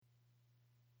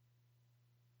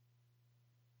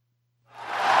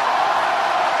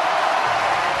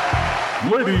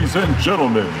Ladies and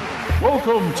gentlemen,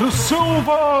 welcome to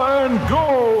Silver and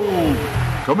Gold!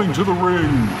 Coming to the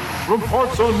ring from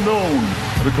parts unknown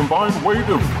at a combined weight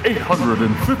of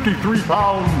 853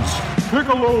 pounds,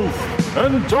 Piccolo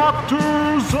and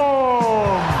Dr.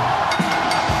 Zom!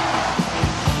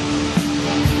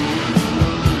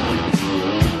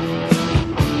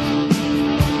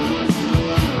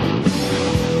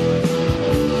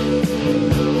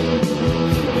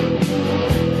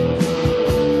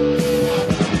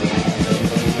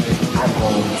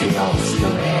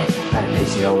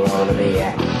 You don't wanna be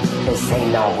at. This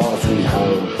ain't no home sweet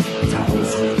home. It's a home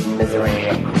sweet misery.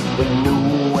 We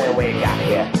knew when we got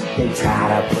here, they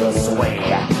tried to put us away.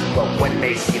 But when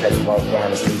they see us walk down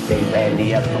the street, they ran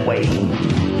the other way.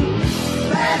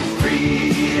 That's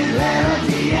free in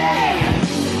LTA.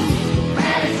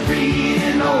 That's free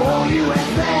in the whole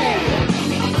USA.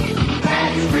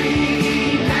 That's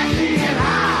free, nasty and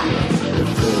high. The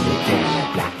further down the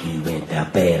block you went, the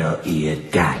better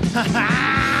it got.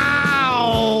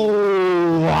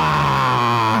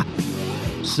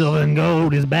 Silver and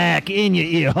Gold is back in your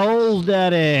ear holes,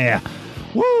 daddy.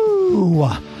 Woo!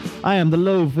 I am the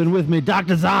loaf, and with me,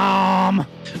 Dr. Zom.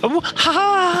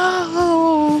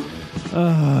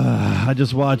 I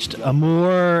just watched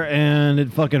Amour, and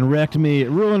it fucking wrecked me. It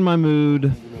ruined my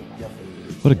mood.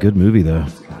 What a good movie, though.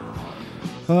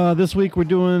 This week we're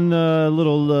doing a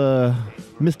little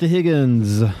Mr.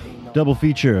 Higgins double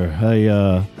feature.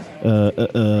 I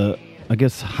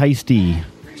guess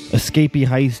escapey,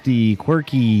 heisty,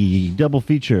 quirky double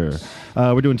feature.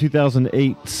 We're doing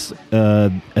 2008's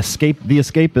Escape the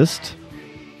Escapist.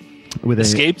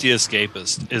 Escape the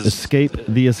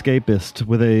Escapist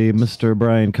with a Mr.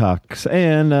 Brian Cox,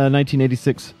 and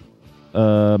 1986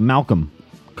 Malcolm,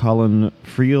 Colin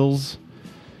Friels,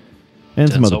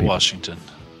 and some other people. Washington.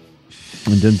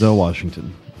 And Denzel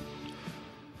Washington.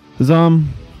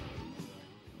 Zom,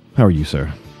 how are you,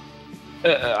 sir?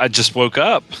 I just woke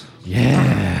up.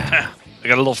 Yeah. I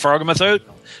got a little frog in my throat.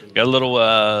 Got a little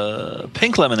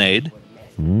pink lemonade.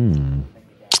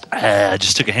 I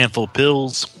just took a handful of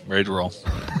pills. Ready to roll.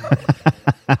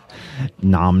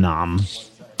 Nom nom.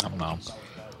 Nom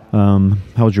nom.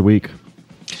 How was your week?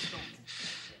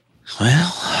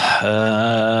 Well,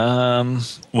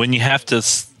 when you have to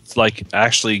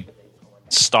actually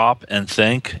stop and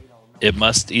think, it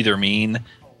must either mean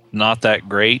not that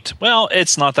great. Well,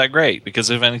 it's not that great, because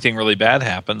if anything really bad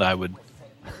happened, it would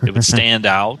stand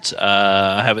out.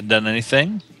 I haven't done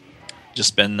anything.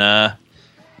 Just been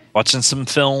watching some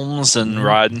films and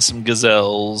riding some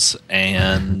gazelles,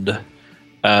 and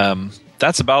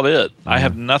that's about it. I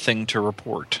have nothing to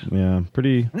report. Yeah,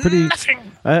 pretty. Nothing.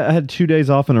 I had 2 days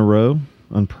off in a row.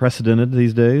 Unprecedented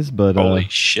these days, but holy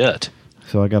shit.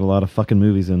 So I got a lot of fucking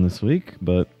movies in this week,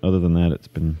 but other than that, it's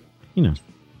been,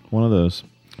 one of those.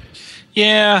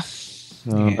 Yeah.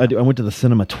 I went to the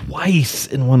cinema twice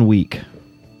in 1 week.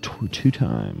 Two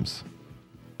times.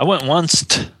 I went once.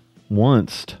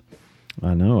 Once.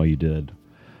 I know you did.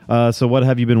 So what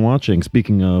have you been watching?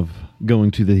 Speaking of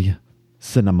going to the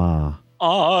cinema.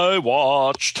 I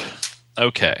watched.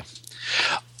 Okay.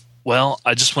 Well,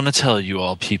 I just want to tell you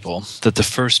all, people, that the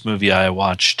first movie I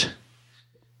watched,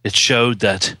 it showed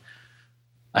that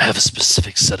I have a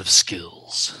specific set of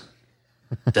skills.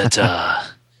 That,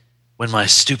 when my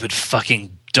stupid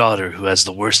fucking daughter, who has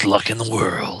the worst luck in the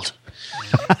world,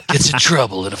 gets in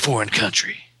trouble in a foreign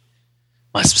country,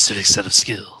 my specific set of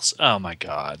skills. Oh, my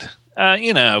God.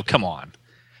 Come on.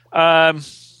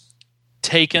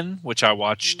 Taken, which I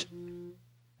watched,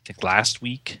 I think, last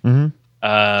week.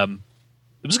 Mm-hmm.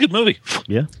 It was a good movie.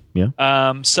 Yeah.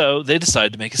 So they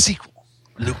decided to make a sequel.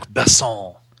 Luc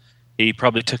Besson. He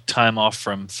probably took time off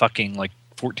from fucking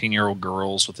 14-year-old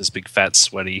girls with his big, fat,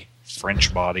 sweaty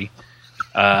French body.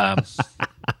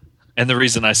 And the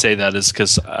reason I say that is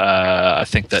because I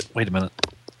think that, wait a minute,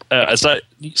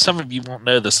 some of you won't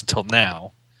know this until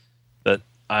now, but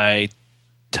I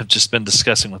have just been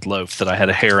discussing with Loaf that I had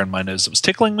a hair in my nose that was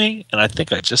tickling me, and I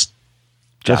think I just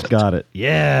got it.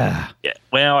 Yeah.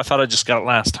 Well, I thought I just got it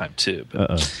last time too.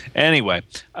 But anyway,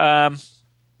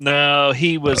 no,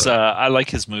 he was. I like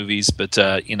his movies, but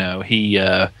Mila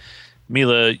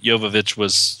Jovovich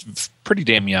was pretty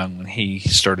damn young when he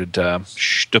started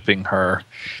stooping her,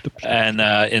 and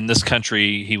in this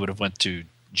country he would have went to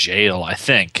jail. I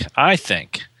think.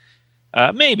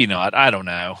 Maybe not. I don't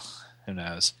know. Who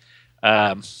knows?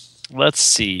 Let's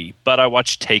see. But I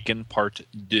watched Taken Part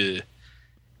 2.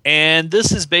 And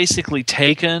this is basically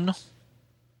Taken.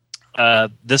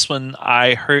 This one,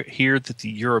 I hear that the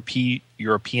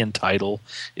European title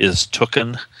is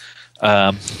Tooken.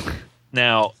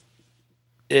 Now,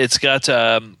 it's got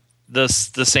the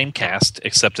same cast,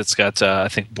 except it's got I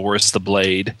think Boris the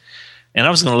Blade. And I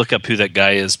was going to look up who that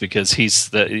guy is because he's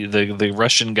the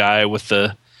Russian guy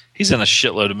he's in a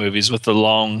shitload of movies with the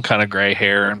long kind of gray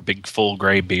hair and big full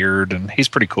gray beard, and he's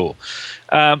pretty cool.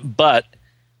 But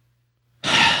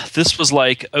this was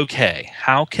like, okay,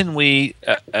 how can we?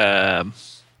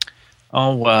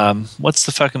 What's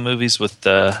the fucking movies with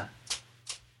the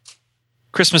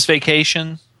Christmas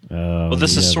Vacation? Well,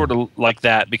 this is sort of like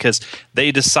that because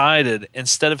they decided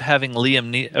instead of having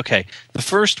Liam Neeson. Okay, the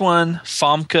first one,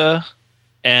 Famke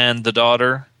and the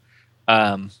daughter,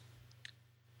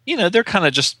 they're kind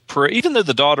of just even though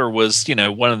the daughter was,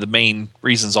 one of the main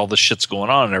reasons all this shit's going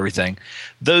on and everything,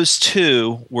 those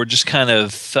two were just kind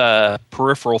of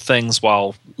peripheral things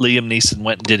while Liam Neeson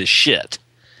went and did his shit.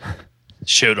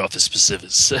 Showed off his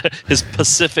Pacific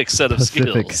set of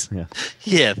skills.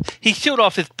 Yeah, he showed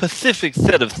off his Pacific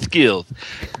set of skills.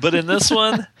 But in this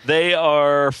one, they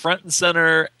are front and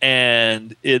center,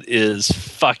 and it is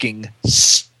fucking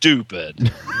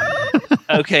stupid.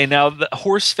 Okay, now the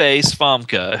Horseface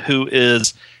Famke, who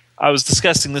is, I was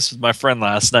discussing this with my friend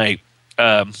last night. He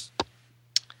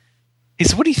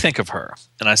said, "What do you think of her?"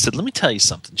 And I said, "Let me tell you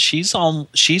something. She's on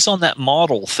that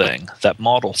model thing,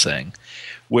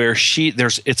 where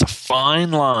it's a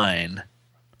fine line,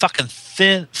 fucking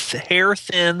thin, hair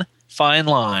thin, fine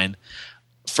line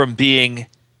from being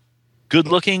good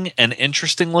looking and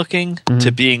interesting looking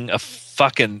to being a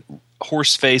fucking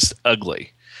horse-faced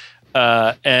ugly."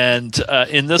 And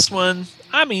in this one,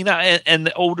 I mean, and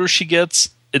the older she gets,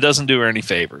 it doesn't do her any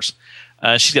favors.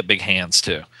 She's got big hands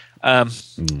too.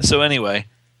 So anyway,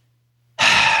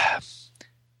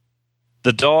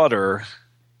 the daughter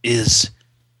is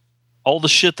all the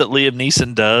shit that Liam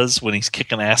Neeson does when he's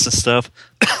kicking ass and stuff.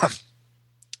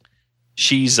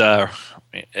 She's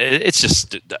it's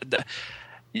just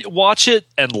watch it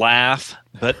and laugh,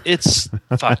 but it's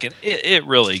fucking it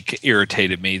really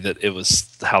irritated me that it was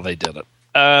how they did it.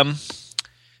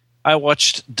 I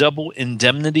watched Double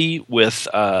Indemnity with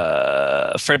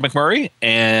Fred McMurray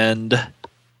and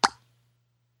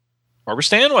Barbara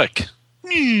Stanwyck.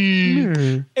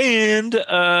 And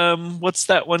what's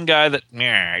that one guy that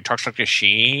he talks like a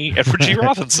she? Edward G.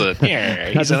 Robinson.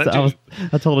 I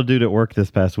told a dude at work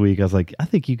this past week, I was like, I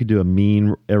think you could do a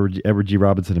mean Edward G.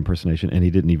 Robinson impersonation, and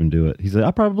he didn't even do it. He said, I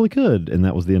probably could, and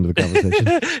that was the end of the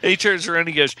conversation. He turns around and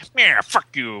he goes, fuck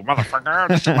you, motherfucker,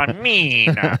 this is my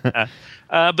mean.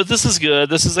 But this is good.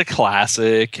 This is a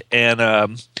classic,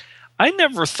 and I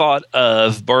never thought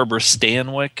of Barbara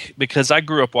Stanwyck because I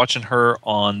grew up watching her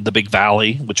on The Big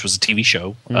Valley, which was a TV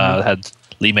show. Had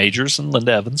Lee Majors and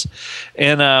Linda Evans.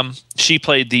 And she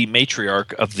played the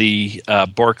matriarch of the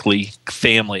Barkley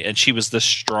family. And she was this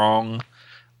strong,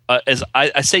 as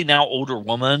I say now, older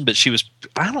woman, but she was,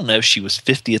 I don't know if she was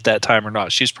 50 at that time or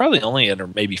not. She was probably only in her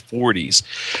maybe 40s.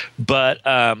 But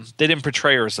they didn't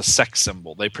portray her as a sex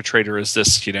symbol. They portrayed her as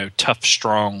this, tough,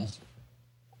 strong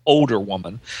older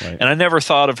woman. Right. And I never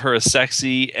thought of her as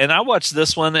sexy. And I watched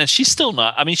this one, and she's still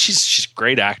not. I mean, she's a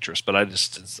great actress, but I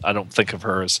don't think of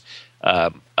her as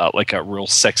like a real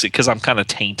sexy, because I'm kind of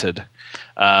tainted.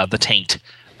 The taint.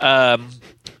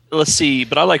 Let's see.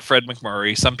 But I like Fred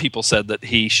McMurray. Some people said that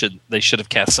they should have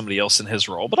cast somebody else in his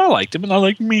role, but I liked him, and I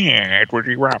like Edward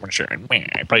G. Robinson.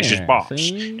 He plays his boss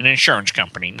in an insurance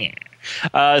company.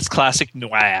 It's classic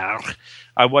noir.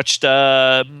 I watched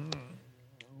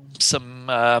some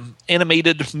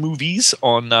animated movies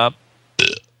on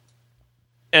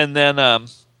and then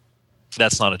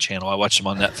that's not a channel. I watched them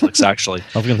on Netflix, actually.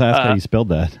 I was going to ask how you spelled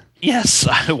that. Yes,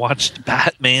 I watched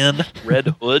Batman Red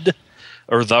Hood,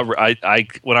 or I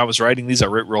when I was writing these, I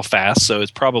wrote real fast, so it's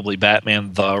probably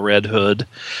Batman the Red Hood.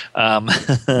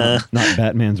 Not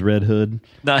Batman's Red Hood.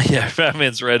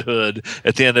 Batman's Red Hood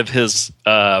at the end of his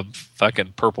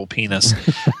fucking purple penis.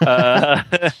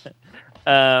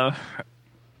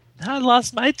 I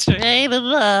lost my train of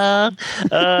thought.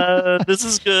 This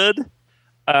is good.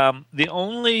 I'm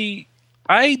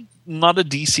not a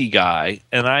DC guy,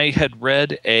 and I had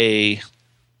read a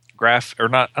I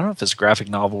don't know if it's a graphic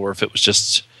novel or if it was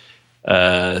just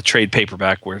trade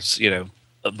paperback where it's,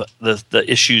 the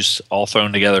issues all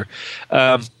thrown together.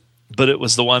 But it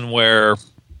was the one where,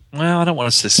 well, I don't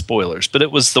want to say spoilers, but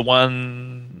it was the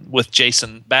one with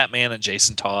Batman and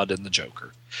Jason Todd and the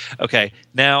Joker. Okay,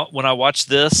 now when I watch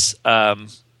this,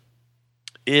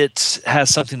 it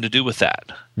has something to do with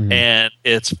that, and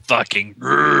it's fucking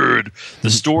good. The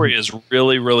story is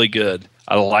really, really good.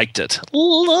 I liked it.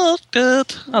 I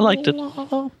liked it.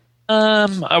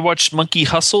 I watched Monkey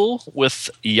Hustle with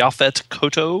Yaphet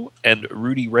Kotto and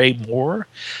Rudy Ray Moore.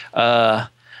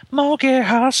 Monkey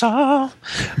Hustle,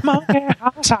 Monkey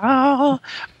Hustle.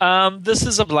 This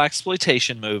is a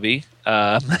blaxploitation movie.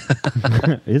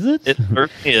 Is it? It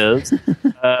certainly is.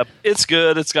 It's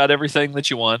good. It's got everything that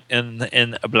you want in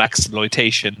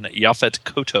blaxploitation. Yaphet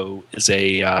Kotto is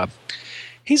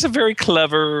he's a very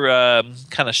clever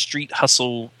kind of street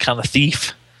hustle kind of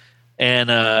thief. And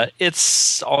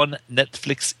it's on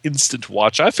Netflix Instant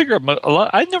Watch. I figure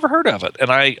I'd never heard of it, and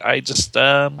I just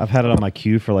I've had it on my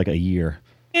queue for like a year.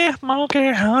 Yeah,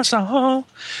 Monkey Hustle.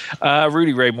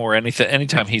 Rudy Ray Moore.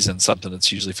 Anytime he's in something,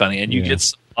 it's usually funny, and you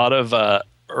get a lot of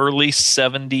early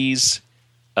 '70s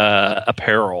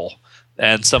apparel,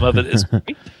 and some of it is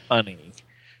quite funny.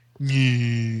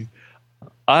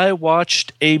 I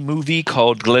watched a movie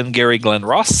called Glengarry Glen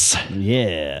Ross.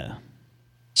 Yeah.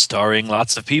 Starring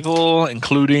lots of people,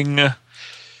 including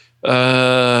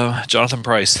Jonathan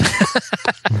Pryce.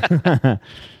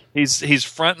 He's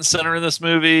front and center in this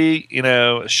movie.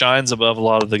 Shines above a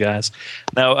lot of the guys.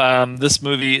 Now, this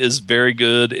movie is very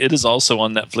good. It is also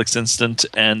on Netflix Instant,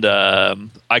 and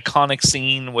iconic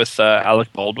scene with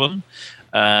Alec Baldwin.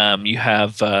 You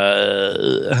have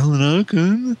Alan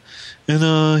Arkin,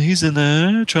 and he's in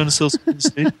there trying to sell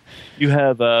something. You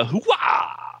have Al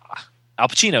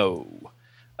Pacino.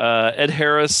 Ed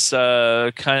Harris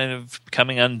kind of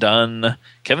coming undone.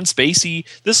 Kevin Spacey.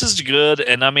 This is good,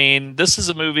 and I mean, this is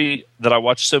a movie that I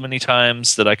watched so many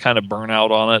times that I kind of burn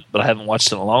out on it, but I haven't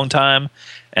watched it in a long time,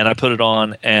 and I put it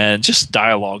on, and just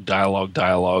dialogue.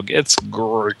 It's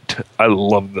great. I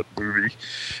love that movie.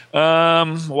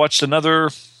 Watched another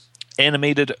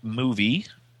animated movie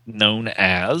known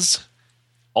as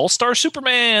All-Star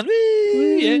Superman.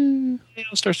 Woo! Yeah,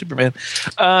 All-Star Superman.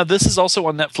 This is also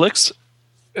on Netflix.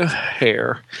 This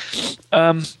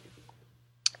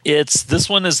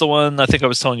one is the one I think I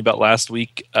was telling you about last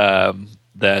week,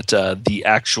 that the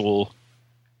actual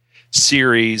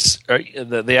series,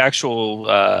 the actual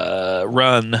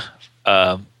run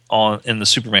in the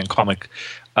Superman comic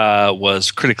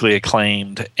was critically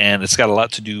acclaimed, and it's got a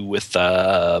lot to do with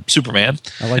Superman.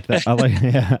 I like that.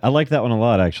 I like that one a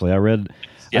lot. Actually, I read.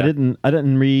 Yeah. I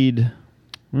didn't read.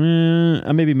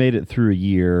 I maybe made it through a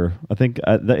year. I think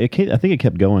it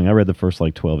kept going. I read the first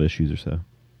 12 issues or so.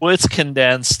 Well, it's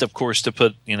condensed, of course, to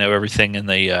put everything in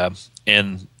the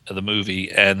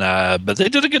movie, and but they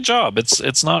did a good job.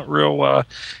 It's not real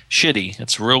shitty.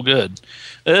 It's real good.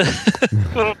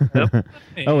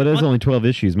 Oh, it is only 12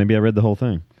 issues. Maybe I read the whole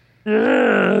thing.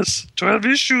 Yes, 12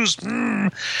 issues.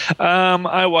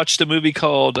 I watched a movie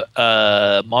called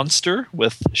Monster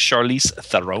with Charlize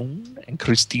Theron and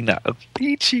Christina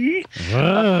Ricci.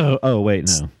 Whoa. Oh, wait,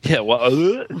 no. Yeah,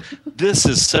 well, this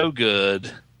is so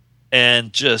good.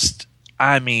 And just,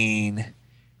 I mean,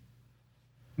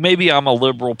 maybe I'm a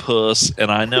liberal puss, and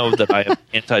I know that I have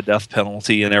anti-death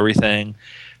penalty and everything,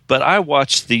 but I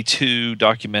watched the 2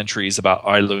 documentaries about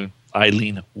Eileen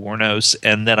Wuornos,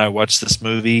 and then I watched this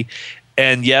movie,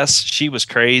 and yes, she was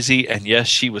crazy, and yes,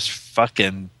 she was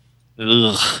fucking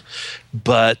ugh.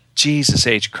 But Jesus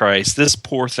H. Christ, this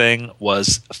poor thing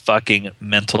was fucking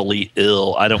mentally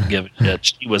ill. I don't give a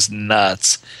shit. She was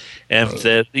nuts. And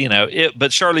that,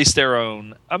 but Charlize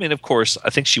Theron, I mean, of course, I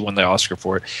think she won the Oscar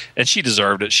for it, and she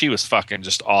deserved it. She was fucking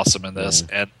just awesome in this,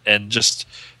 and just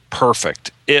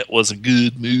perfect. It was a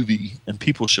good movie, and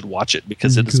people should watch it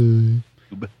because it is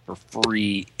for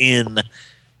free in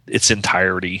its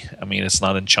entirety. I mean, it's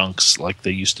not in chunks like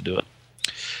they used to do it.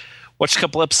 Watched a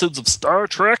couple episodes of Star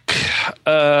Trek.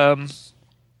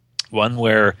 One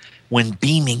where, when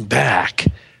beaming back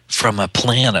from a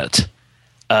planet,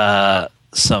 the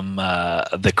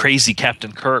crazy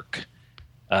Captain Kirk,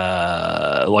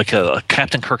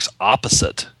 Captain Kirk's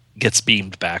opposite, gets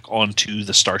beamed back onto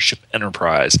the Starship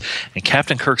Enterprise, and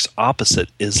Captain Kirk's opposite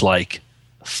is like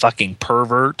fucking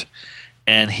pervert,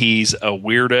 and he's a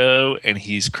weirdo, and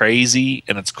he's crazy,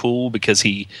 and it's cool because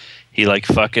he like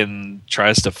fucking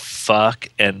tries to fuck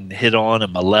and hit on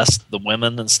and molest the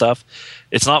women and stuff.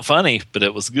 It's not funny, but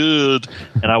it was good.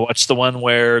 And I watched the one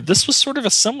where this was sort of a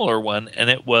similar one, and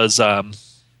it was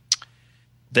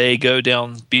they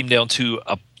beam down to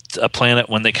a planet.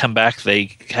 When they come back,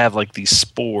 they have like these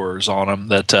spores on them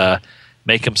that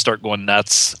make them start going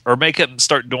nuts, or make them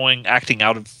start acting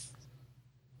out of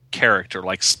character.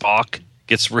 Like Spock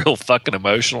gets real fucking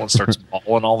emotional and starts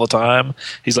bawling all the time.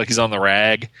 He's on the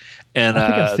rag. And I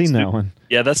think I've seen that one.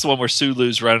 Yeah, that's the one where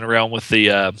Sulu's running around with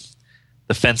the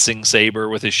fencing saber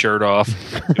with his shirt off.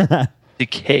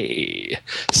 Decay,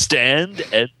 stand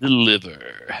and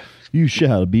deliver. You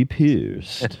shall be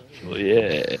pierced. Oh,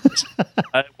 yes.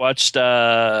 I watched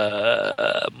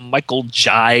Michael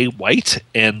Jai White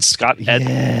and Scott Adams.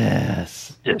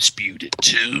 Yes. Disputed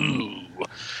 2.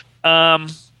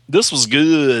 This was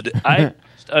good. I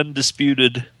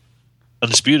undisputed.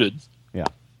 Yeah.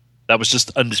 That was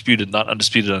just undisputed, not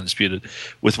undisputed,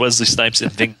 with Wesley Snipes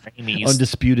and Ving Rhames.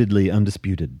 Undisputedly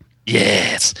undisputed.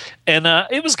 Yes, and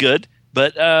it was good,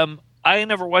 but I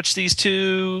never watched these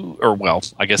two, or well,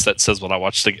 I guess that says what I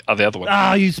watched the other one.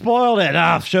 Ah, you spoiled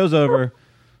it. Show's over.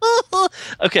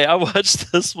 Okay, I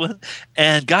watched this one,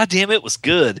 and goddamn, it was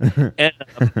good. And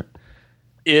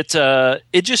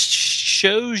it just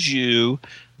shows you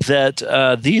that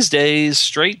these days,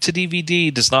 straight to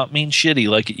DVD does not mean shitty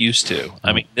like it used to.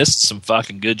 I mean, this is some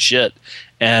fucking good shit.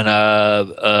 And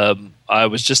I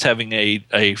was just having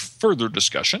a further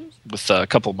discussion with a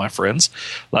couple of my friends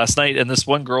last night, and this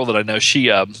one girl that I know, she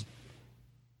she I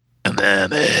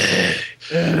got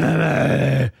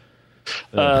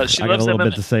loves a little MMA.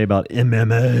 bit to say about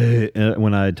MMA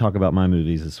when I talk about my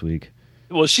movies this week.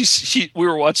 Well, we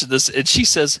were watching this, and she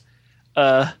says,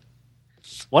 "Why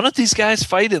don't these guys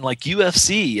fight in like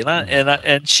UFC?"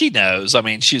 And she knows. I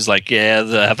mean, she's like, "Yeah,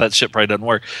 that shit probably doesn't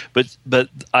work." But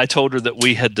I told her that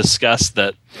we had discussed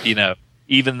that,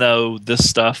 even though this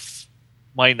stuff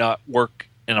might not work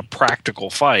in a practical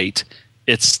fight,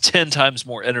 it's 10 times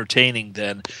more entertaining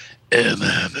than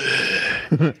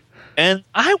MMA. And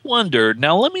I wondered.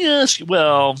 Now, let me ask you.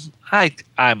 Well,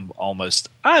 I'm almost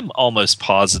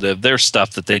positive there's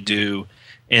stuff that they do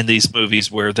in these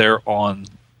movies where they're on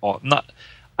not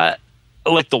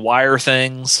like the wire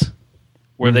things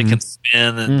where they can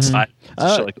spin and shit like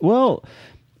that. Well,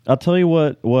 I'll tell you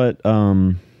what.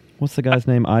 What's the guy's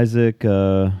name? Isaac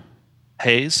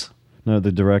Hayes. No,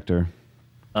 the director.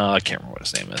 I can't remember what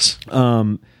his name is.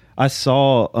 I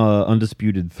saw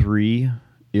Undisputed 3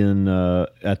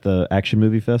 at the Action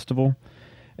Movie Festival,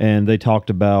 and they talked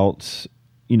about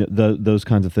those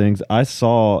kinds of things. I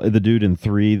saw the dude in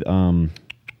 3,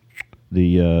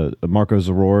 the Marco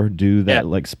Zaror do that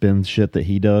like spin shit that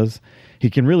he does. He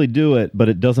can really do it, but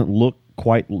it doesn't look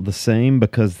quite the same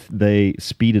because they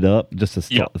speed it up just a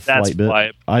slight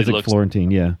bit. Isaac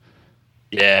Florentine, yeah.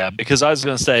 Yeah, because I was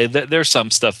going to say that there's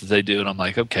some stuff that they do, and I'm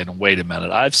like, okay, now wait a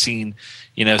minute. I've seen,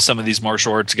 some of these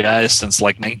martial arts guys since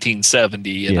like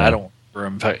 1970, and I don't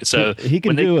remember him. So he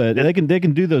can do it. They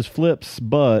can do those flips,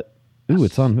 but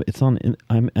it's on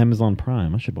Amazon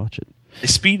Prime. I should watch it. They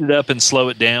speed it up and slow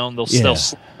it down. They'll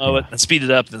slow-mo it and speed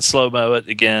it up and then slow-mo it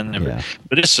again. Yeah.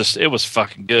 But it was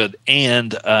fucking good.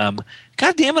 And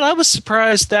God damn it, I was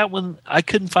surprised that one I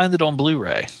couldn't find it on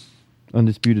Blu-ray.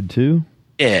 Undisputed 2?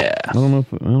 Yeah. I don't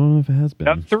know if it has been.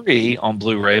 Got 3 on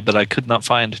Blu-ray, but I could not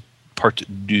find part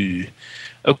 2.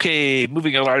 Okay,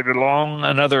 moving right along,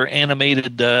 another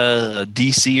animated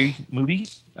DC movie.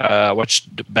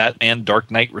 Watched Batman Dark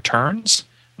Knight Returns.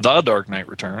 The Dark Knight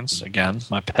Returns. Again,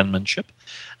 my penmanship.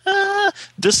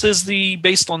 This is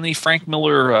based on the Frank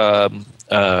Miller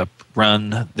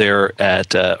run there at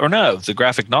the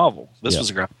graphic novel. This was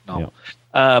a graphic novel.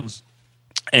 Yeah.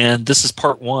 And this is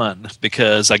part 1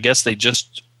 because I guess they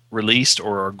just released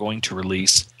or are going to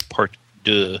release part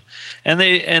 2. And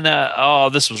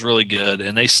this was really good.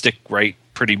 And they stick right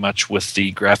pretty much with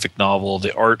the graphic novel.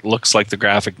 The art looks like the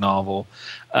graphic novel.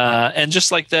 And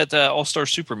just like that All-Star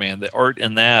Superman, the art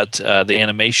in that, the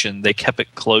animation, they kept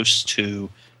it close to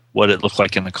what it looked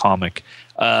like in the comic.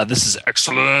 This is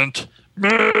excellent.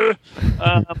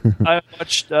 I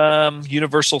watched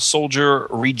Universal Soldier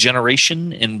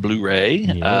Regeneration in Blu-ray.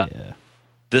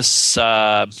 This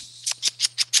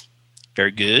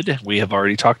very good. We have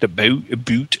already talked about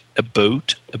it.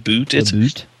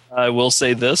 I will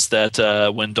say this,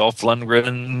 that when Dolph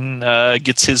Lundgren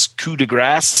gets his coup de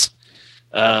grace,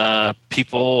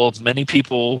 many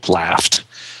people laughed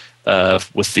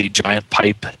with the giant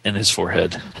pipe in his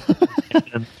forehead.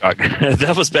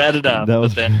 That was bad enough.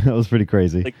 That was pretty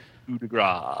crazy. Like coup de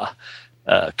grace.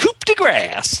 Coup de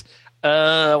grace.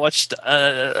 Watched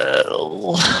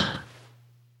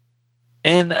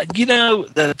and they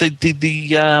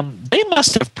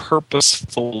must have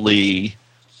purposefully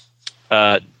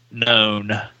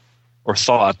known or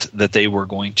thought that they were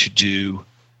going to do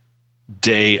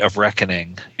Day of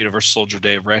Reckoning, Universal Soldier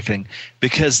Day of Reckoning,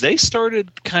 because they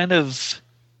started kind of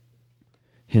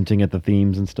hinting at the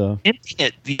themes and stuff.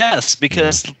 Yes,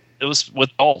 because it was with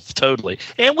Dolph totally,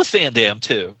 and with Van Damme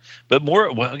too. But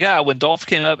when Dolph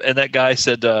came up and that guy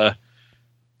said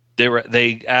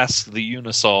they asked the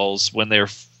Unisols when they're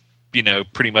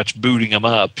pretty much booting them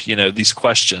up, these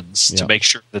questions to make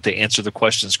sure that they answer the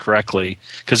questions correctly,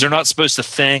 because they're not supposed to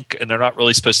think and they're not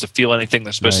really supposed to feel anything.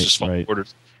 They're supposed to just follow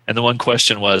orders. And the one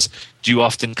question was, do you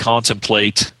often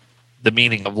contemplate the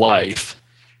meaning of life?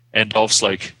 And Dolph's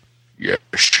like, yes.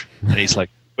 And he's like,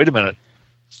 wait a minute.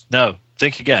 No,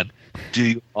 think again. Do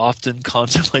you often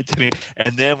contemplate the meaning?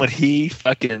 And then when he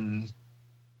fucking...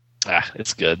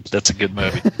 it's good. That's a good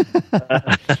movie.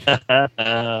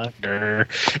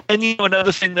 And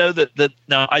another thing though that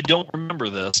now I don't remember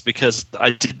this because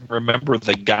I didn't remember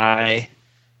the guy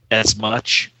as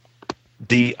much.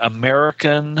 The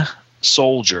American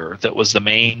soldier that was the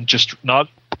main, just not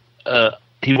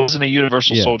he wasn't a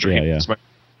Universal Soldier. Yeah.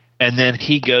 And then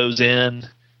he goes in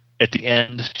at the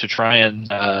end to try and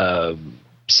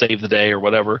save the day or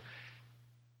whatever.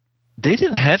 They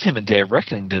didn't have him in Day of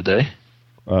Reckoning, did they?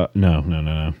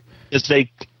 No. Is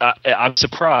I'm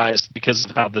surprised because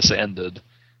of how this ended.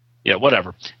 Yeah,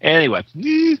 whatever. Anyway,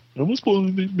 almost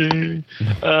spoiling me.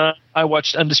 I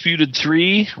watched Undisputed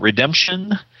 3,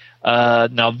 Redemption.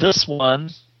 Now this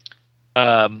one,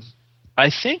 I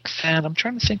think, I'm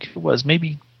trying to think who it was.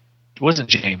 Maybe it wasn't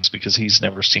James because he's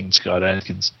never seen Scott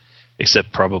Adkins,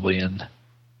 except probably in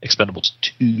Expendables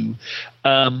 2.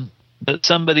 But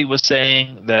somebody was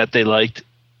saying that they liked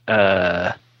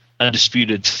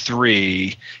Undisputed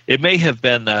 3. It may have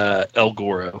been El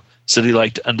Goro. Said he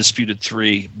liked Undisputed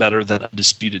 3 better than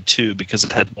Undisputed 2 because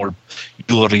it had more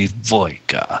Yuri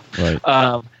Voika.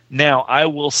 Right. Now, I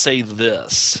will say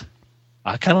this.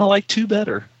 I kind of like 2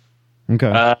 better.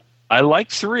 Okay. I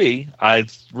liked 3. I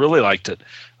really liked it.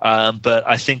 But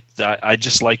I think that I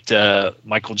just liked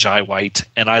Michael Jai White,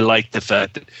 and I liked the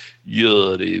fact that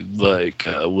Yuri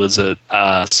Voika was an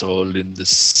asshole in the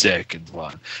second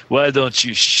one. Why don't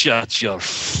you shut your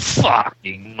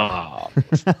fucking mouth?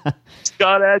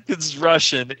 Scott Adkins'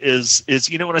 Russian is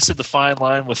when I said the fine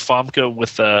line with Famke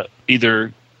with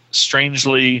either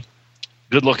strangely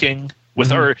good looking with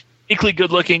her equally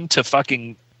good looking to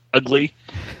fucking ugly.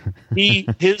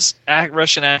 His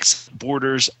Russian accent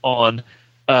borders on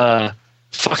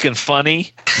fucking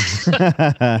funny.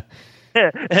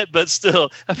 But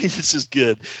still, I mean, this is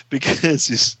good because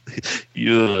he's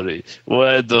Yuri.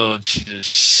 Why don't you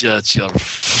shut your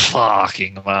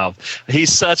fucking mouth?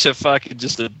 He's such a fucking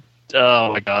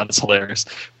oh my god, it's hilarious.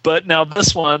 But now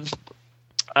this one,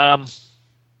 I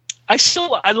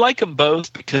like them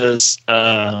both because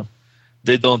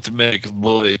they don't make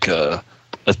Voika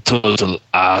a total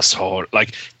asshole.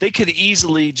 Like they could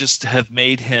easily just have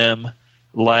made him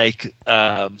like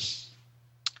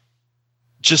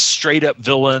just straight up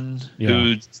villain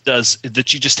who does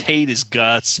that. You just hate his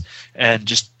guts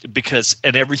and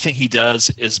everything he does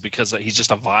is because he's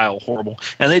just a vile, horrible.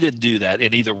 And they didn't do that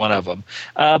in either one of them.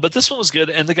 But this one was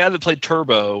good. And the guy that played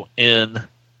Turbo in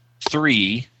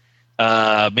 3,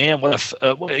 man,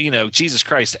 Jesus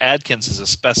Christ, Adkins is a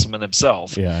specimen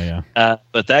himself. Yeah.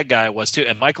 But that guy was too.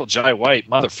 And Michael Jai White,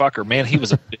 motherfucker, man, he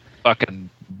was a big fucking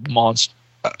monster.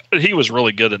 He was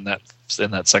really good in that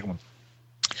second one.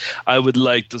 I would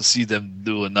like to see them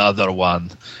do another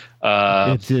one.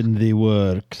 It's in the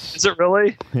works. Is it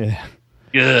really? Yeah.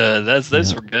 Good.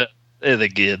 Those are good. They're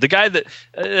good. The guy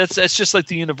that's just like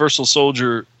the Universal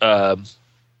Soldier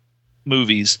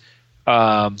movies.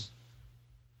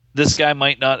 This guy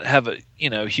might not have a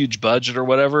huge budget or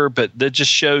whatever, but that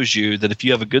just shows you that if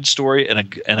you have a good story and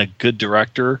a good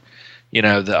director,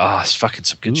 it's fucking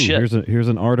some good shit. Here's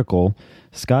an article.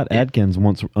 Scott Adkins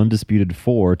wants Undisputed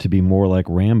 4 to be more like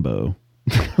Rambo.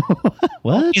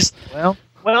 What?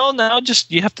 Well, now just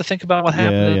you have to think about what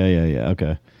happened. Yeah.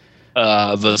 Okay.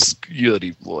 The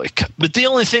Yuri Voika. But the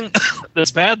only thing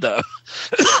that's bad though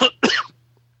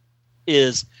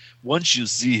is once you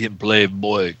see him play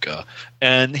Voika,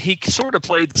 and he sort of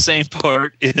played the same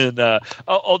part in.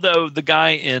 Although the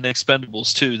guy in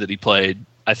Expendables 2 that he played,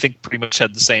 I think pretty much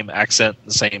had the same accent,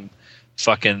 the same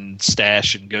fucking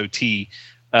stash and goatee,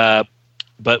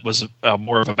 but was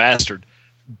more of a bastard.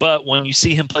 But when you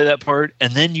see him play that part,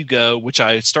 and then you go, which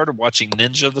I started watching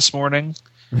Ninja this morning,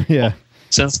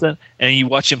 since then, and you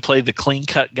watch him play the clean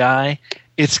cut guy,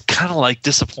 it's kind of like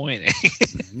disappointing.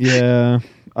 Yeah,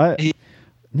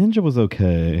 Ninja was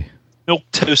okay. Milk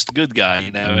toast good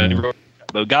guy,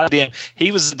 but goddamn,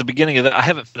 he was at the beginning of that. I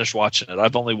haven't finished watching it.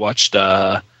 I've only watched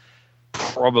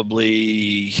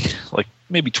probably like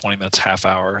maybe 20 minutes, half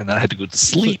hour, and then I had to go to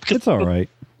sleep. It's all right.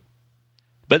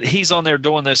 But he's on there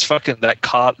doing this fucking his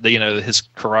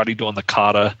karate, doing the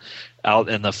kata out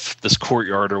in this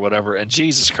courtyard or whatever. And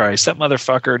Jesus Christ, that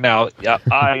motherfucker. Now,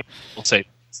 I will say,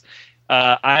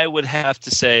 I would have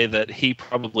to say that he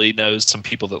probably knows some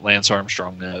people that Lance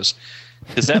Armstrong knows,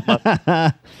 because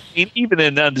that even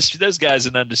in those guys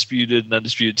in Undisputed and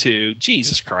Undisputed 2,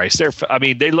 Jesus Christ,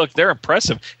 they're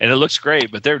impressive and it looks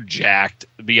great, but they're jacked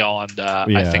beyond.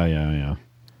 I think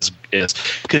is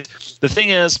because the thing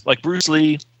is, like Bruce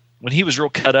Lee, when he was real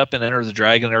cut up in Enter the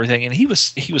Dragon and everything, and he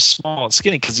was small and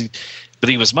skinny but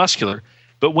he was muscular.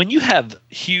 But when you have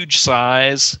huge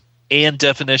size and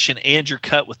definition and you're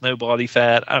cut with no body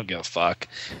fat, I don't give a fuck.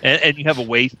 And you have a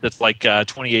waist that's like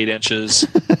 28 inches,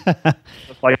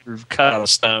 like you're cut out of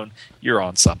stone, you're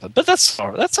on something. But that's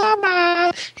all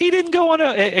right. He didn't go on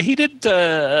he didn't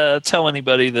tell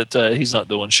anybody that he's not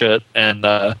doing shit and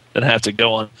then have to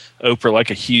go on Oprah like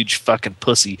a huge fucking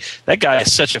pussy. That guy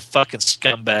is such a fucking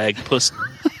scumbag pussy.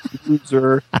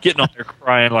 Loser, getting on there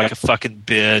crying like a fucking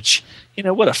bitch. You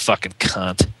know, what a fucking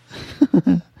cunt.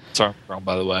 Sorry, I'm wrong,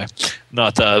 by the way.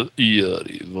 Not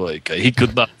he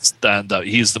could not stand up.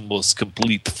 He's the most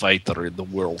complete fighter in the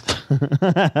world.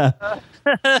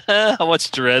 I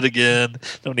watched Dredd again.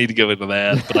 Don't need to go into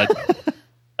that, but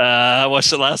I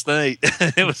watched it last night.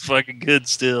 It was fucking good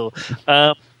still.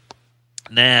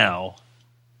 Now,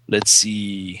 let's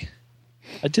see.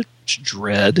 I did watch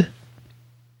Dredd.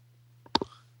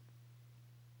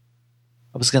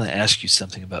 I was going to ask you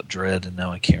something about Dredd, and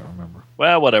now I can't remember.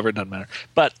 Well, whatever, it doesn't matter.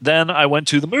 But then I went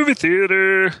to the movie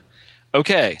theater.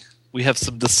 Okay, we have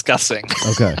some discussing.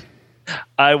 Okay.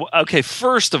 Okay,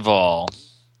 first of all,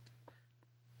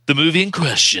 the movie in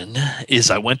question is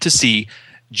I went to see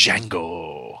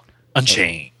Django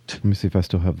Unchained. Let me see if I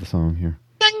still have the song here.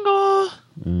 Django!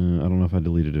 I don't know if I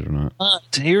deleted it or not.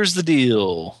 Here's the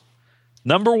deal.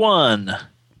 Number one,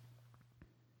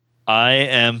 I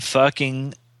am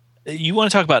fucking... You want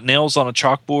to talk about nails on a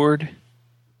chalkboard?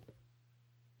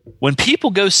 When people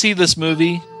go see this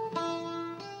movie,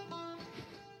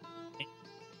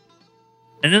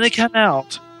 and then they come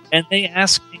out and they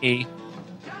ask me,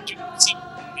 "Did you see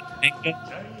Django?"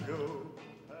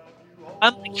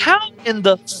 I'm like, how in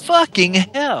the fucking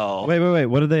hell? Wait.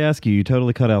 What did they ask you? You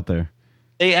totally cut out there.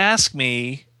 They asked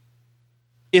me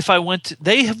if I went to...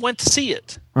 They have went to see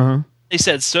it. Uh-huh. They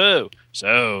said, so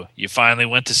you finally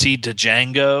went to see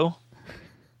Django?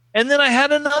 And then I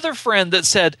had another friend that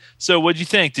said, so what'd you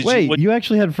think? You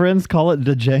actually had friends call it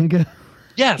Django?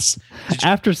 Yes.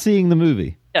 After seeing the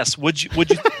movie? Yes. Would you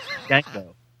think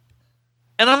Django?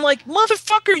 And I'm like,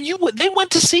 motherfucker, they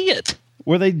went to see it.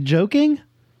 Were they joking?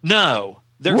 No.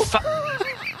 They're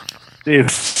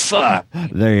Dude, fuck.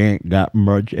 They ain't got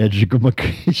much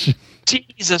education.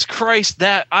 Jesus Christ,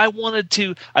 that I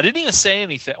didn't even say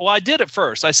anything. Well, I did at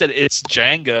first. I said, it's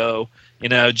Django. You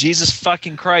know, Jesus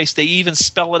fucking Christ. They even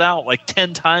spell it out like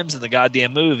 10 times in the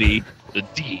goddamn movie. The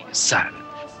D is silent.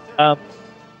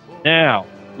 Now,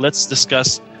 let's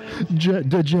discuss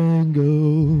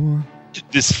Django.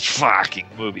 This fucking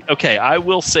movie. Okay, I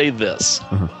will say this.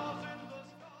 Uh-huh.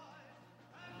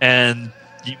 And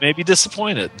you may be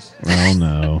disappointed. Oh,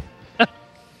 no.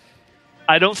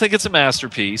 I don't think it's a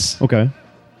masterpiece. Okay,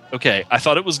 I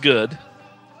thought it was good.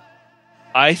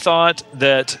 I thought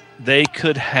that they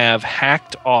could have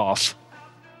hacked off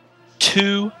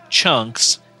 2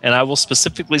 chunks, and I will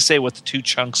specifically say what the 2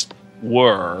 chunks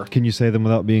were. Can you say them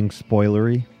without being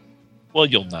spoilery? Well,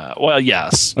 you'll know. Well,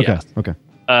 yes. Okay, yes. okay.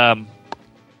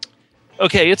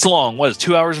 Okay, it's long. What is it,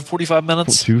 2 hours and 45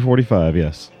 minutes? 2:45,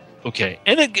 yes. Okay,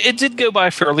 and it did go by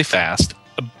fairly fast,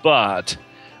 but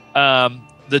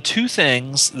the 2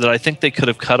 things that I think they could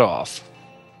have cut off,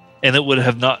 and it would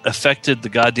have not affected the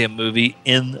goddamn movie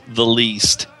in the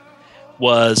least,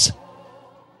 was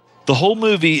the whole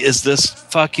movie is this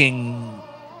fucking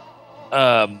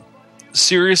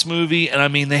serious movie, and I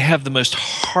mean they have the most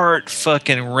heart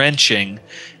fucking wrenching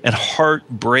and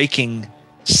heartbreaking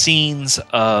scenes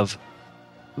of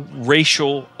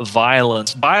racial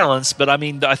violence, but I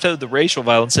mean I throw the racial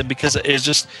violence in because it's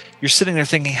just you're sitting there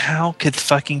thinking, how could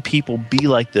fucking people be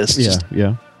like this?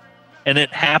 Yeah. And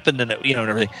it happened, and it, and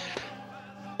everything.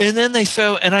 And then they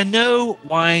throw, and I know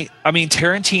why. I mean,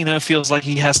 Tarantino feels like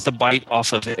he has to bite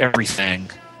off of everything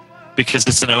because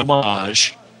it's an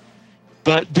homage.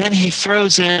 But then he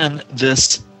throws in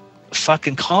this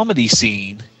fucking comedy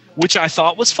scene, which I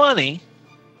thought was funny,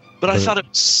 but I thought it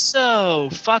was so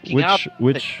fucking out.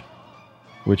 Which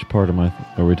part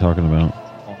are we talking about?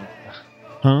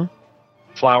 Huh?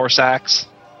 Flour sacks.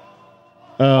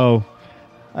 Oh.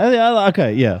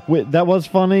 Okay, yeah. That was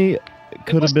funny.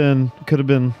 Could have been.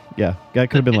 Yeah, that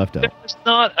could have been left out. There's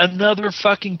not another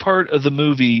fucking part of the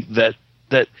movie that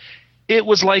it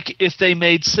was like if they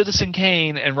made Citizen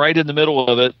Kane and right in the middle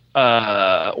of it,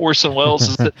 Orson Welles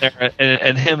is sitting there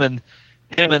and him and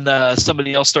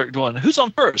somebody else start going, "Who's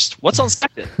on first? What's on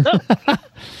second?"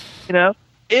 No,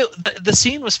 the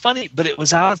scene was funny, but it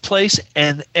was out of place.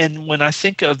 And when I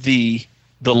think of the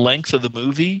length of the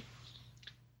movie.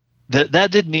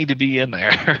 That didn't need to be in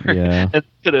there. Yeah. And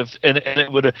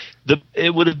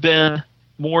it would have been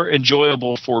more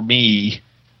enjoyable for me.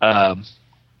 I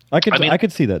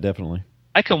could see that definitely.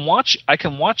 I can watch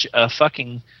a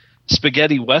fucking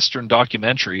spaghetti western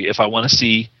documentary if I want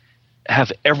to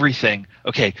have everything.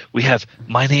 Okay, we have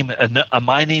my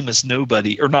name is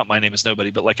nobody, or not my name is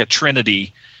nobody, but like a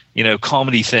Trinity,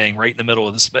 comedy thing right in the middle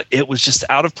of this. But it was just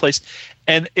out of place,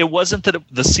 and it wasn't that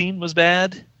the scene was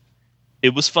bad.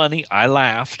 It was funny. I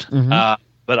laughed,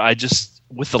 but I just,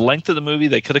 with the length of the movie,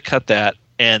 they could have cut that,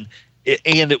 and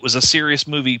it was a serious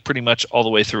movie pretty much all the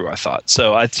way through, I thought.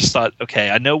 So I just thought,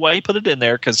 okay, I know why he put it in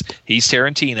there, because he's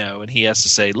Tarantino, and he has to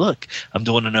say, look, I'm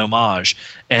doing an homage,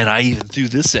 and I even threw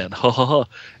this in. Ha, ha, ha.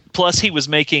 Plus, he was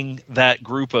making that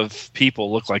group of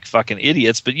people look like fucking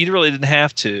idiots, but you really didn't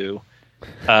have to.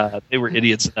 They were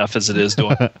idiots enough as it is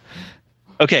doing.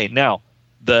 Okay, now,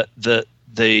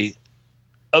 the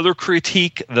other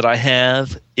critique that I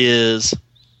have is,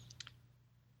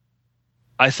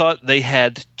 I thought they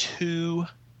had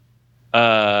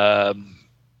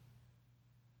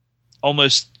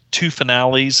almost two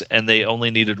finales, and they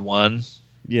only needed one.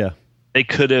 Yeah. They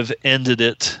could have ended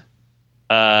it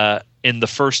in the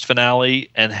first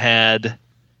finale and had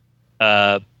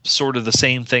sort of the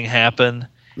same thing happen.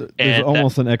 There's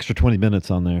almost an extra 20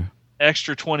 minutes on there.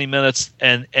 Extra 20 minutes,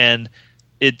 and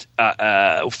it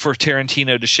for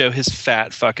Tarantino to show his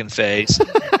fat fucking face.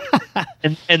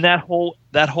 and that whole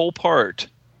part,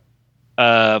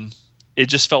 it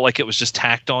just felt like it was just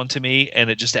tacked on to me, and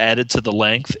it just added to the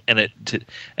length. And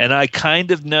I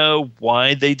kind of know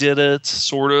why they did it,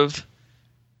 sort of,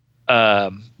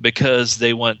 because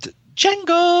they want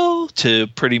Django to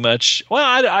pretty much. Well,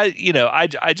 I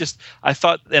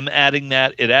thought them adding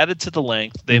that, it added to the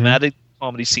length. Them adding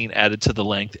comedy scene added to the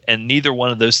length, and neither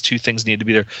one of those two things needed to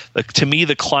be there. Like, to me,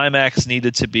 the climax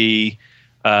needed to be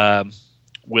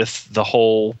with the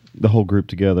whole group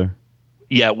together.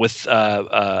 Yeah, with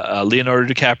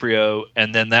Leonardo DiCaprio,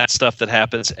 and then that stuff that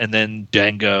happens, and then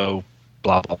Django,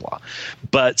 blah blah blah.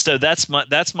 But so that's my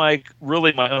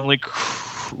only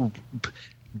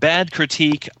bad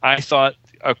critique. I thought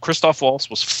Christoph Waltz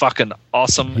was fucking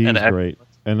awesome. He's great,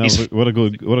 and what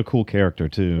a cool character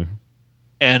too.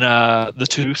 And the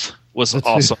Tooth was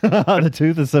awesome. The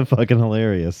Tooth is so fucking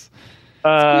hilarious.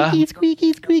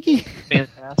 Squeaky, squeaky.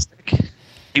 Fantastic.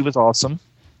 He was awesome.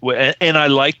 And I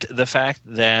liked the fact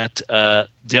that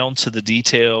down to the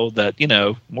detail that,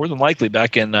 more than likely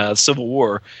back in Civil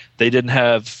War, they didn't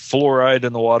have fluoride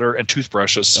in the water and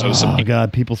toothbrushes. So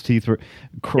God, people's teeth were...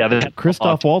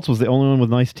 Christoph Waltz was the only one with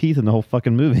nice teeth in the whole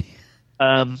fucking movie.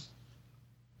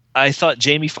 I thought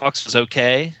Jamie Foxx was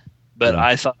okay, but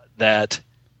I thought that...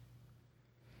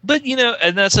 But,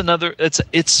 and that's another...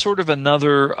 It's sort of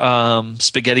another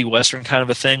spaghetti western kind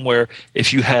of a thing, where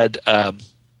if you had...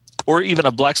 or even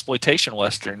a blaxploitation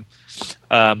western,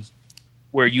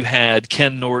 where you had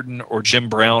Ken Norton or Jim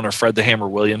Brown or Fred the Hammer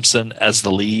Williamson as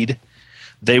the lead.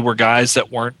 They were guys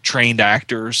that weren't trained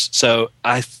actors, so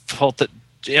I felt that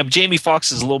Jamie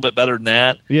Foxx is a little bit better than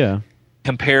that. Yeah,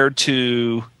 compared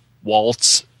to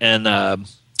Waltz and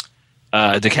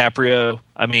DiCaprio.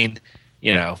 I mean,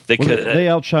 they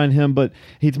outshine him, but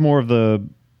he's more of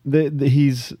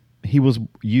he was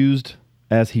used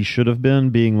as he should have been,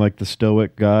 being like the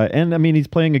stoic guy. And I mean, he's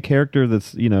playing a character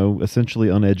that's, essentially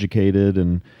uneducated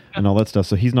and all that stuff.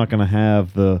 So he's not going to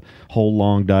have the whole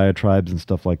long diatribes and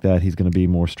stuff like that. He's going to be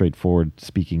more straightforward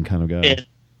speaking kind of guy. And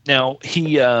now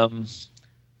he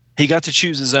got to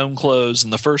choose his own clothes,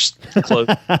 and the first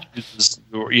clothes was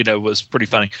pretty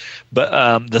funny.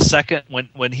 But the second,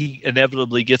 when he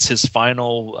inevitably gets his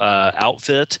final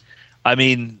outfit, I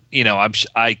mean,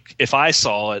 if I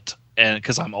saw it, and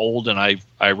because I'm old and I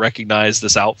recognize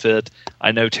this outfit,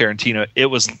 I know Tarantino. It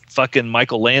was fucking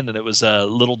Michael Landon. It was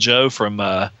Little Joe from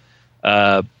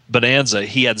Bonanza.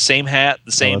 He had the same hat,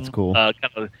 the same that's cool. Kind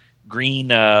of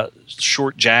green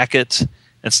short jacket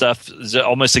and stuff,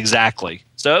 almost exactly.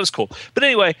 So it was cool. But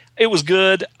anyway, it was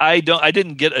good. I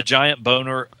didn't get a giant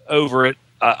boner over it.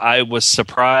 I was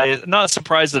surprised, not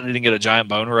surprised that I didn't get a giant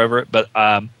boner over it, but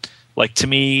to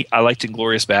me, I liked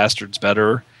Inglourious Bastards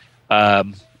better.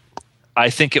 I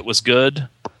think it was good,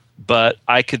 but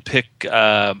I could pick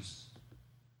a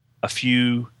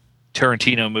few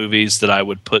Tarantino movies that I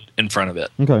would put in front of it.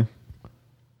 Okay.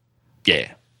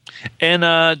 Yeah. And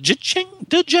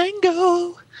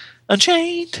Django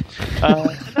Unchained.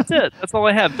 That's it. That's all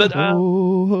I have. But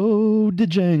Django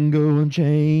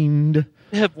Unchained.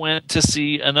 I have went to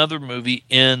see another movie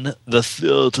in the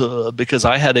theater because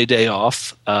I had a day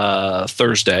off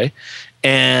Thursday,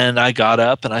 and I got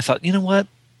up and I thought, you know what?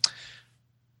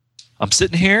 I'm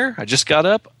sitting here. I just got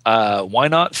up. Why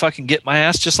not fucking get my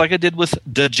ass just like I did with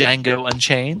Django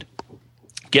Unchained?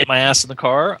 Get my ass in the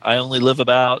car. I only live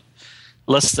about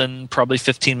less than probably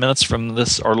 15 minutes from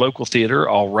our local theater.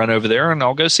 I'll run over there and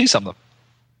I'll go see something.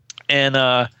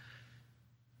 And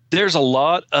there's a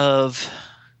lot of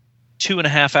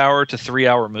 2.5 hour to 3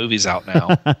 hour movies out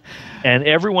now. And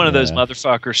every one of those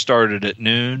motherfuckers started at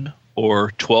noon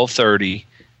or 12:30.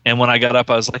 And when I got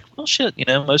up, I was like, well, shit,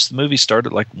 most of the movies start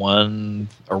at like 1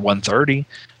 or 1:30.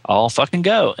 I'll fucking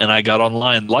go. And I got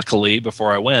online, luckily,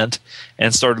 before I went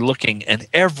and started looking, and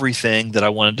everything that I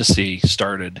wanted to see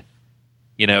started,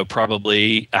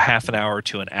 probably a half an hour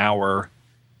to an hour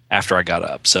after I got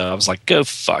up. So I was like, go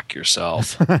fuck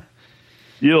yourself.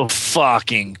 You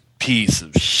fucking piece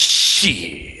of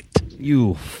shit.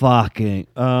 You fucking.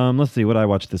 Let's see what I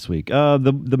watched this week.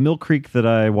 The Mill Creek that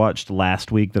I watched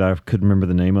last week that I couldn't remember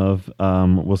the name of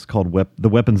was called The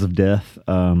Weapons of Death.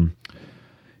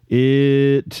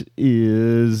 It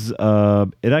is.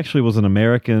 It actually was an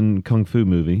American kung fu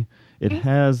movie. It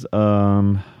has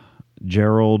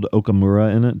Gerald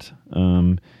Okamura in it.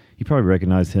 You probably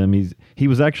recognize him. He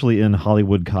was actually in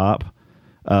Hollywood Cop.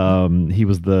 He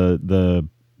was the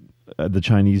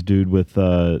Chinese dude with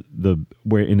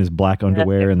in his black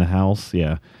underwear in the house.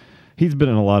 Yeah. He's been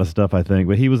in a lot of stuff, I think,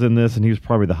 but he was in this, and he was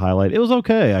probably the highlight. It was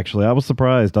okay, actually. I was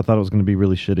surprised. I thought it was going to be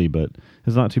really shitty, but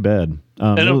it's not too bad.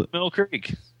 And it was Mill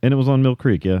Creek. And it was on Mill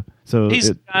Creek, yeah. So he's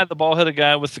the bald-headed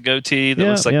guy with the goatee that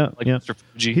looks like Mr.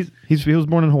 Fuji. He was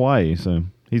born in Hawaii, so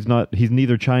he's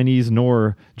neither Chinese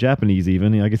nor Japanese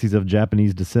even. I guess he's of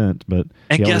Japanese descent, but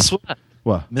guess what?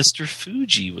 What? Mr.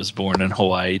 Fuji was born in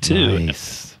Hawaii too.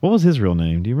 Nice. What was his real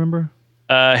name? Do you remember?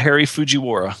 Harry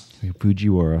Fujiwara.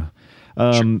 Fujiwara.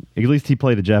 Sure. At least he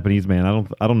played a Japanese man.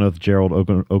 I don't know if Gerald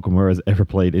Okamura has ever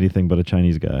played anything but a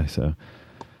Chinese guy. So,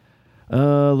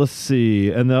 let's see.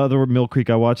 And the other Mill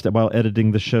Creek I watched while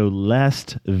editing the show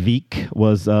last week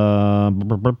was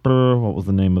what was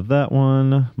the name of that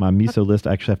one? My miso list.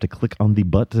 I actually have to click on the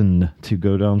button to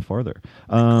go down farther.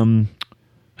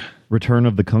 Return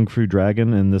of the Kung Fu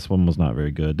Dragon, and this one was not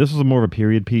very good. This was more of a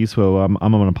period piece, so I'm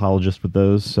an apologist with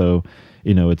those. So,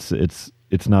 it's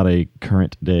not a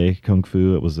current day kung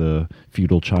fu. It was a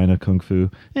feudal China kung fu.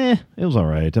 It was all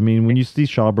right. I mean, when you see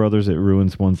Shaw Brothers, it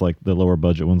ruins ones like the lower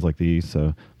budget ones like these.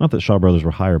 So, not that Shaw Brothers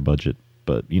were higher budget,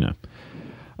 but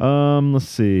let's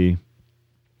see.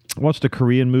 I watched a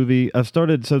Korean movie.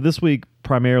 So this week,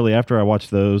 primarily after I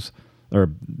watched those, or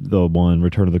the one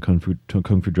Return of the Kung Fu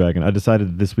Dragon, I decided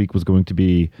that this week was going to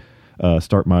be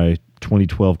start my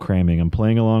 2012 cramming. I'm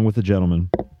playing along with a gentleman.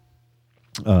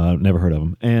 Never heard of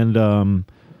him. And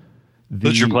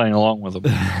but you're playing along with them.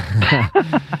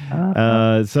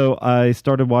 So I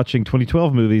started watching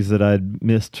 2012 movies that I'd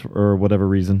missed for whatever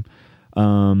reason.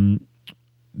 The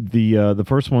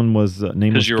first one was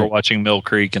Nameless. Because you were watching Mill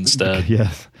Creek instead.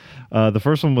 Yes. The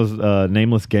first one was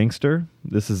Nameless Gangster.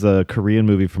 This is a Korean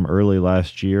movie from early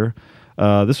last year.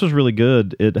 This was really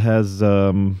good. It has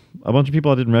a bunch of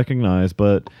people I didn't recognize,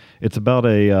 but it's about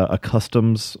a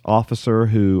customs officer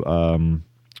who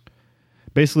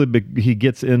basically he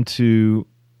gets into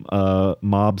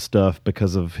mob stuff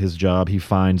because of his job. He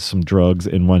finds some drugs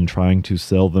and when trying to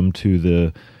sell them to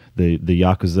the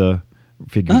Yakuza,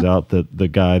 figures out that the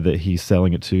guy that he's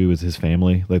selling it to is his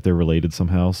family, like they're related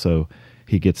somehow. So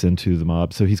he gets into the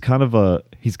mob. So he's kind of a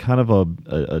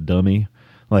dummy.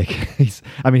 Like he's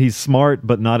smart,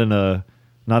 but not in a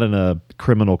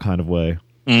criminal kind of way.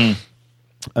 Mm.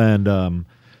 And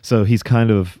so he's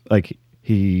kind of like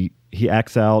he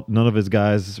acts out. None of his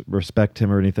guys respect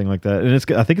him or anything like that. And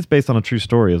I think it's based on a true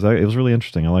story. It was really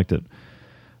interesting. I liked it.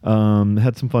 It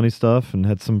had some funny stuff and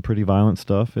had some pretty violent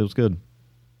stuff. It was good.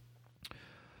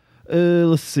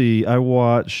 Let's see. I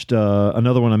watched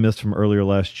another one I missed from earlier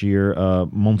last year,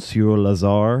 Monsieur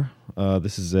Lazare.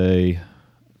 This is a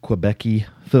Quebec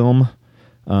film.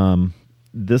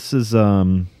 This is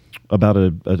about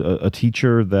a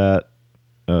teacher that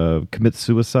commits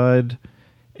suicide,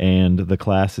 and the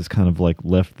class is kind of like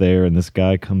left there, and this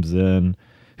guy comes in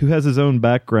who has his own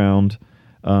background.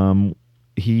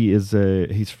 He's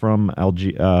from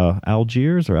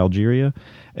Algiers or Algeria,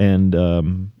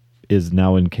 and is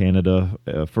now in Canada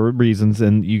for reasons,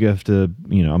 and you have to,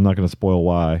 I'm not going to spoil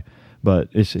why, but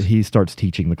he starts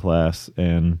teaching the class,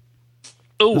 and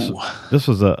I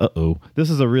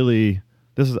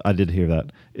did hear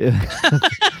that.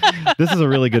 This is a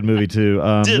really good movie too.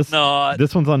 This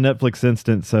one's on Netflix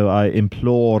Instant, so I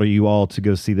implore you all to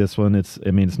go see this one. It's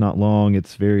not long.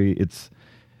 It's kind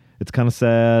of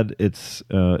sad. It's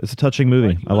a touching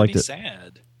movie. I liked it.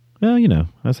 Sad. Well,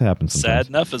 that's happens sometimes. Sad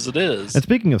enough as it is. And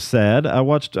speaking of sad, I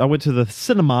went to the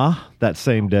cinema that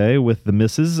same day with the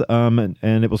missus, and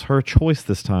it was her choice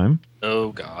this time.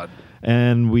 Oh God.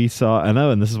 And we saw,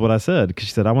 and this is what I said, because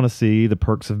she said, I want to see The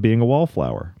Perks of Being a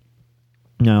Wallflower.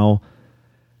 Now,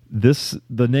 the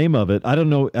name of it, I didn't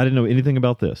know anything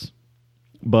about this.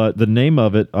 But the name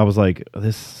of it, I was like,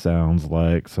 this sounds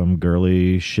like some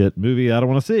girly shit movie I don't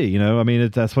want to see. You know, I mean,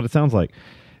 that's what it sounds like.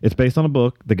 It's based on a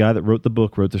book. The guy that wrote the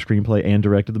book wrote the screenplay and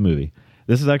directed the movie.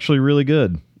 This is actually really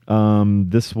good.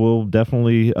 This will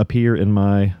definitely appear in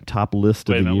my top list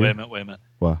of the year. Wait a minute.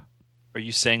 What? Are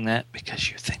you saying that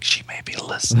because you think she may be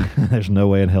listening? There's no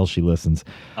way in hell she listens.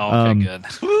 Oh, okay, good.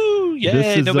 Woo!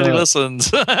 Yay! Nobody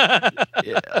listens. I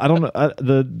don't know.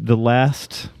 The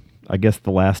last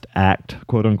act,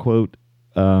 quote unquote,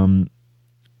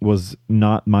 was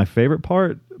not my favorite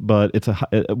part, but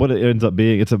what it ends up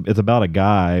being. It's about a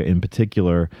guy in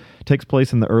particular. It takes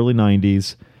place in the early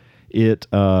 '90s.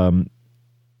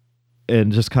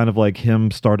 And just kind of like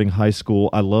him starting high school.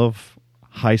 I love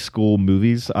high school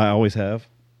movies. I always have.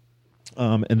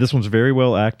 And this one's very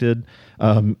well acted.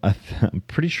 I'm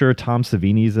pretty sure Tom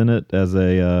Savini's in it as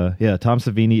Tom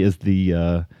Savini is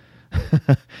the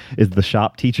is the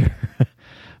shop teacher.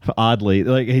 Oddly,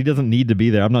 like he doesn't need to be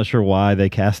there. I'm not sure why they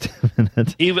cast him in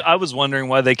it. I was wondering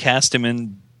why they cast him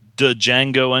in the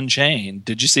Django Unchained.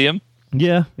 Did you see him?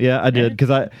 Yeah, I did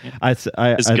because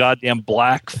his goddamn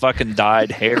black fucking dyed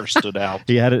hair stood out.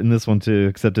 He had it in this one too,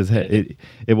 except his head.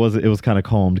 It was kind of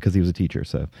combed because he was a teacher.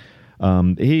 So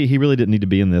he really didn't need to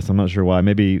be in this. I'm not sure why.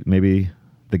 Maybe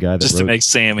the guy that to make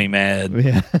Sammy mad.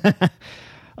 Yeah.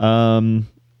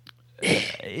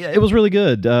 It was really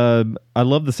good. I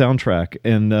love the soundtrack,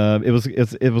 and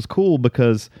it was cool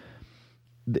because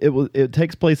it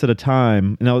takes place at a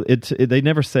time. Now they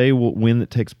never say when it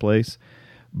takes place.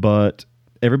 But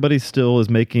everybody still is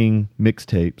making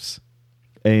mixtapes,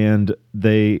 and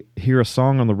they hear a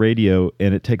song on the radio,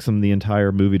 and it takes them the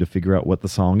entire movie to figure out what the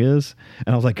song is.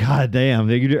 And I was like, God damn!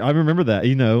 I remember that.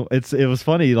 You know, it was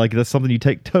funny. Like that's something you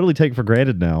totally take for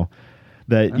granted now,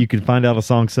 that you can find out a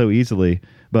song so easily.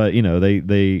 But you know,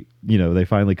 they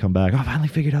finally come back. Oh, I finally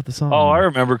figured out the song. Oh, I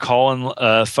remember calling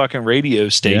fucking radio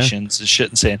stations and shit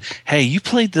and saying, "Hey, you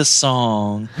played this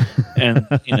song, and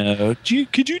you know,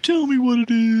 could you tell me what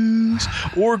it is?"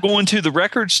 Or going to the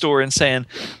record store and saying,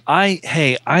 I've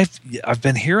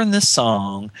been hearing this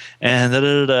song, and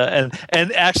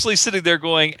and actually sitting there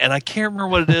going, and I can't remember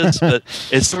what it is, but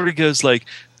it sort of goes like.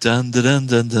 Dun, dun, dun,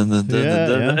 dun, dun, dun, dun,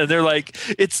 dun, and they're like,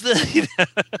 it's the.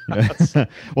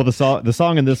 Well, the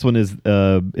song in this one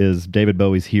is David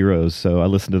Bowie's "Heroes," so I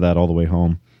listened to that all the way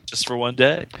home. Just for one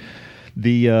day.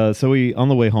 So on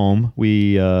the way home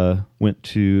we went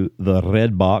to the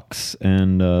Red Box,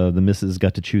 and the missus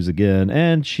got to choose again,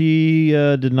 and she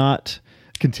did not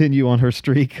continue on her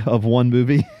streak of one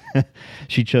movie.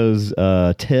 She chose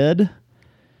Ted.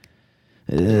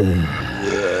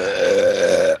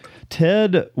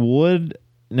 Ted would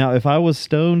now, if I was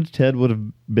stoned, Ted would have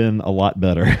been a lot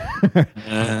better.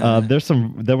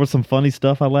 There was some funny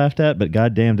stuff I laughed at, but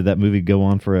goddamn, did that movie go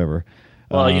on forever?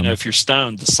 Well, if you're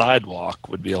stoned, The Sidewalk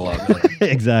would be a lot better.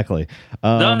 Exactly.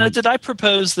 No, did I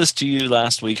propose this to you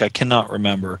last week? I cannot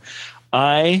remember.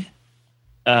 It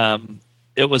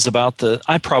was about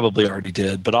I probably already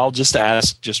did, but I'll just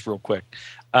ask just real quick.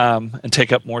 And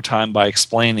take up more time by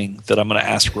explaining that I'm going to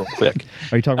ask real quick.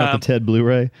 Are you talking about the Ted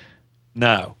Blu-ray?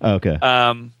 No. Oh, okay.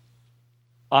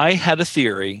 I had a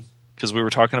theory because we were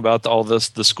talking about all the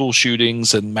school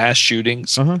shootings and mass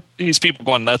shootings. Uh-huh. These people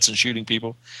going nuts and shooting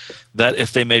people. That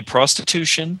if they made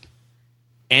prostitution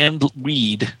and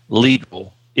weed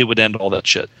legal, it would end all that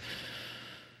shit.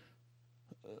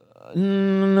 I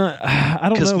don't know.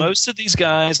 Because most of these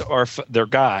guys they're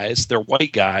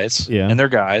white guys, yeah. And they're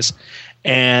guys,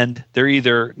 and they're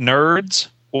either nerds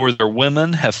or their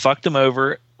women have fucked them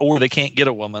over, or they can't get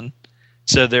a woman.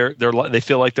 So they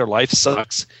feel like their life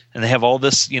sucks, and they have all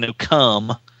this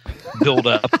cum build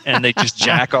up, and they just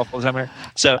jack off all the time.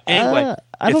 So anyway,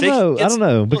 I don't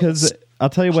know because I'll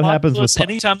tell you what happens with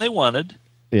anytime they wanted.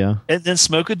 Yeah, and then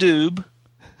smoke a doob.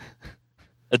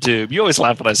 A doob. You always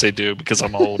laugh when I say doob because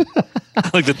I'm old.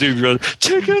 Like the doob goes,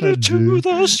 take it to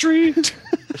the street.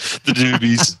 The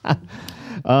doobies.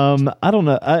 I don't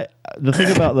know. The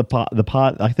thing about the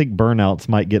pot, I think burnouts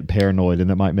might get paranoid, and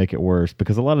it might make it worse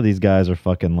because a lot of these guys are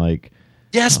fucking like.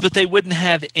 Yes, but they wouldn't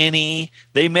have any.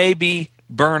 They may be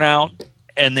burnout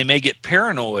and they may get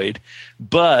paranoid,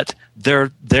 but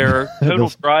their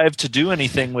total drive to do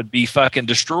anything would be fucking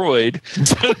destroyed.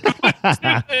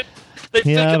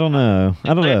 Yeah, I don't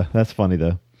know. That's funny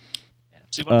though.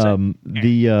 See what I'm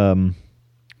saying?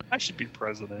 I should be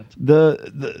president.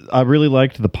 I really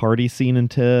liked the party scene in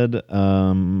Ted.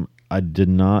 I did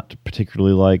not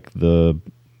particularly like the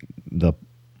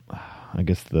I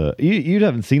guess you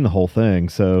haven't seen the whole thing,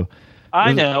 so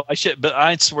I know I should, but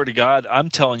I swear to God, I'm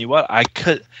telling you what,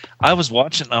 I was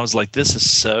watching and I was like, this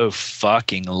is so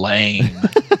fucking lame.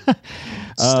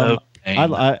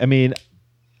 insane. I mean,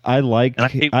 I like And I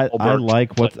hate I Wahlberg.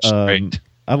 like what It's great.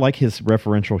 I like his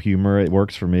referential humor. It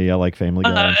works for me. I like Family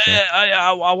Guy. And stuff.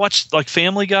 I watch like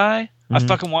Family Guy. I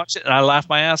fucking watch it and I laugh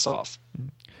my ass off.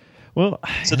 Well,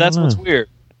 So that's what's weird.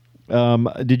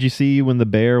 Did you see when the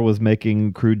bear was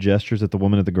making crude gestures at the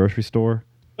woman at the grocery store?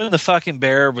 When the fucking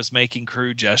bear was making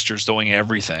crude gestures, doing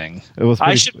everything. It was. I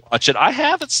Pretty, should watch it. I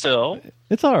have it still.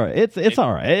 It's all right. It's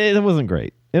all right. It wasn't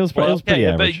great. It was pretty But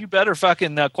average. you better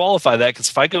fucking qualify that, because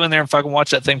if I go in there and fucking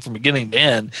watch that thing from beginning to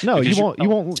end, No, because you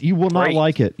won't. You will not Great.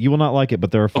 like it. You will not like it.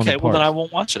 But there are funny Okay, well parts. then I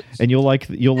won't watch it. And you'll like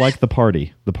the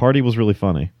party. The party was really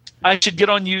funny. I should get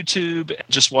on YouTube and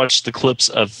just watch the clips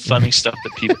of funny stuff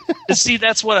that people. And see,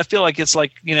 that's what I feel like. It's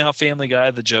like, you know how Family Guy,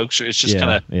 the jokes are. It's just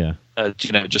kind of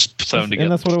just thrown together.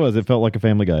 And that's what it was. It felt like a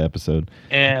Family Guy episode.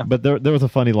 Yeah. But there was a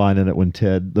funny line in it when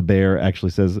Ted the bear actually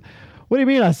says, "What do you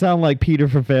mean I sound like Peter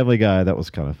from Family Guy?" That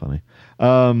was kind of funny.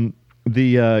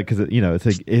 Because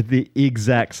it's the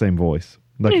exact same voice.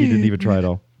 Like he didn't even try it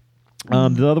all.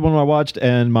 The other one I watched,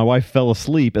 and my wife fell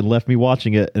asleep and left me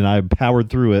watching it, and I powered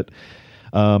through it.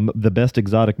 The Best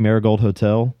Exotic Marigold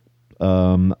Hotel.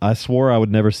 I swore I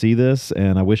would never see this,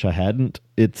 and I wish I hadn't.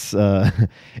 It's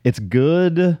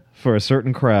good for a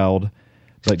certain crowd,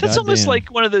 but That's almost goddamn.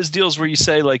 like one of those deals where you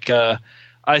say, like,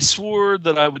 I swore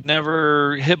that I would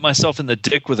never hit myself in the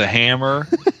dick with a hammer.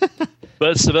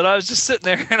 But I was just sitting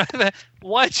there, and I thought,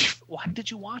 why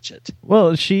did you watch it? Well,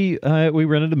 we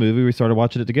rented a movie. We started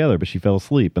watching it together, but she fell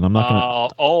asleep, and I'm not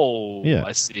gonna. Yeah.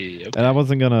 I see. Okay. And I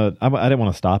wasn't gonna. I didn't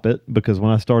want to stop it because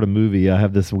when I start a movie, I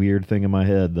have this weird thing in my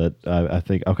head that I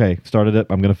think, okay, started it,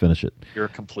 I'm gonna finish it. You're a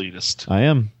completist. I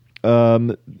am.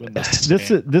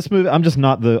 This movie, I'm just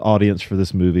not the audience for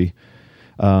this movie.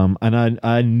 And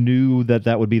I knew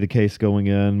that would be the case going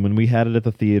in when we had it at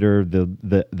the theater.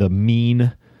 The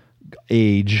mean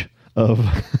age of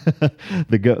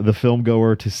the film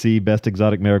goer to see Best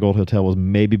Exotic Marigold Hotel was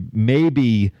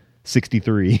maybe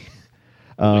 63.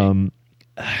 I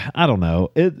don't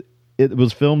know. It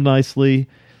was filmed nicely.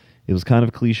 It was kind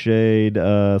of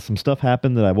cliched. Some stuff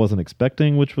happened that I wasn't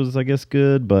expecting, which was, I guess,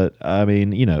 good. But I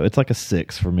mean, it's like a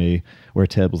 6 for me, where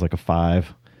Ted was like a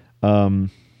 5. So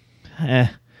it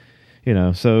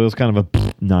was kind of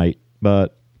a night.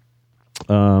 But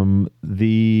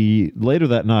the later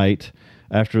that night,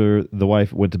 after the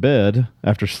wife went to bed,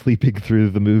 after sleeping through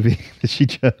the movie that she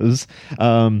chose,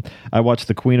 I watched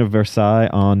The Queen of Versailles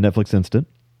on Netflix Instant.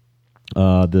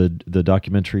 The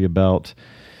documentary about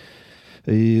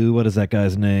what is that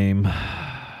guy's name?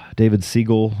 David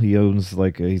Siegel. He owns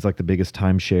he's like the biggest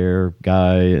timeshare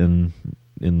guy in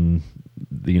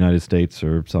the United States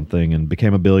or something, and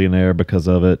became a billionaire because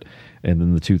of it. And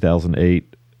then the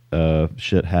 2008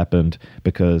 shit happened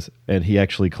and he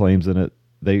actually claims in it,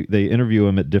 they interview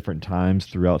him at different times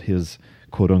throughout his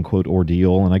quote unquote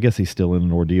ordeal, and I guess he's still in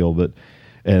an ordeal,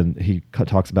 and he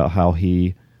talks about how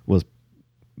he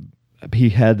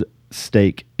had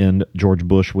stake in George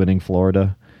Bush winning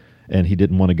Florida, and he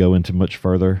didn't want to go into much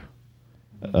further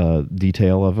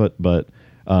detail of it, but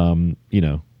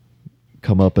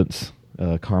comeuppance,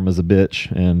 karma's a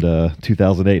bitch, and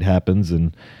 2008 happens,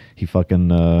 and he fucking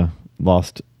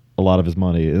lost a lot of his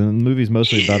money. And the movie's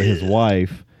mostly about his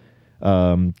wife.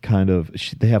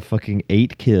 They have fucking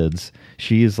 8 kids.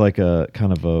 She is like a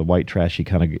kind of a white trashy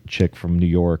kind of chick from New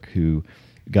York who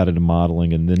got into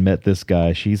modeling and then met this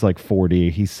guy. She's like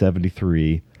 40, he's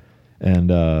 73,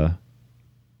 and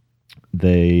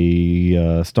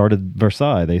they started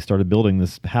Versailles. They started building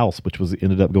this house, which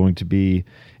ended up going to be,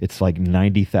 it's like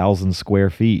 90,000 square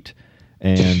feet,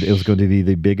 and it was going to be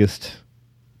the biggest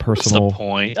personal. What's the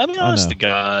point? I mean, honest to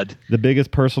God, the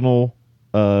biggest personal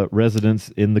residence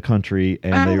in the country,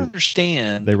 and I don't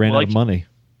understand. They ran out of money.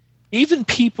 Even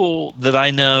people that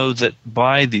I know that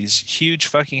buy these huge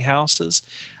fucking houses,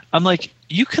 I'm like,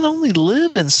 you can only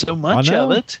live in so much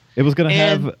of it. It was going to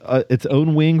have its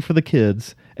own wing for the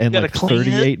kids and like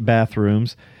 38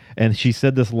 bathrooms. And she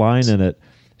said this line in it.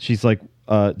 She's like,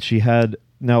 she had.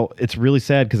 Now it's really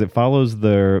sad because it follows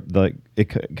it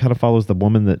kind of follows the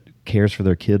woman that cares for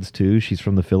their kids too. She's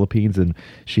from the Philippines, and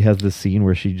she has this scene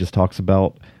where she just talks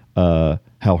about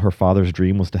how her father's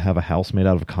dream was to have a house made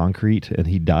out of concrete, and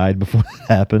he died before that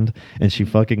happened. And she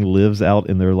fucking lives out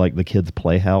in their the kids'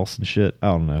 playhouse and shit. I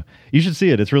don't know. You should see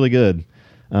it. It's really good.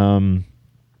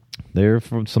 They're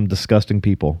from some disgusting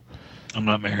people. I'm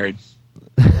not married.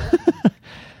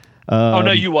 Oh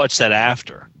no, you watched that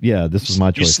after. Yeah, this was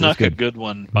my choice. You snuck a good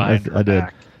one behind her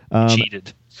back.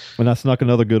 Cheated. And I snuck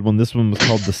another good one. This one was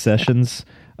called The Sessions.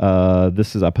 I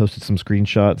posted some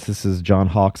screenshots. This is John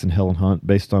Hawkes and Helen Hunt,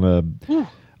 based on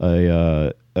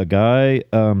a guy.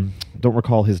 Don't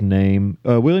recall his name.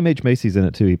 William H Macy's in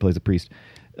it too. He plays a priest.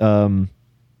 A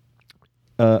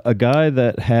guy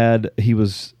that he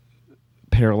was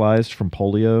paralyzed from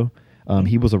polio.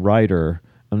 He was a writer.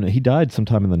 He died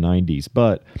sometime in the 90s,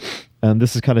 but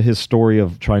this is kind of his story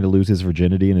of trying to lose his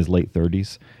virginity in his late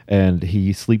 30s. And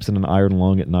he sleeps in an iron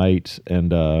lung at night,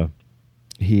 and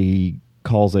he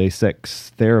calls a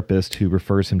sex therapist who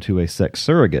refers him to a sex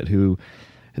surrogate,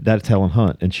 that's Helen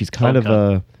Hunt. And she's kind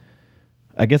of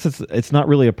I guess it's not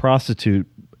really a prostitute.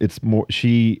 It's more,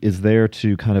 she is there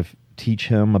to kind of teach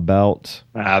him about.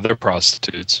 They're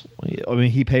prostitutes. I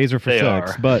mean, he pays her for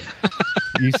sex, but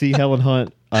you see Helen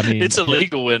Hunt. I mean, it's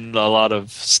illegal in a lot of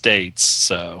states.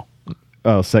 So,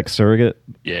 sex surrogate.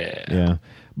 Yeah.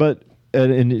 But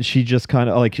and she just kind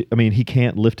of like. I mean, he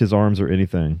can't lift his arms or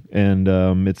anything, and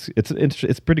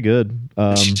it's pretty good.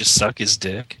 She just suck his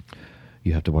dick.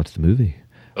 You have to watch the movie.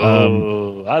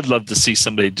 I'd love to see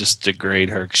somebody just degrade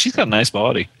her. 'Cause she's got a nice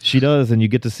body. She does, and you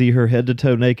get to see her head to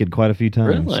toe naked quite a few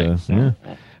times. Really? So, yeah.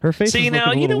 Her face. See, is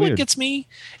now you know weird. what gets me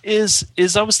is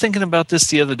I was thinking about this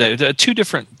the other day. Two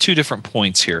different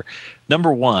points here.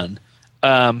 Number one,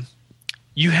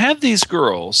 you have these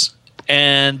girls,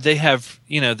 and they have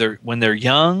when they're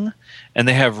young, and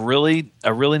they have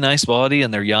a really nice body,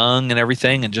 and they're young and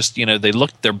everything, and just they're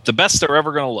the best they're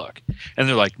ever going to look, and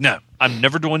they're like, no, I'm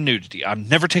never doing nudity. I'm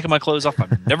never taking my clothes off.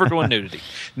 I'm never doing nudity.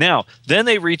 Now, then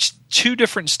they reach two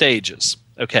different stages.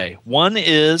 Okay, one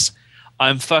is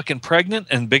I'm fucking pregnant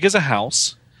and big as a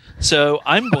house, so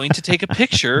I'm going to take a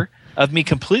picture of me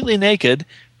completely naked,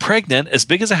 pregnant, as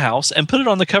big as a house, and put it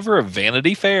on the cover of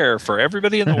Vanity Fair for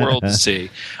everybody in the world to see.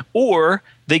 Or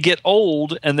they get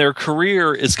old and their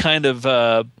career is kind of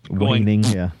going, waning,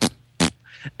 yeah.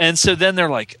 And so then they're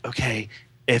like, okay,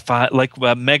 if I like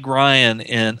Meg Ryan,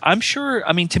 and I'm sure,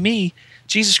 I mean, to me,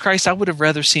 Jesus Christ, I would have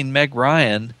rather seen Meg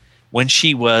Ryan when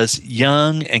she was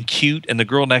young and cute and the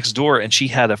girl next door, and she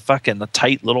had a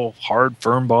tight little hard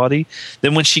firm body,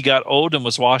 than when she got old and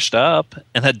was washed up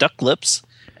and had duck lips.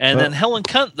 And then Helen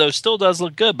Hunt, though, still does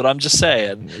look good, but I'm just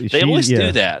saying they always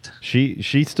do that.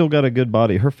 She's still got a good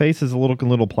body. Her face is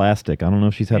little plastic. I don't know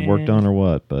if she's had work done or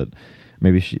what, but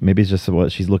maybe it's just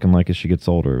what she's looking like as she gets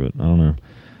older. But I don't know.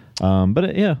 But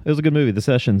it was a good movie. The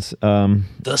Sessions.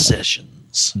 The Sessions.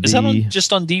 Is that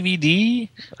just on DVD?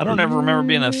 I don't ever remember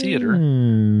being in a theater.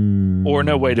 Or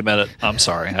no, wait a minute. I'm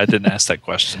sorry. I didn't ask that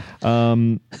question.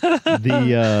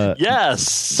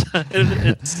 Yes.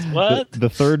 It's what? The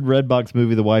third Redbox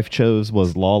movie the wife chose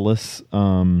was Lawless.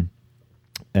 And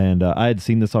I had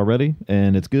seen this already,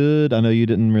 and it's good. I know you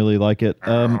didn't really like it.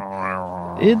 Still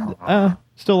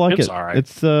like it's it. All right.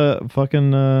 It's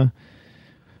fucking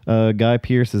Guy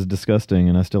Pearce is disgusting,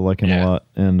 and I still like him a lot.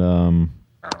 And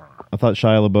I thought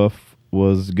Shia LaBeouf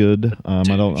was good. I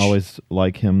don't always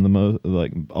like him the most,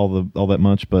 like all that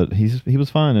much, but he was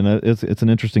fine, and it's an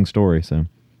interesting story. So,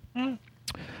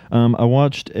 I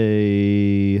watched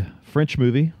a French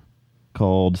movie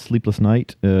called Sleepless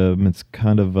Night. It's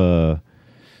kind of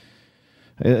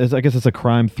I guess it's a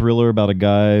crime thriller about a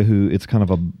guy who it's kind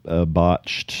of a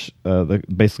botched.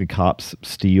 Basically, cops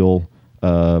steal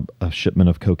a shipment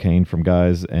of cocaine from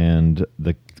guys, and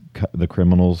the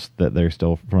criminals that they're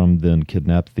still from then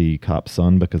kidnap the cop's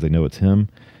son because they know it's him,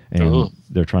 and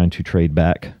they're trying to trade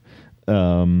back.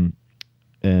 It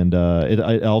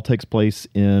all takes place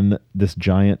in this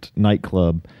giant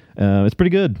nightclub. It's pretty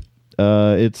good.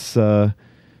 It's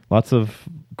lots of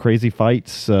crazy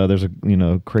fights. There's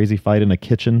a crazy fight in a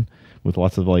kitchen with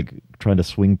lots of like trying to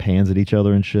swing pans at each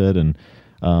other and shit, and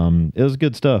it was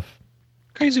good stuff.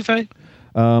 Crazy fight.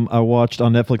 I watched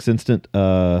on Netflix Instant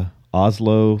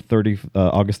Oslo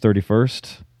August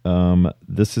 31st.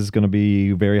 This is going to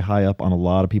be very high up on a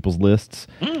lot of people's lists.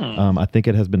 I think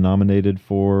it has been nominated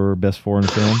for Best Foreign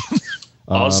Film.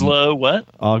 Oslo what?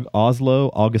 Oslo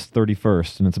August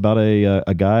 31st, and it's about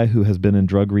a guy who has been in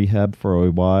drug rehab for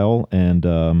a while, and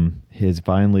has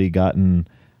finally gotten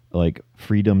like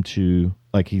freedom to,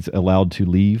 like, he's allowed to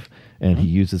leave, and he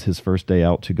uses his first day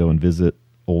out to go and visit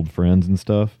old friends and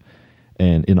stuff.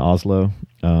 And in Oslo,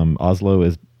 Oslo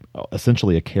is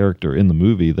essentially a character in the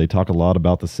movie. They talk a lot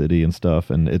about the city and stuff,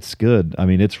 and it's good. I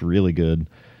mean, it's really good.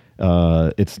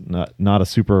 It's not a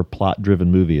super plot-driven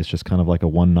movie. It's just kind of like a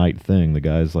one-night thing. The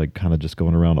guy's like kind of just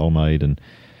going around all night, and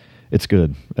it's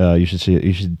good. You should see it.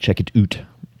 You should check it out.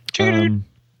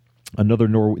 Another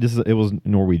it was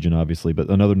Norwegian, obviously, but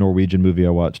another Norwegian movie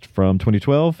I watched from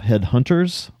 2012,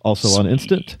 Headhunters, also on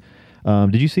Instant.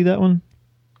 Did you see that one?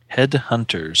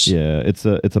 Headhunters. Yeah,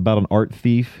 it's about an art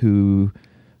thief who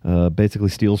basically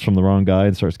steals from the wrong guy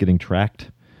and starts getting tracked.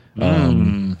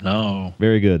 No.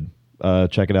 Very good.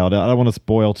 check it out. I don't want to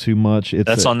spoil too much.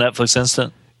 That's on Netflix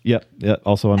Instant. Yep. Yeah.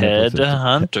 Also on Netflix.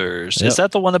 Headhunters. Yep. Is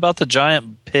that the one about the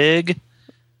giant pig?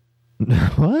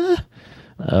 What?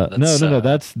 No.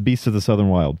 That's Beast of the Southern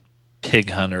Wild. Pig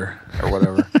Hunter or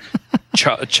whatever.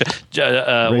 What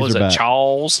was it?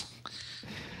 Charles.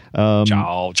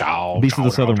 Beast of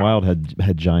the Southern Wild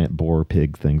had giant boar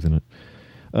pig things in it.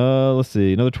 Let's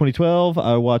see. Another 2012.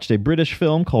 I watched a British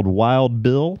film called Wild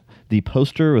Bill. The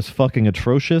poster was fucking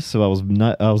atrocious, so I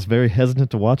was very hesitant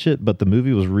to watch it, but the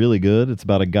movie was really good. It's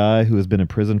about a guy who has been in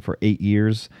prison for 8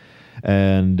 years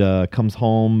and comes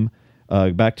home,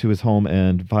 back to his home,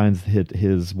 and finds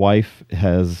his wife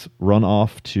has run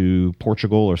off to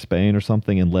Portugal or Spain or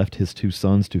something and left his 2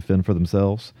 sons to fend for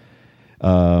themselves.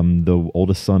 The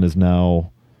oldest son is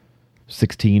now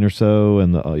 16 or so,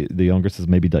 and the youngest is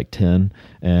maybe like 10,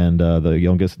 and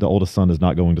the oldest son is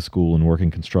not going to school and working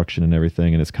construction and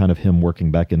everything, and it's kind of him working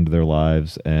back into their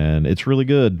lives, and it's really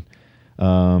good.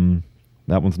 That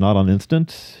one's not on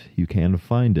Instant. You can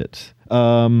find it.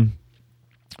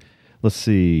 Let's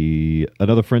see.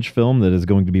 Another French film that is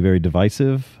going to be very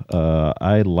divisive.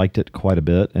 I liked it quite a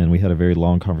bit, and we had a very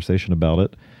long conversation about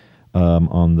it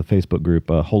on the Facebook group,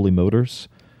 Holy Motors.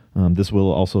 This will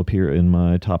also appear in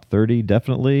my top 30,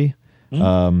 definitely.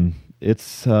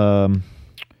 It's if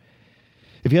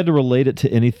you had to relate it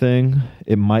to anything,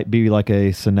 it might be like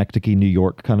a Synecdoche, New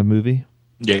York kind of movie.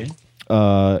 Yeah.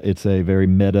 It's a very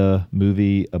meta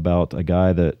movie about a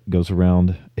guy that goes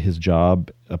around. His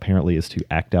job apparently is to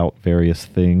act out various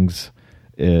things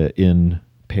in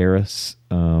Paris.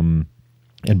 And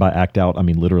by act out, I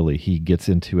mean literally. He gets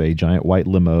into a giant white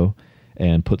limo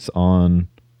and puts on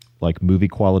like movie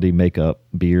quality makeup,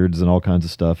 beards, and all kinds of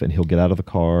stuff, and he'll get out of the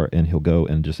car and he'll go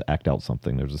and just act out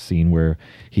something. There's a scene where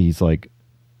he's like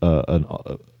an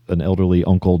elderly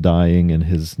uncle dying and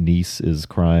his niece is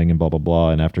crying and blah blah blah,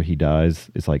 and after he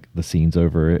dies, it's like the scene's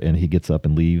over and he gets up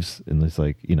and leaves, and it's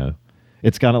like, you know,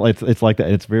 it's kind of like it's like that.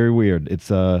 It's very weird.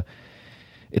 It's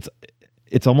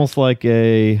almost like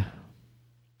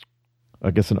I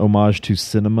guess an homage to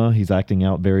cinema. He's acting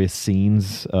out various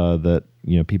scenes that,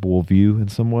 you know, people will view in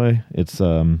some way. It's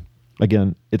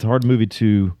again, it's a hard movie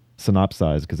to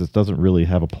synopsize because it doesn't really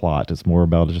have a plot. It's more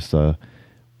about just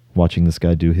watching this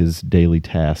guy do his daily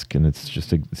task, and it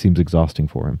seems exhausting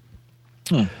for him.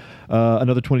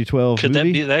 Another 2012 could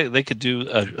movie. That be they could do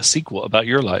a sequel about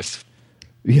your life?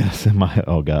 Yes,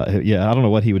 oh god, yeah. I don't know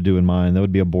what he would do in mine. That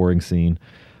would be a boring scene.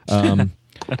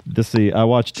 Let's see. I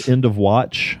watched End of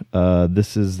Watch.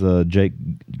 This is Jake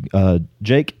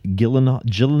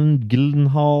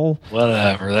Gyllenhaal.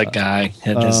 Whatever, that guy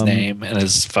and his name and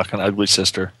his fucking ugly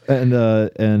sister.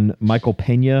 And Michael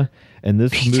Pena. And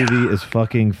this movie is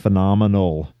fucking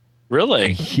phenomenal.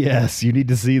 Really? Yes, you need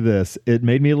to see this. It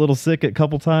made me a little sick a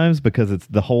couple times because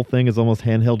the whole thing is almost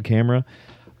handheld camera.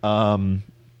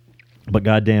 But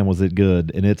goddamn, was it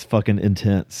good? And it's fucking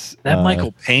intense. That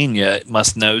Michael Pena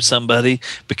must know somebody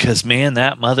because, man,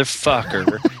 that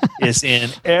motherfucker is in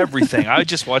everything. I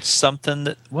just watched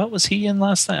something what was he in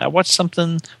last night? I watched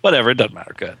something, whatever, it doesn't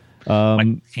matter. Good.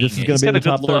 This is going to be in the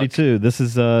top 32. This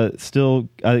is still,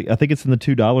 I think it's in the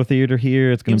 $2 theater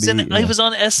here. It's going to be. He was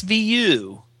on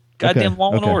SVU. Goddamn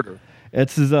Law and Order.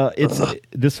 This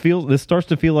starts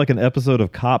to feel like an episode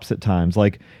of Cops at times.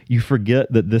 Like you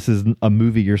forget that this is a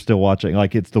movie you're still watching.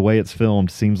 Like it's the way it's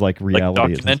filmed seems like reality.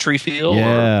 Like documentary feel.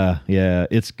 Yeah,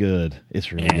 it's good.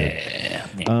 It's really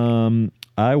good.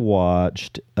 I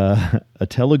watched a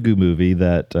Telugu movie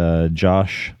that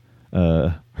Josh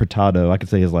Hurtado, I could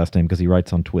say his last name because he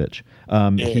writes on Twitch.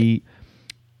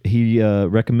 He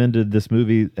recommended this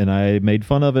movie, and I made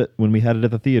fun of it when we had it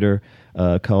at the theater.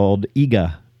 Called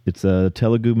Iga. It's a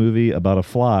Telugu movie about a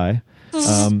fly.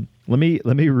 Let me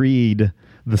read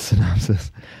the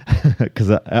synopsis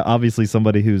because obviously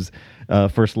somebody whose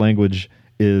first language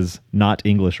is not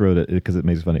English wrote it because it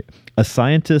makes it funny.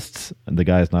 The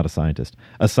guy is not a scientist.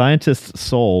 A scientist's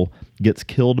soul gets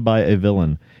killed by a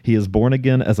villain. He is born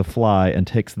again as a fly and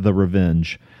takes the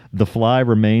revenge. The fly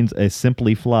remains a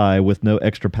simply fly with no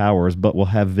extra powers, but will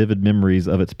have vivid memories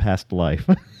of its past life.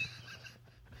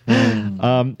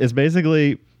 It's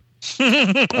basically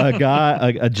a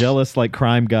guy, a jealous like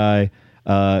crime guy,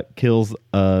 kills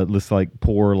this like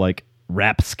poor like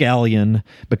rapscallion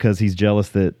because he's jealous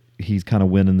that he's kind of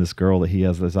winning this girl that he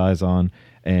has his eyes on,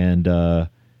 and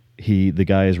the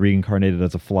guy is reincarnated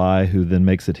as a fly who then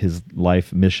makes it his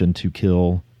life mission to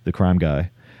kill the crime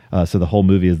guy. So the whole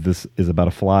movie is about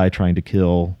a fly trying to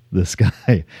kill this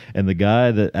guy, and the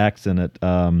guy that acts in it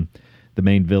the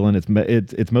main villain.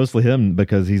 It's mostly him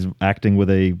because he's acting with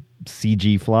a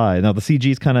CG fly. Now the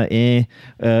CG is kind of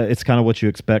it's kind of what you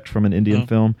expect from an Indian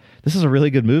film. This is a really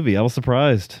good movie. I was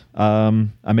surprised.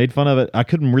 I made fun of it. I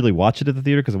couldn't really watch it at the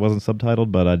theater because it wasn't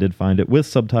subtitled, but I did find it with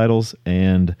subtitles,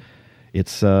 and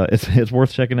it's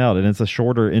worth checking out. And it's a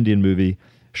shorter Indian movie.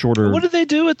 Shorter. What do they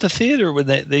do at the theater when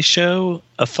they show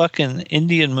a fucking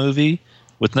Indian movie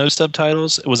with no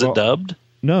subtitles? Was it dubbed?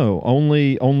 No,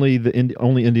 only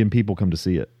Indian people come to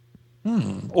see it,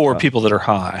 or people that are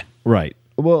high. right?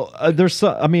 Well,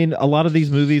 I mean, a lot of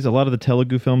these movies, a lot of the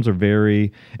Telugu films are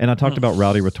very, and I talked about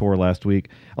Rowdy Rator last week.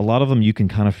 A lot of them you can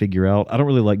kind of figure out. I don't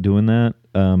really like doing that.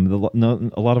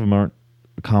 A lot of them aren't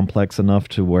complex enough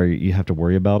to where you have to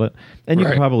worry about it. And you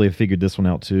can probably have figured this one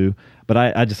out too. But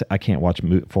I can't watch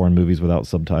foreign movies without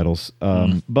subtitles.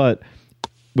 But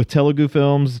with Telugu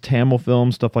films, Tamil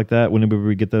films, stuff like that, whenever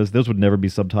we get those would never be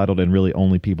subtitled, and really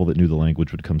only people that knew the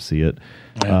language would come see it.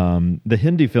 Yeah. The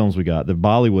Hindi films we got, the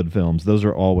Bollywood films, those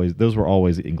were always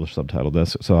English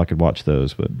subtitled, so I could watch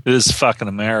those. But it is fucking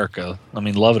America. I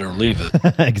mean, love it or leave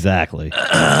it. Exactly.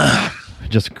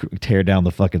 Just tear down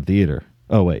the fucking theater.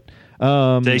 Oh wait,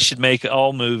 they should make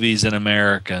all movies in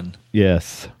American.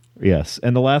 Yes.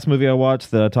 And the last movie I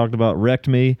watched that I talked about wrecked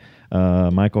me.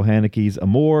 Michael Haneke's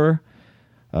Amour.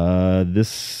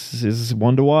 This is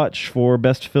one to watch for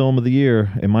best film of the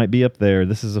year. It might be up there.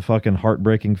 This is a fucking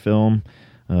heartbreaking film.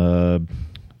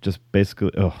 Just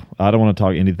basically, I don't want to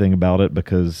talk anything about it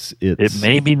because it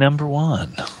may be number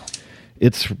one.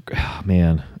 It's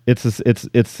sad.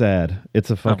 It's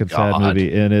a fucking sad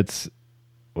movie, and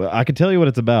I can tell you what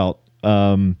it's about.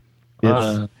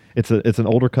 It's an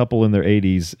older couple in their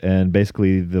 80s, and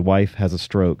basically the wife has a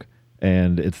stroke,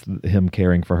 and it's him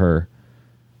caring for her.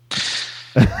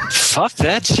 Fuck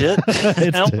that shit.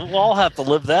 We'll all have to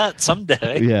live that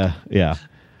someday. Yeah.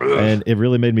 And it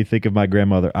really made me think of my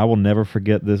grandmother. I will never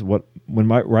forget this.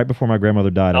 Right before my grandmother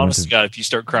died, honest to God, if you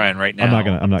start crying right now,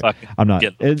 I'm not.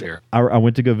 I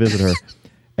went to go visit her,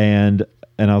 and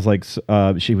I was like,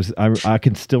 I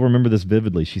can still remember this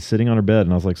vividly. She's sitting on her bed,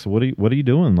 and I was like, so what are you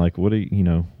doing? Like, what are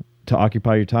you to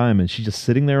occupy your time? And she's just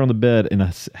sitting there on the bed in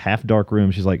a half dark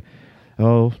room. She's like,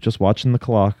 oh, just watching the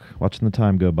clock, watching the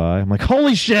time go by. I'm like,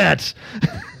 holy shit!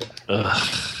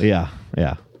 Yeah.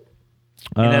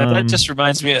 That just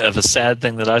reminds me of a sad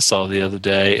thing that I saw the other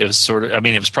day. It was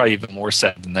it was probably even more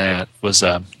sad than that. Was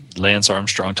Lance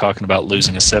Armstrong talking about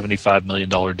losing a $75 million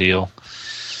deal?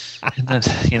 And then,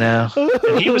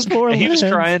 he was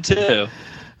crying too.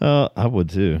 I would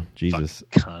too. Jesus.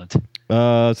 Cunt.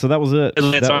 So that was it.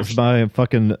 That was my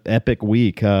fucking epic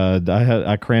week.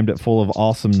 I crammed it full of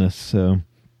awesomeness. So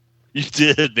you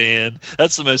did, man.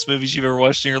 That's the most movies you've ever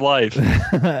watched in your life,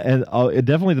 and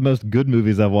definitely the most good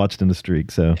movies I've watched in a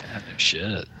streak. So no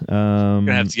shit. I'm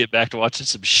gonna have to get back to watching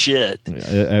some shit.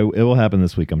 It will happen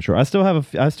this week, I'm sure. I still have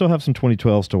some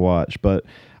 2012s to watch, but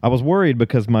I was worried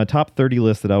because my top 30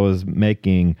 list that I was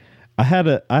making, I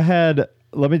had.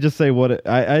 Let me just say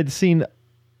I'd seen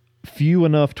few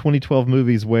enough 2012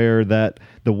 movies where the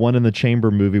One in the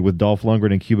Chamber movie with Dolph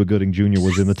Lundgren and Cuba Gooding Jr.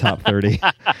 was in the top 30.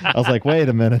 I was like, wait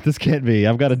a minute, this can't be.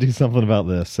 I've got to do something about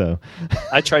this. So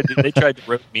they tried to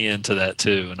rope me into that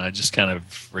too, and I just kind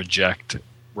of reject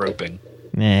roping.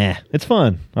 Nah, it's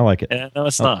fun. I like it. No,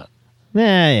 it's not.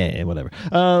 Nah, yeah, whatever.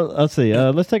 Let's see.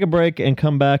 Let's take a break and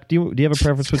come back. Do you have a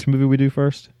preference which movie we do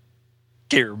first?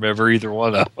 Can't remember either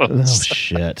one of them. Oh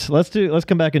shit! Let's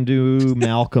come back and do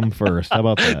Malcolm first. How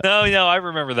about that? No, I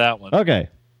remember that one. Okay,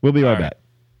 we'll be right back.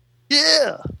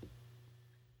 Yeah.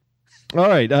 All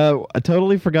right. I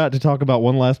totally forgot to talk about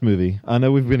one last movie. I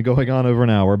know we've been going on over an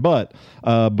hour, but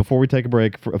before we take a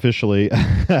break officially,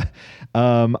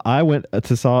 I went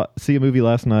to see a movie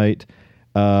last night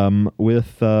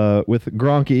with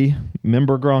Gronky,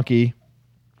 member Gronky,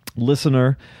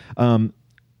 listener.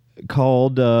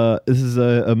 Called this is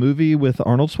a movie with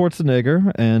Arnold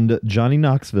Schwarzenegger and Johnny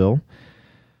Knoxville.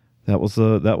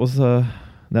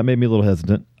 That made me a little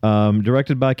hesitant.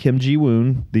 Directed by Kim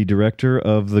Ji-woon, the director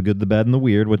of The Good, the Bad, and the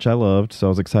Weird, which I loved, so I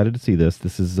was excited to see this.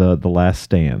 This is The Last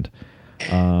Stand.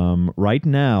 Right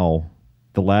now,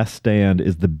 The Last Stand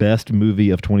is the best movie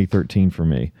of 2013 for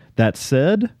me. That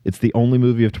said, it's the only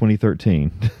movie of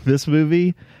 2013. This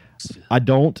movie, I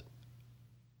don't.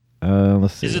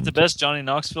 Let's see. Is it the best Johnny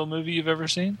Knoxville movie you've ever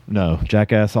seen? No,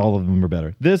 Jackass. All of them are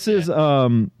better. This is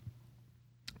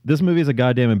this movie is a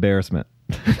goddamn embarrassment.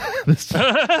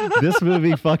 this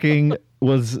movie fucking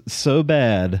was so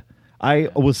bad. I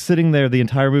was sitting there the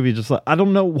entire movie just like, I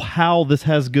don't know how this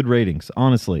has good ratings.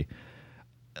 Honestly,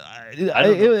 I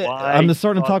don't know why I'm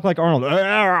starting to talk like Arnold.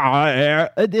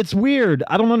 It's weird.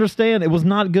 I don't understand. It was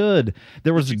not good.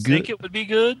 There was Did you good. think it would be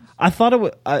good? I thought it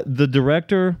would. The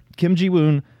director Kim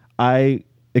Ji-woon. I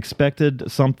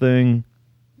expected something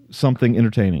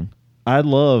entertaining. I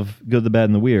love Good, the Bad,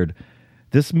 and the Weird.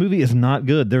 This movie is not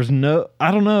good. There's no.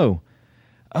 I don't know.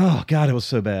 Oh God, it was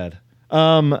so bad.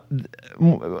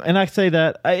 And I say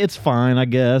that it's fine, I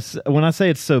guess. When I say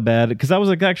it's so bad, because I was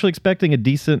like actually expecting a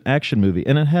decent action movie,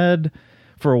 and it had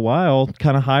for a while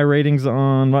kind of high ratings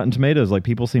on Rotten Tomatoes. Like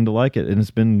people seem to like it, and it's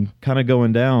been kind of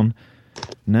going down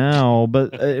now.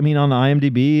 But I mean, on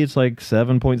IMDb, it's like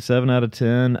 7.7 out of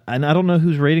 10, and I don't know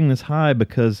who's rating this high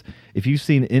because if you've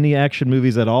seen any action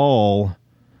movies at all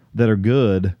that are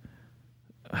good.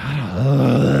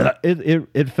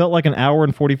 It felt like an hour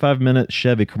and 45-minute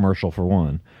Chevy commercial for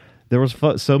one. There was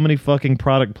so many fucking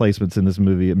product placements in this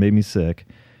movie. It made me sick.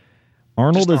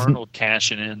 Arnold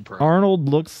cashing in. Bro. Arnold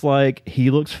looks like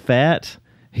he looks fat.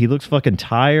 He looks fucking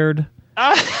tired.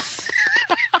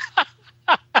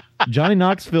 Johnny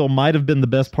Knoxville might have been the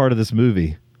best part of this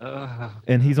movie,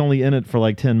 and he's only in it for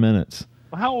like 10 minutes.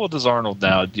 How old is Arnold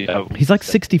now? He's like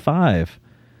 65.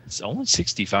 It's only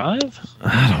 65?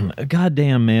 I don't know.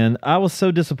 Goddamn, man. I was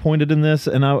so disappointed in this,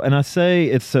 and I say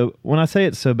it's so. When I say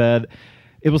it's so bad,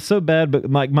 it was so bad, but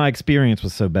my experience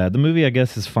was so bad. The movie, I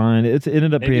guess, is fine. It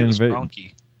ended up maybe being it was very.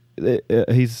 Gronky.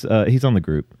 He's on the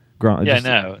group.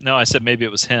 No, I said maybe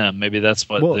it was him. Maybe that's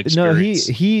what. Well, the experience.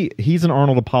 no, he's an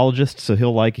Arnold apologist, so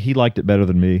he liked it better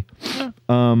than me.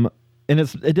 And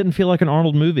it didn't feel like an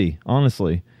Arnold movie,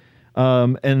 honestly.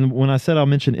 And when I said I'll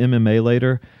mention MMA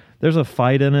later. There's a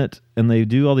fight in it, and they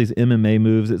do all these MMA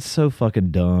moves. It's so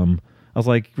fucking dumb. I was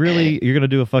like, really? You're going to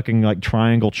do a fucking like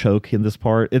triangle choke in this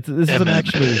part? This is an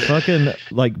actually fucking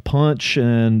like punch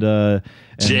and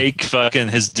Jake fucking,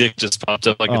 his dick just popped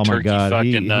up like a turkey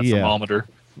fucking thermometer.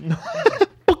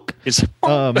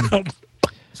 God,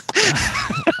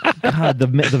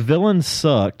 the villain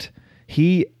sucked.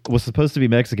 He was supposed to be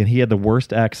Mexican. He had the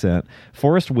worst accent.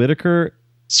 Forrest Whitaker...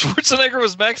 Schwarzenegger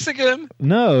was Mexican?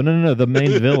 No. The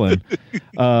main villain.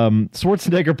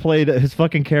 Schwarzenegger played his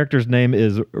fucking character's name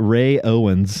is Ray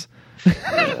Owens.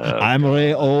 I'm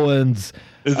Ray Owens.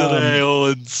 Ray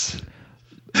Owens.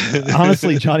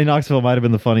 Honestly, Johnny Knoxville might have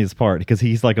been the funniest part because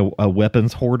he's like a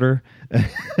weapons hoarder.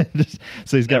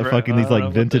 So he's got these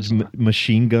like vintage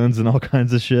machine guns and all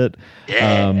kinds of shit.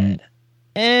 Yeah.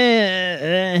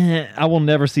 I will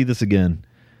never see this again.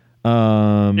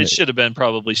 It should have been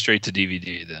probably straight to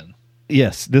DVD then.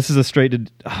 Yes, this is a straight to.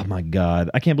 Oh my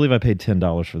God, I can't believe I paid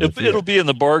 $10 for this. It'll be in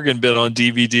the bargain bin on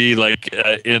DVD like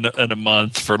in a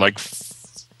month for like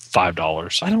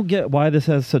 $5. I don't get why this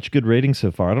has such good ratings so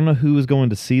far. I don't know who is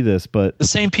going to see this, but the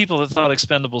same people that thought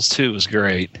Expendables 2 was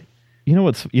great. You know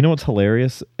what's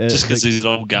hilarious? Just because he's an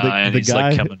old guy and he's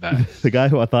like coming back. The guy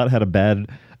who I thought had a bad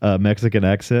Mexican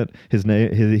accent.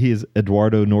 He is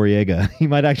Eduardo Noriega. He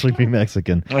might actually be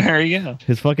Mexican. There you go.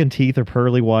 His fucking teeth are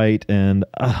pearly white, and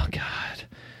oh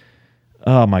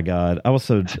my God, I was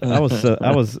just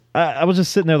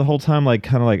sitting there the whole time, like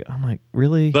kind of like I'm like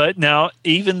really. But now,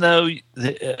 even though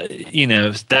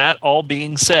that all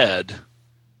being said,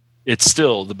 it's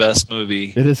still the best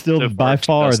movie. It is still by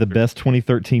far the best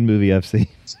 2013 movie I've seen.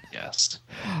 Yes.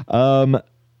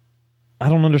 I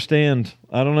don't understand.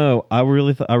 I don't know. I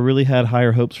really had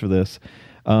higher hopes for this.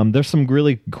 There's some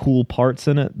really cool parts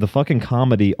in it. The fucking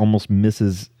comedy almost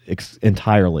misses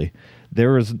entirely.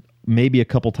 There was maybe a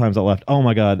couple times I laughed. Oh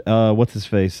my God. What's his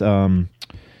face? The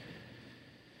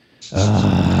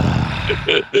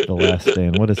Last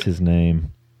Stand. What is his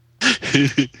name?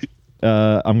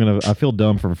 I feel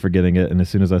dumb for forgetting it, and as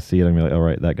soon as I see it, I'm gonna be like, all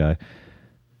right, that guy.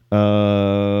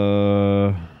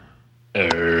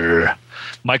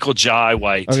 Michael Jai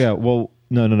White. Oh yeah, well,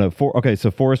 no. So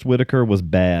Forrest Whitaker was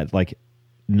bad. Like,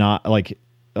 not like.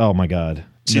 Oh my God.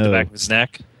 See the back of his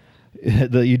neck?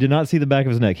 You did not see the back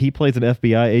of his neck. He plays an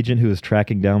FBI agent who is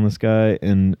tracking down this guy,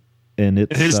 and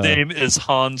it's his name is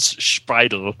Hans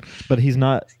Speidel. But he's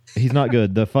not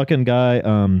good. The fucking guy,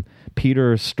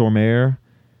 Peter Stormare.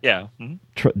 Yeah.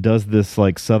 Does this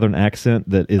like Southern accent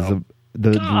that is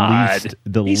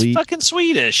He's fucking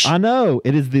Swedish. I know.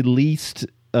 It is the least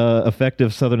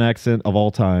effective Southern accent of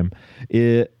all time.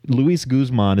 Luis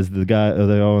Guzman is the guy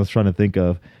that I was trying to think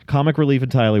of. Comic relief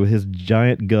entirely with his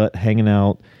giant gut hanging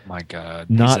out. My God.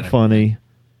 Not funny.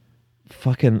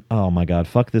 Fucking, oh my God.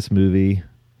 Fuck this movie.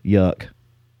 Yuck.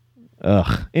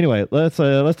 Ugh. Anyway, let's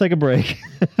take a break.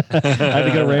 I had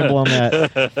to go ramble on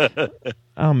that.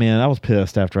 Oh man, I was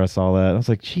pissed after I saw that. I was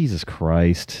like, Jesus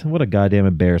Christ, what a goddamn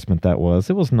embarrassment that was.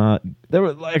 It was not. There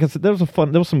were, like I said, there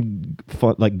was some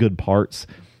fun, like good parts.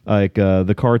 Like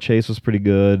the car chase was pretty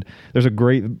good. There's a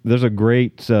great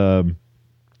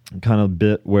kind of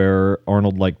bit where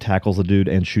Arnold like tackles a dude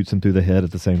and shoots him through the head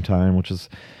at the same time, which is,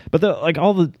 but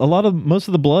most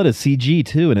of the blood is CG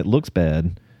too, and it looks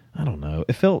bad. I don't know.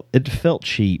 It felt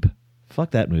cheap.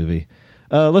 Fuck that movie.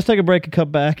 Let's take a break and come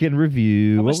back and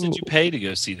review. How much did you pay to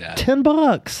go see that? $10.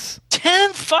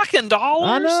 $10 fucking dollars.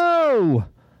 I know.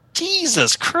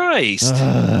 Jesus Christ.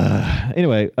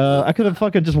 Anyway, I could have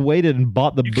fucking just waited and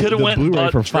bought the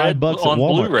Blu-ray for $5 at Walmart.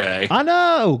 Blu-ray. I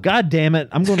know. God damn it!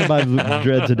 I'm going to buy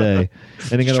Dread today,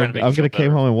 and I'm going to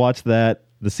come home and watch that.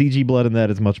 The CG blood in that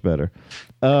is much better.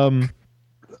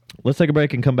 Let's take a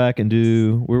break and come back and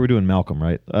do. We're doing Malcolm,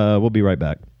 right? We'll be right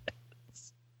back.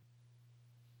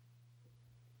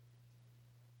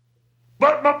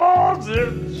 But my balls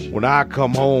itch. When I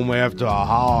come home after a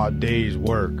hard day's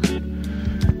work,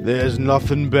 there's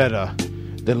nothing better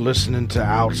than listening to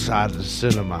Outside the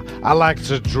Cinema. I like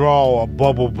to draw a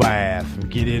bubble bath and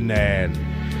get in there and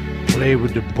play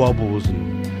with the bubbles,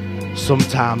 and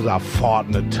sometimes I fart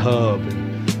in the tub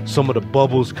and some of the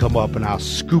bubbles come up, and I'll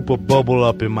scoop a bubble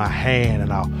up in my hand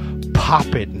and I'll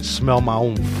pop it and smell my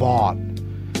own fart.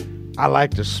 I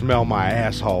like to smell my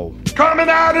asshole coming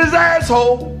out his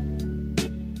asshole.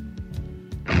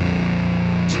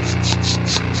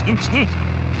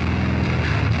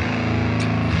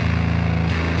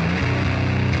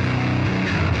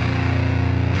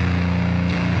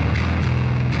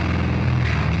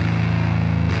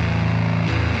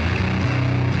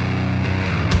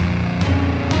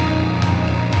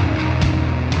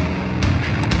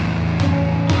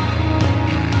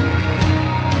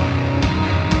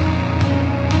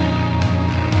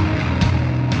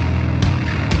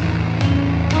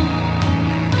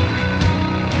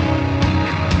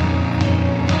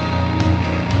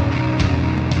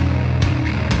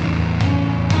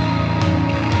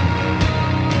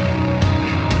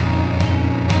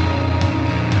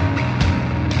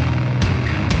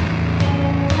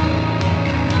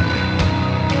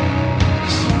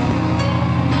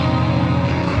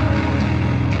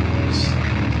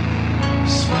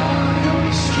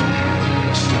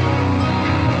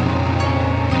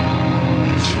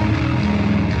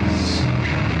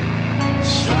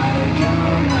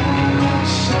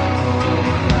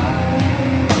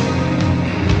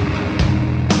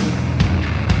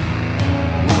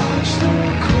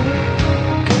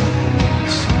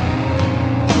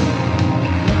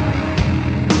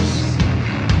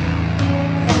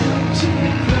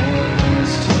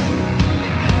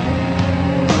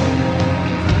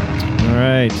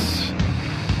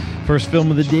 First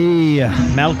film of the day,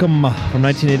 Malcolm from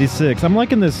 1986. I'm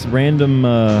liking this random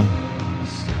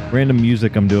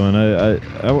music I'm doing. I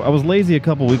was lazy a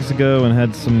couple weeks ago and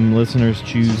had some listeners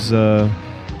choose the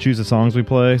songs we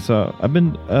play, so I've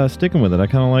been sticking with it. I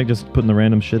kind of like just putting the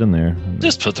random shit in there.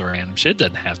 Just put the random shit.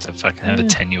 Doesn't have to fucking have a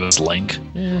tenuous link.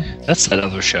 Yeah. That's that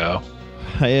other show.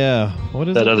 Yeah. What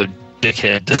is that it? Other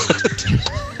dickhead?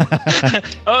 Wait,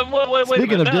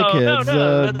 Speaking of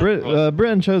dickheads,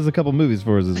 Brenton chose a couple movies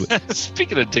for us this week.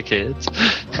 Speaking of dickheads.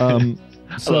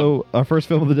 So our first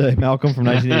film of the day, Malcolm from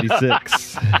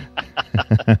 1986.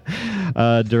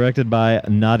 Directed by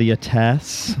Nadia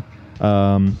Tass.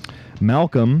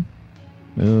 Malcolm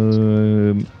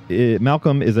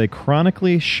is a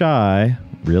chronically shy,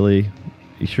 really?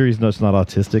 You sure he's not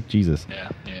autistic? Jesus.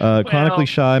 Yeah. Chronically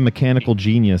shy mechanical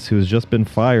genius who has just been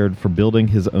fired for building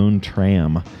his own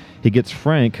tram. He gets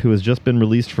Frank, who has just been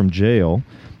released from jail,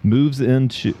 to move in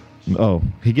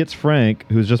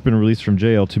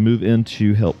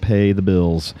to help pay the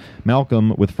bills.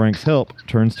 Malcolm, with Frank's help,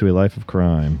 turns to a life of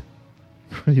crime.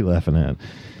 What are you laughing at?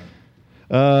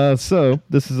 So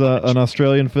this is an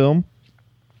Australian film.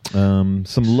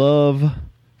 Some love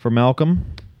for Malcolm.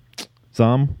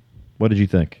 Zom, what did you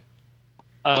think?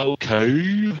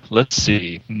 Okay, let's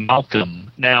see.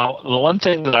 Malcolm. Now, the one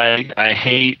thing that I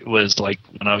hate was, like,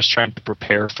 when I was trying to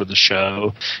prepare for the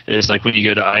show, is like when you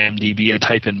go to IMDb and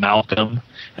type in Malcolm,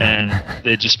 and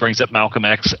it just brings up Malcolm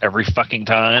X every fucking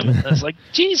time. And it's like,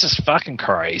 Jesus fucking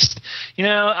Christ. You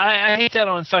know, I hate that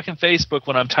on fucking Facebook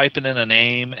when I'm typing in a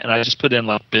name and I just put in,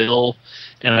 like, Bill,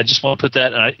 and I just want to put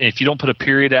that, and if you don't put a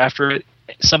period after it,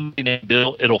 somebody named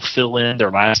Bill, it'll fill in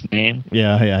their last name.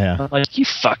 Yeah. I'm like, you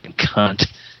fucking cunt.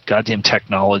 Goddamn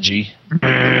technology.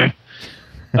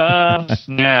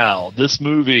 Now, this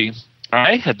movie,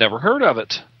 I had never heard of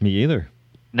it. Me either.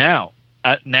 Now.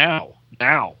 Mountau.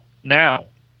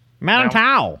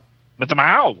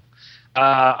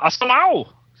 Astamau.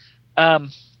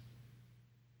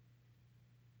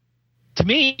 To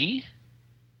me,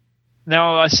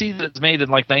 now I see that it's made in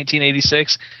like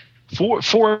 1986.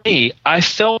 For me, I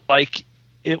felt like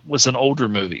it was an older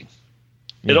movie.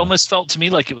 Yeah. It almost felt to me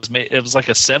like it was like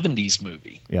a 70s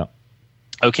movie. Yeah.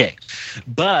 Okay.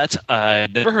 But I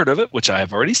never heard of it, which I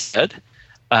have already said.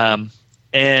 And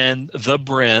the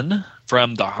Bryn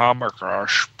from the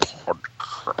Hammercrash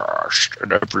podcast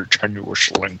and every tenuous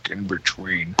link in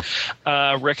between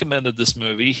recommended this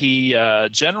movie. He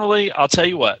generally, I'll tell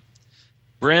you what,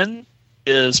 Bryn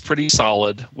is pretty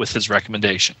solid with his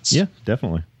recommendations. Yeah,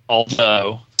 definitely.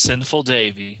 Although Sinful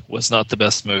Davy was not the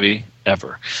best movie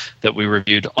ever that we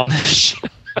reviewed on this show.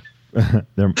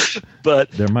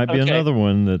 But there might be another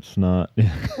one that's not.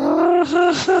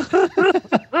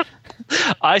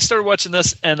 I started watching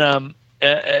this, and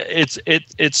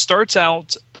it starts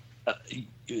out.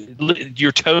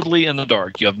 You're totally in the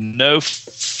dark. You have no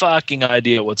fucking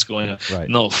idea what's going on. Right.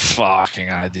 No fucking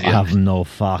idea. I have no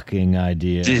fucking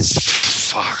idea. This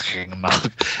fucking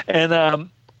mug. And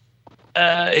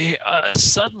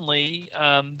suddenly,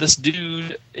 this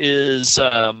dude is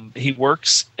he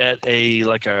works at a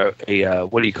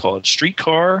what do you call it?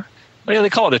 Streetcar? Well, they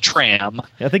call it a tram.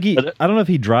 I think I don't know if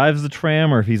he drives the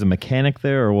tram or if he's a mechanic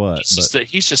there or what.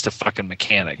 He's just a fucking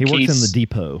mechanic. He works in the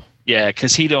depot. Yeah,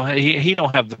 because he don't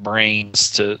have the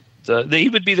brains to. He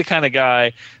would be the kind of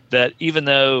guy that, even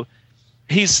though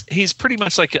he's pretty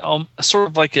much like sort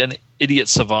of like an idiot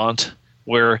savant,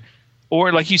 or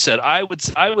like you said, I would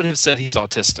have said he's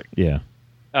autistic. Yeah.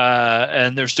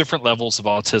 And there's different levels of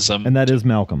autism. And that is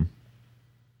Malcolm.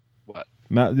 What?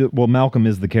 Well, Malcolm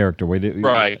is the character.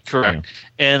 Right, correct.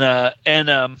 Yeah.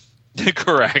 And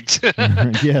correct.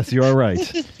 Yes, you are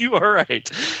right. You are right.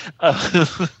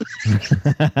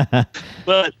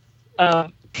 But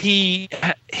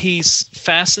he's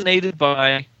fascinated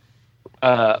by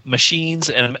machines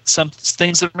and some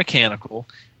things that are mechanical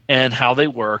and how they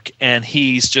work, and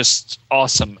he's just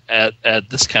awesome at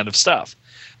this kind of stuff.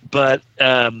 But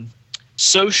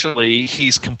socially,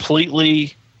 he's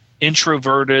completely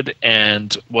introverted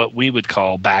and what we would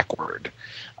call backward.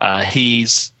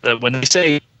 He's when they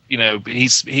say,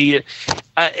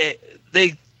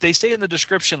 they say in the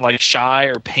description like shy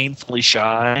or painfully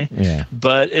shy. Yeah.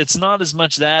 But it's not as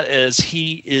much that as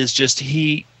he is just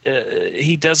he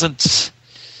doesn't.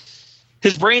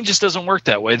 His brain just doesn't work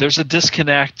that way. There's a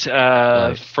disconnect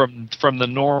Right. from the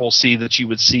normalcy that you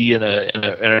would see in a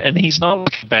and he's not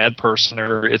like a bad person,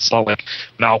 or it's not like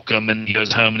Malcolm and he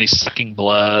goes home and he's sucking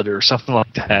blood or something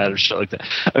like that or shit like that.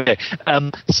 Okay,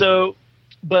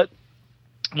 but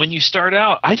when you start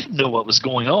out, I didn't know what was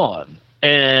going on.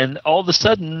 And all of a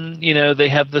sudden, they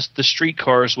have the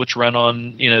streetcars which run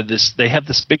on, they have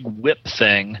this big whip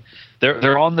thing.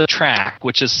 They're on the track,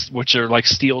 which are like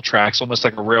steel tracks, almost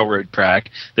like a railroad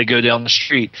track. They go down the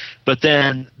street, but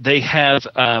then they have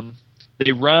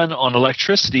they run on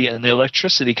electricity, and the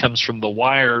electricity comes from the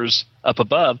wires up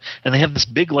above, and they have this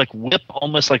big like whip,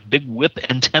 almost like big whip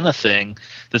antenna thing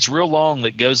that's real long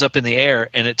that goes up in the air,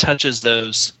 and it touches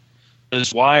those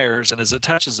wires, and as it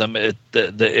touches them,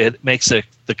 it makes the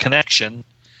connection,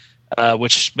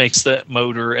 which makes the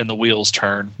motor and the wheels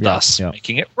turn, thus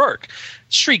making it work.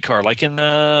 Streetcar, like in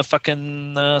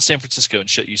fucking San Francisco and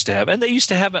shit, used to have, and they used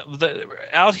to have it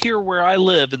out here where I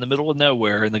live in the middle of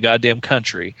nowhere in the goddamn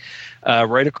country,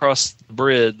 right across the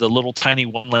bridge, the little tiny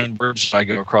one-lane bridge I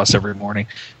go across every morning.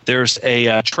 There's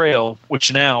a trail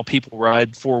which now people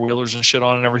ride four-wheelers and shit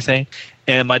on and everything.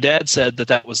 And my dad said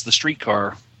that was the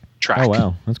streetcar track. Oh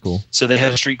wow, that's cool. So they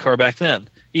had a streetcar back then.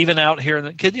 Even out here,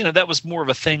 that was more of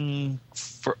a thing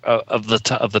of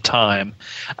the time.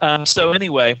 So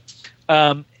anyway,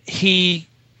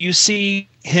 you see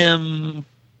him,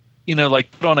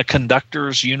 like put on a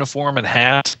conductor's uniform and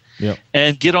hat,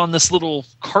 and get on this little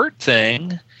cart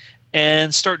thing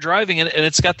and start driving it, and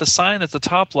it's got the sign at the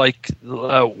top like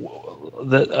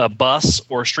that a bus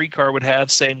or a streetcar would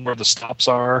have, saying where the stops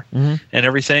are and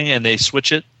everything, and they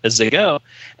switch it as they go.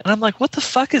 And I'm like, what the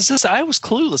fuck is this? I was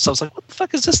clueless. I was like, what the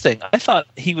fuck is this thing? I thought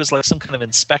he was like some kind of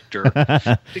inspector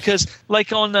because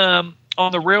like on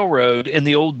the railroad in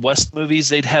the old West movies,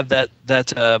 they'd have that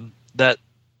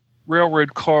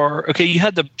railroad car. Okay, you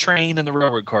had the train and the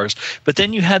railroad cars, but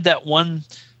then you had that one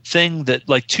thing that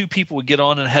like two people would get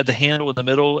on and had the handle in the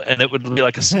middle, and it would be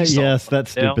like a seesaw. Yes, that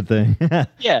stupid thing.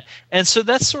 Yeah, and so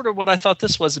that's sort of what I thought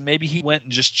this was. And maybe he went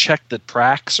and just checked the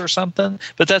tracks or something,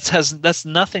 but that's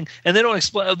nothing. And they don't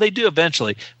explain. They do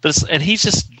eventually, but and he's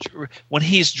just, when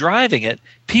he's driving it,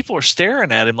 people are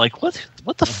staring at him like, what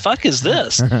the fuck is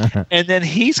this? And then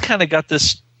he's kind of got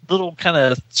this little kind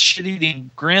of shit-eating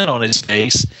grin on his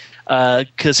face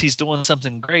because he's doing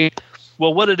something great.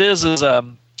 Well, what it is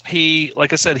he,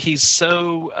 like I said, he's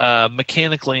so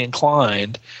mechanically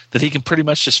inclined that he can pretty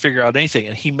much just figure out anything.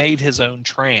 And he made his own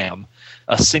tram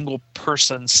a single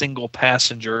person, single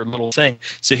passenger little thing,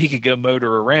 so he could go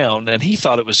motor around, and he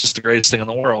thought it was just the greatest thing in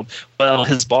the world. Well,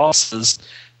 his bosses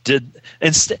did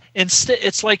instead.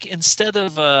 It's like instead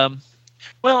of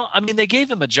well, I mean, they gave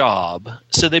him a job,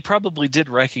 so they probably did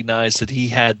recognize that he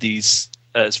had these,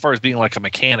 as far as being like a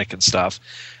mechanic and stuff.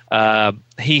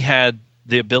 He had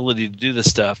the ability to do this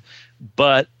stuff,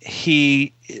 but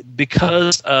he,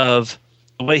 because of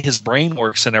the way his brain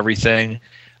works and everything,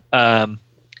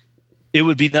 it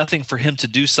would be nothing for him to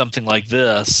do something like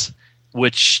this,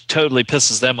 which totally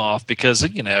pisses them off because,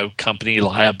 you know, company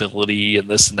liability and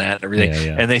this and that and everything.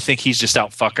 Yeah. And they think he's just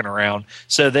out fucking around.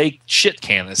 So they shit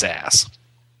can his ass.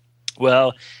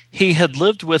 Well, he had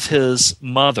lived with his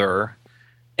mother,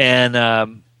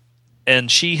 and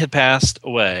she had passed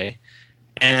away.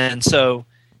 And so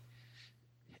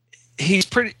he's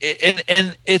pretty,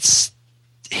 and it's,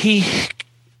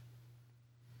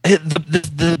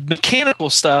 the mechanical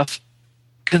stuff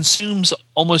consumes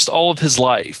almost all of his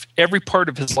life, every part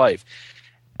of his life.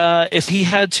 If he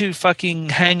had to fucking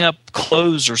hang up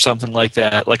clothes or something like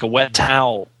that, like a wet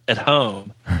towel at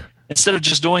home, instead of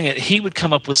just doing it, he would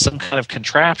come up with some kind of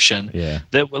contraption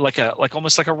that would like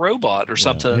almost like a robot or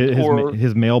something.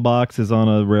 His mailbox is on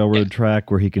a railroad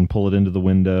track where he can pull it into the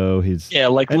window.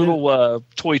 Little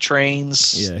toy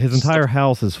trains. Yeah, his entire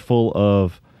house is full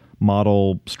of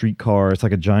model streetcar. It's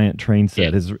like a giant train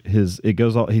set. He's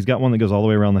got one that goes all the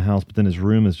way around the house, but then his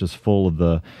room is just full of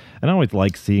the. And I always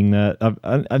like seeing that.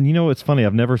 You know, it's funny.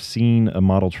 I've never seen a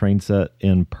model train set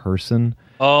in person.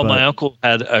 Oh, my uncle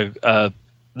had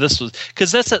this was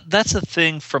because that's a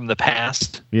thing from the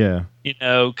past. Yeah, you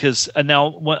know, because now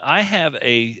when I have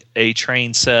a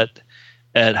train set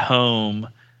at home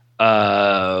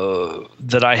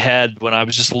that I had when I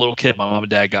was just a little kid. My mom and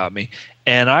dad got me,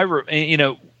 and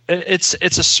it's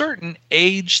a certain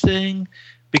age thing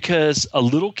because a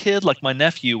little kid like my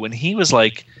nephew, when he was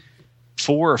like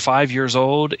 4 or 5 years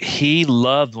old, he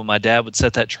loved when my dad would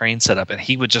set that train set up, and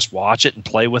he would just watch it and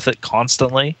play with it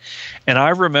constantly. And I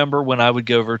remember when I would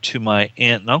go over to my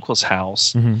aunt and uncle's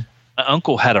house, my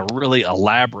uncle had a really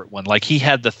elaborate one. Like he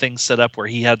had the thing set up where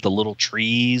he had the little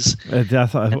trees.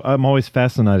 I'm always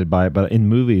fascinated by it, but in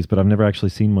movies, but I've never actually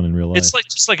seen one in real life. It's like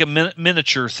just like a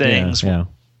miniature things. Yeah.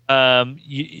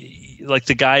 Like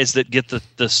the guys that get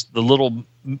the little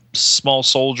small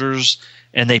soldiers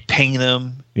and they paint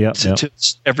them to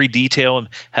every detail and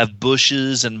have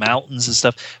bushes and mountains and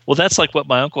stuff. Well, that's like what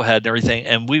my uncle had and everything.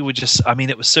 And we would just, I mean,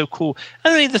 it was so cool.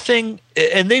 I mean, the thing,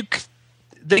 and they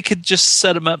could just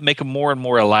set them up, make them more and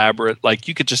more elaborate. Like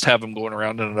you could just have them going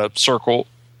around in a circle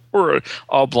or an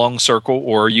oblong circle,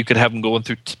 or you could have them going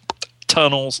through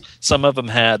tunnels. Some of them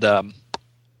had,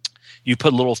 you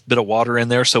put a little bit of water in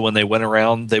there, so when they went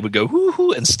around, they would go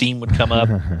hoo-hoo, and steam would come up.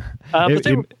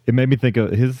 It made me think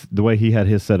of the way he had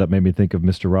his set up. Made me think of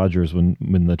Mr. Rogers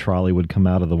when the trolley would come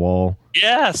out of the wall.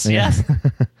 Yes.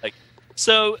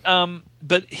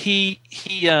 But he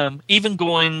even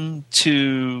going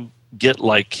to get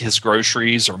like his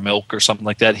groceries or milk or something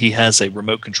like that, he has a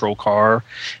remote control car,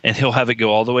 and he'll have it go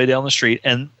all the way down the street,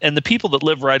 and the people that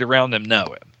live right around him know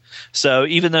him. So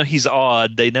even though he's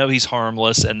odd, they know he's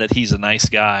harmless and that he's a nice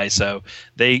guy. So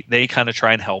they kind of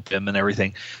try and help him and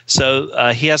everything.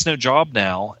 So he has no job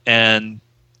now. And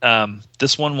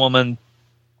this one woman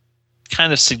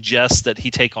kind of suggests that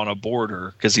he take on a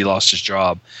boarder because he lost his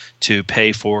job to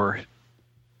pay for,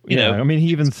 you know. I mean, he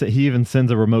even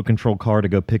sends a remote control car to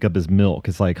go pick up his milk.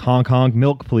 It's like, honk, honk,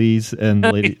 milk, please. And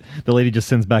the lady just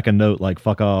sends back a note like,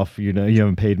 fuck off. You know, you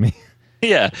haven't paid me.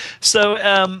 Yeah. So,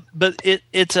 but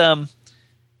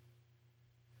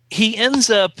he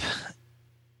ends up,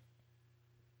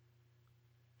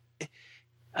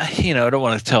 you know, I don't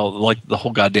want to tell like the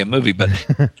whole goddamn movie, but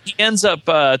he ends up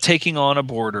taking on a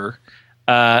boarder,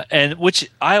 and which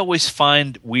I always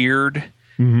find weird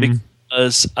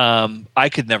because I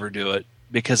could never do it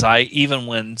because even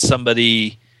when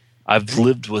I've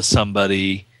lived with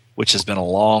somebody, which has been a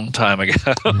long time ago,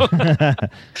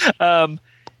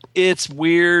 it's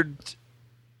weird.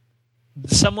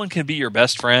 Someone can be your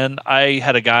best friend. I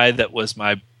had a guy that was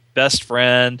my best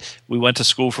friend. We went to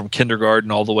school from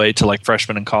kindergarten all the way to like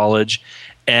freshman in college,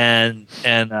 and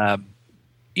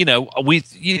you know,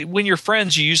 when you're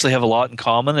friends, you usually have a lot in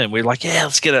common, and we're like, yeah,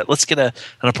 let's get an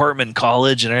apartment in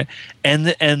college, and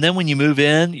then when you move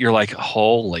in, you're like,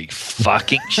 holy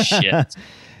fucking shit.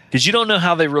 Because you don't know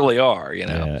how they really are, you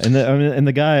know. Yeah. And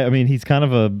the guy, I mean, he's kind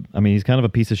of a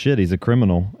piece of shit. He's a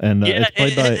criminal, and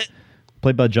it's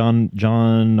played by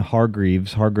John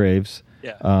Hargraves.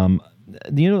 Yeah.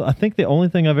 You know, I think the only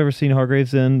thing I've ever seen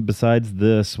Hargraves in besides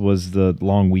this was The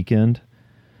Long Weekend.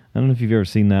 I don't know if you've ever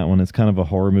seen that one. It's kind of a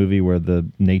horror movie where the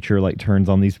nature like turns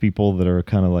on these people that are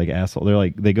kind of like asshole. They're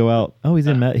like they go out. Oh,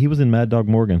 he was in Mad Dog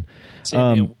Morgan.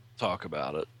 Sammy and Will talk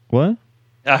about it. What?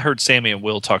 I heard Sammy and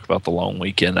Will talk about The Long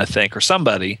Weekend, I think, or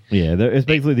somebody. Yeah, it's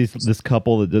basically this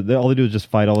couple that all they do is just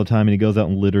fight all the time, and he goes out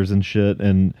and litters and shit,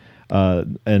 and they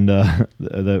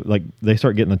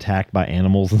start getting attacked by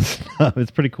animals and stuff. It's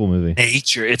a pretty cool movie.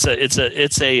 Nature. It's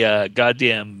a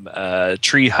goddamn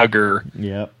tree hugger.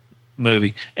 Yep.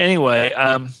 Movie. Anyway,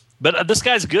 but this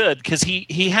guy's good because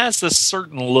he has this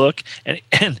certain look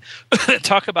and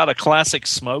talk about a classic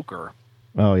smoker.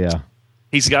 Oh yeah.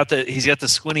 He's got the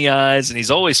squinty eyes, and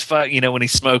he's always when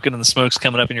he's smoking and the smoke's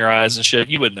coming up in your eyes and shit.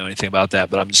 You wouldn't know anything about that,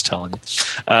 but I'm just telling you.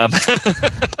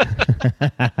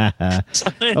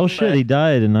 Oh shit! He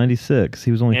died in '96.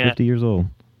 He was only 50 years old.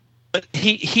 But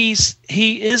he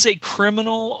is a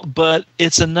criminal, but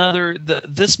it's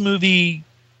this movie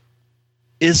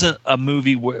isn't a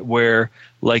movie where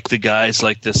like the guy's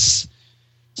like this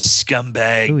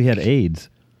scumbag. Oh, he had AIDS.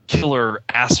 Killer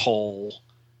asshole.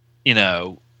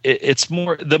 It's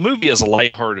more. The movie is a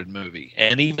lighthearted movie,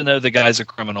 and even though the guy's a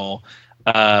criminal,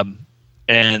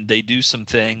 and they do some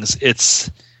things,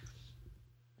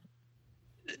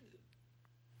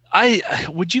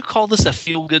 would you call this a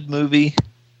feel-good movie?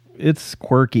 It's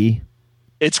quirky.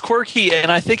 It's quirky,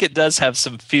 and I think it does have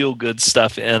some feel-good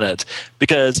stuff in it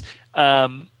because.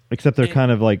 Except they're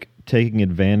kind of like taking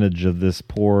advantage of this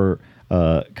poor,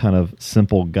 kind of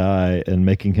simple guy and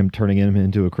turning him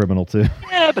into a criminal too.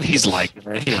 Yeah, but he's like,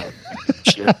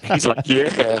 he's like,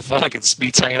 yeah, fucking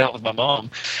Speed's hanging out with my mom,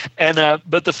 and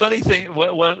but the funny thing,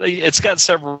 it's got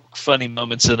several funny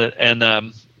moments in it,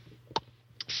 and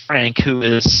Frank, who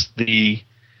is the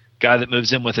guy that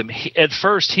moves in with him, at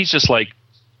first he's just like,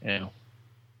 you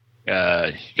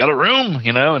got a room,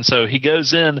 and so he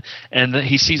goes in and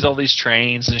he sees all these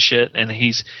trains and shit, and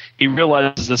he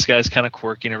realizes this guy's kind of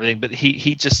quirky and everything, but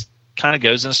he just kind of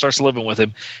goes in and starts living with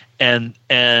him, and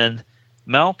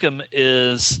Malcolm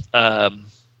is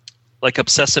like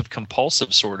obsessive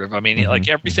compulsive sort of. I mean, like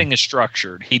everything is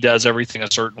structured. He does everything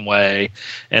a certain way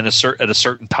and at a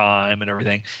certain time and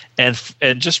everything. And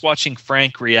just watching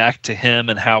Frank react to him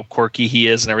and how quirky he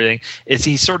is and everything,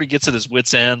 he sort of gets at his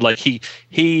wit's end. Like he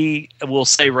will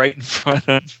say right in front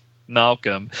of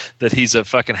Malcolm that he's a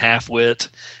fucking half-wit,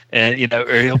 and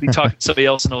or he'll be talking to somebody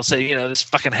else and he'll say, this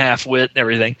fucking half-wit and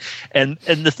everything. And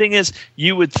the thing is,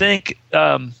 you would think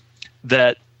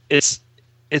that it's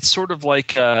sort of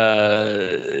like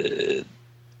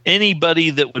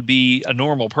anybody that would be a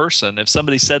normal person, if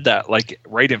somebody said that like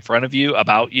right in front of you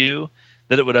about you,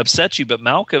 that it would upset you. But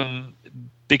Malcolm,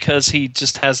 because he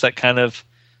just has that kind of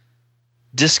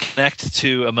disconnect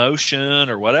to emotion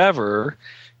or whatever,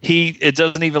 it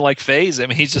doesn't even like phase him.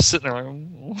 He's just sitting there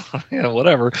like,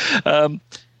 whatever.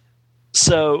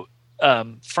 So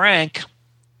Frank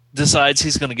decides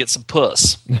he's going to get some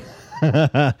puss.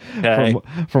 Okay.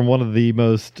 From one of the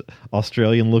most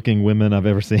Australian-looking women I've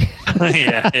ever seen.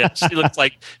 yeah, she looks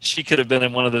like she could have been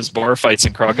in one of those bar fights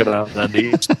in Crocodile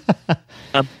Dundee.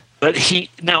 But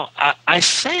I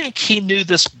think he knew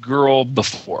this girl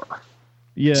before.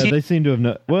 Yeah, they seem to have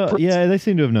known. Well, yeah, they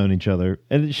seem to have known each other,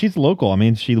 and she's local. I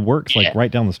mean, she works like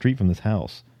right down the street from this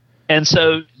house. And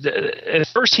so, at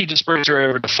first, he just brings her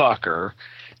over to fuck her.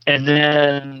 And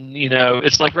then,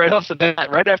 it's like right off the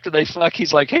bat, right after they fuck,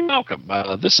 he's like, "Hey, Malcolm,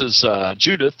 this is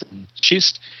Judith, and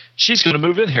she's going to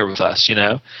move in here with us,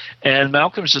 And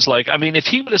Malcolm's just like, I mean, if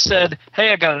he would have said,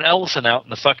 "Hey, I got an elephant out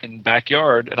in the fucking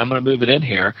backyard, and I'm going to move it in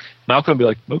here," Malcolm would be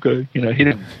like, "Okay," he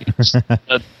didn't.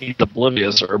 He's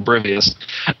oblivious or oblivious.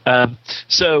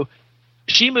 So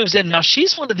she moves in. Now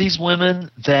she's one of these women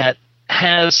that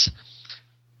has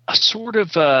a sort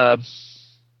of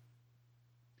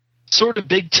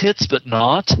big tits, but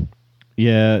not.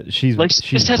 Yeah, she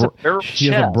has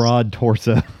a broad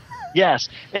torso. Yes,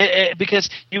 because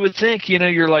you would think,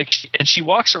 you're like, and she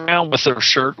walks around with her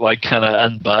shirt like kind of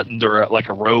unbuttoned or like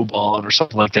a robe on or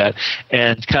something like that,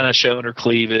 and kind of showing her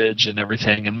cleavage and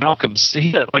everything. And Malcolm's,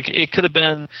 like, it could have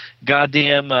been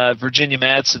goddamn Virginia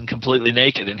Madsen completely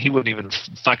naked, and he wouldn't even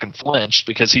fucking flinch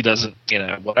because he doesn't,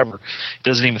 whatever,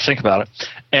 doesn't even think about it.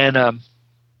 And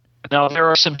now there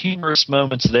are some humorous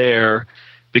moments there.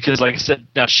 Because, like I said,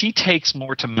 now she takes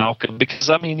more to Malcolm because,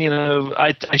 I mean,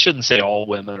 I shouldn't say all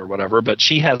women or whatever, but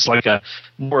she has like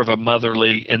more of a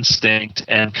motherly instinct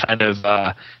and kind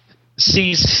of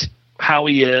sees how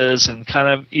he is and kind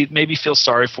of maybe feels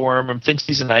sorry for him and thinks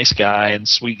he's a nice guy and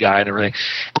sweet guy and everything.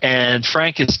 And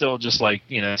Frank is still just like,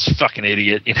 it's a fucking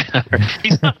idiot.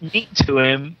 He's not mean to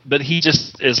him, but he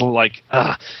just is like,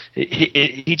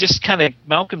 he just kind of,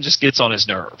 Malcolm just gets on his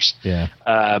nerves. Yeah.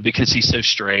 Because he's so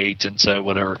straight and so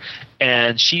whatever.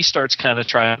 And she starts kind of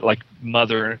trying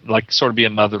sort of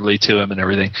being motherly to him and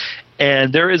everything.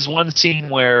 And there is one scene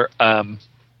where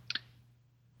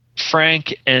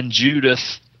Frank and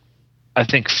Judith, I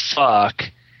think, fuck,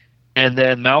 and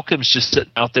then Malcolm's just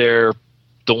sitting out there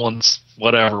doing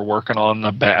whatever, working on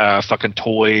a fucking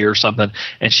toy or something,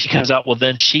 and she comes out. Well,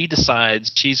 then she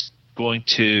decides she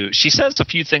says a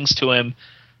few things to him,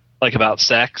 like about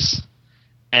sex,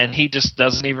 and he just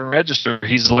doesn't even register.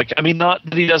 He's like, not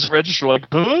that he doesn't register, like,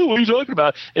 oh, what are you talking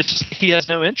about? It's just he has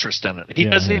no interest in it. He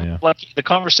doesn't even, like, the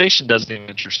conversation doesn't even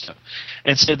interest him.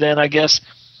 And so then I guess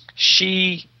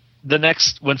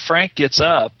when Frank gets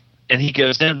up, and he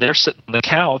goes in, they're sitting on the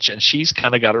couch, and she's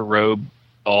kind of got her robe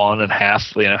on and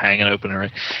half, hanging open.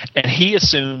 And he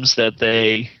assumes that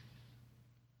they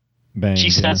banged. She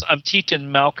says, I'm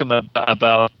teaching Malcolm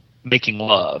about making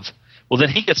love. Well, then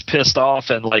he gets pissed off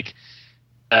and,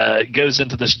 goes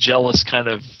into this jealous kind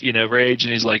of, rage,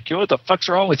 and he's like, what the fuck's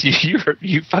wrong with you?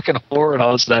 You fucking whore and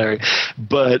all this and that.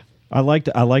 But I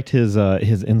liked his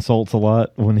insults a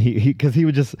lot when he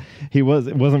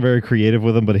wasn't very creative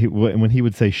with them, but when he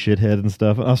would say shithead and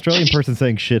stuff. An Australian person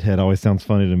saying shithead always sounds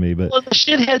funny to me. But the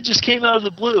shithead just came out of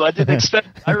the blue. I didn't expect.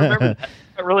 I remember that.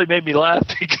 It really made me laugh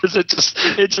because it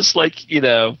just like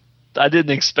I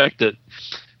didn't expect it.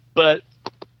 But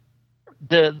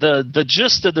the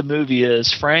gist of the movie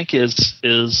is Frank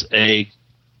is a,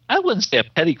 I wouldn't say a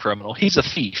petty criminal. He's a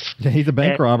thief. Yeah, he's a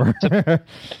bank robber.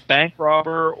 Bank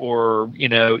robber, or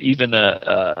even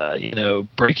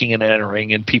breaking and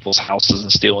entering in people's houses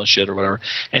and stealing shit or whatever.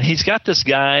 And he's got this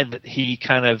guy that he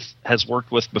kind of has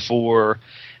worked with before,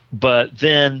 but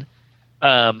then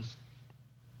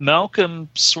Malcolm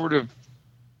sort of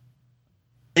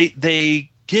they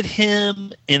get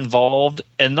him involved,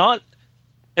 and not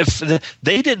if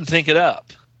they didn't think it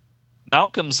up.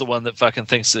 Malcolm's the one that fucking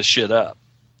thinks this shit up.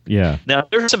 Yeah. Now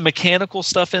there's some mechanical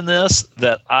stuff in this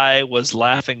that I was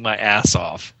laughing my ass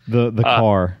off. The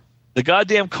car. The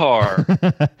goddamn car.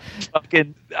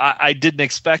 Fucking, I didn't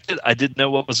expect it. I didn't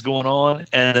know what was going on,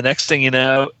 and the next thing you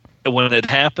know, when it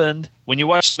happened, when you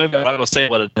watch the movie, I'm not going to say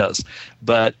what it does,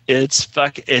 but it's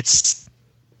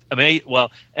amazing.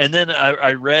 Well, and then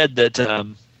I read that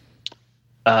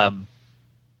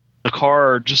the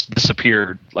car just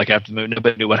disappeared. Like after the movie,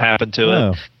 nobody knew what happened to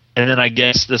it. And then I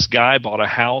guess this guy bought a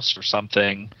house or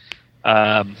something.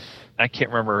 I can't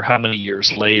remember how many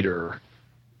years later.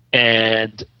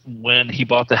 And when he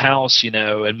bought the house,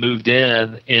 and moved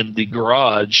in the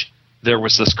garage, there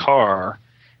was this car,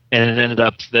 and it ended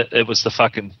up that it was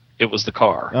the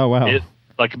car. Oh, wow.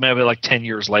 Maybe 10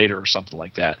 years later or something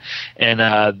like that.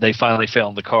 And they finally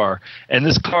found the car. And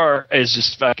this car is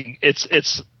just fucking, it's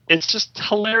just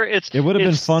hilarious. It would have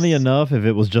been funny enough if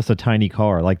it was just a tiny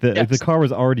car. If the car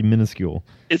was already minuscule.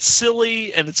 It's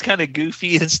silly and it's kind of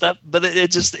goofy and stuff, but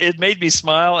it made me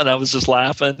smile, and I was just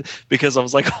laughing because I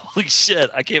was like, holy shit,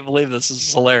 I can't believe this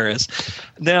is hilarious.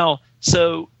 Now,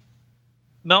 so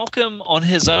Malcolm on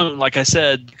his own, like I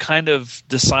said, kind of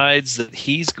decides that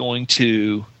he's going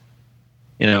to,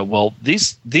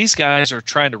 these guys are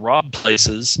trying to rob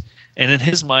places, and in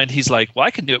his mind, he's like, well,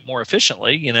 I can do it more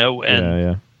efficiently, and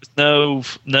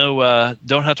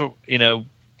don't have to,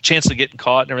 chance of getting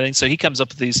caught and everything. So he comes up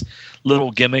with these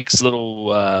little gimmicks, little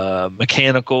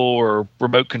mechanical or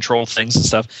remote control things and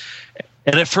stuff.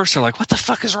 And at first they're like, what the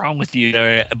fuck is wrong with you?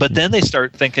 But then they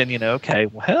start thinking, okay,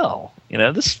 well, hell,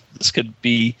 this could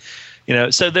be,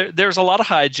 so there's a lot of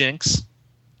hijinks,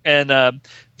 and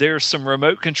there's some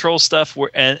remote control stuff where,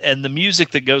 and the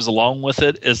music that goes along with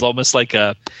it is almost like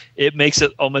it makes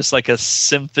it almost like a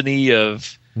symphony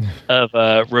of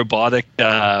robotic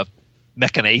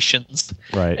machinations,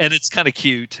 right? And it's kind of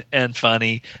cute and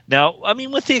funny. Now,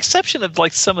 with the exception of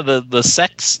some of the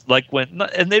sex,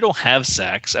 and they don't have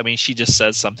sex. She just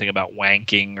says something about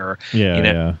wanking or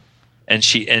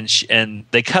and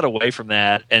they cut away from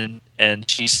that, and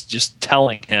she's just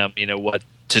telling him what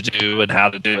to do and how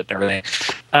to do it and everything.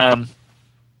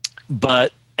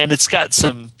 But it's got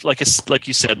some like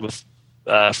you said with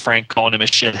Frank calling him a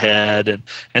shithead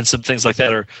and some things like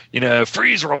that, or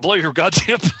freeze or I'll blow your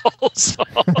goddamn balls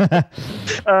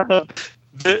off.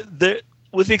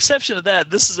 With the exception of that,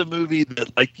 this is a movie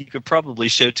that you could probably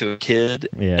show to a kid,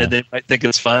 and they might think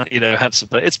it's fun. Have some.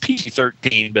 It's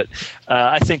PG-13, but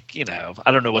I think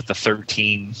I don't know what the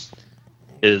 13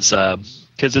 is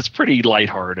because it's pretty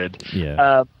lighthearted.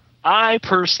 Yeah. I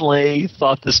personally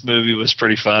thought this movie was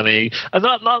pretty funny.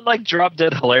 Not like drop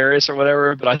dead hilarious or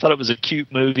whatever, but I thought it was a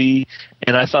cute movie,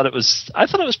 and I thought it was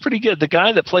pretty good. The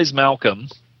guy that plays Malcolm,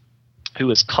 who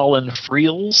is Colin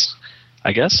Friels,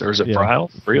 I guess, or is it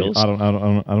Friels? I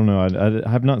don't know. I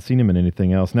have not seen him in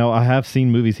anything else. Now I have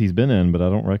seen movies he's been in, but I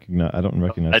don't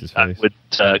recognize his face. I would,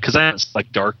 because I haven't,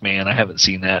 like Darkman. I haven't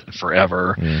seen that in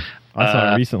forever. Yeah. I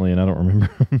saw it recently, and I don't remember.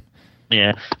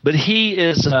 Yeah, but he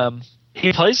is.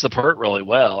 He plays the part really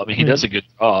well. I mean, he does a good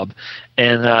job.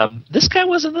 And this guy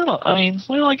wasn't in.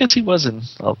 I guess he was in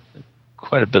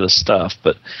quite a bit of stuff,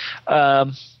 but.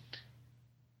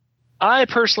 I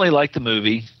personally liked the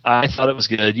movie. I thought it was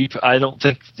good. I don't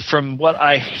think, from what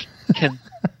I can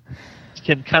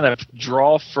kind of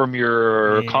draw from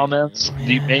your comments,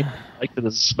 you may like it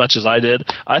as much as I did.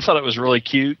 I thought it was really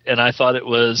cute, and I thought it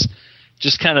was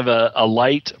just kind of a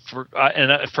light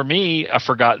for me, a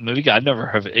forgotten movie. I never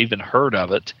have even heard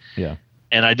of it. Yeah,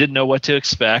 and I didn't know what to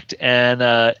expect, and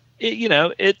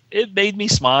it made me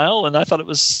smile, and I thought it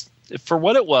was, for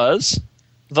what it was,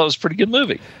 I thought it was a pretty good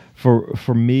movie.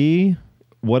 For me,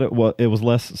 what it was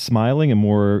less smiling and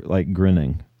more like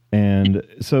grinning. And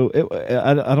so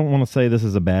I don't want to say this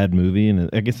is a bad movie, and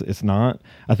I guess it's not.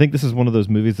 I think this is one of those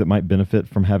movies that might benefit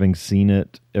from having seen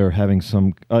it, or having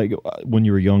some when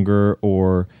you were younger,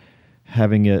 or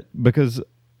having it, because,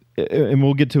 and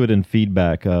we'll get to it in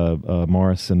feedback.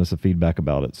 Morris sent us a feedback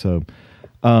about it. So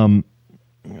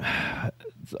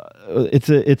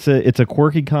it's a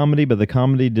quirky comedy, but the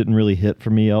comedy didn't really hit for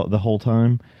me the whole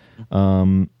time.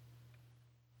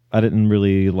 I didn't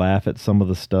really laugh at some of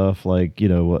the stuff, like,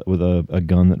 with a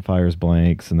gun that fires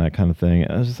blanks and that kind of thing.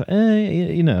 I was just like, I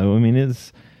mean,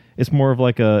 it's more of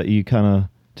like you kind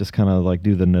of like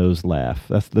do the nose laugh.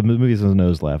 That's the movie's a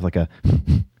nose laugh, like a,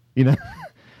 And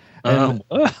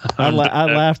I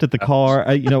laughed at the car.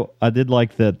 I did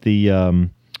like that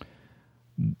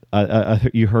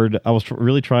you heard, I was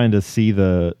really trying to see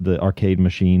the arcade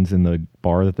machines in the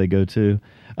bar that they go to.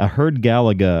 I heard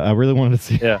Galaga. I really wanted to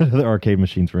see the arcade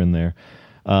machines were in there.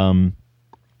 And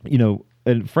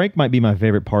Frank might be my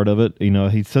favorite part of it.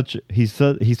 He's such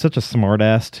a smart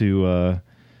ass to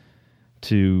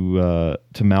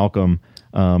Malcolm.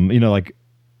 Like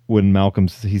when Malcolm,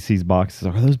 he sees boxes,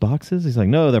 are those boxes? He's like,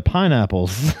 no, they're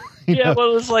pineapples.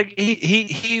 Well, it was like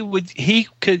you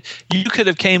could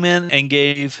have came in and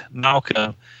gave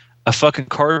Malcolm a fucking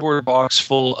cardboard box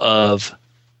full of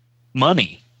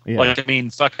money. Yeah. Like, I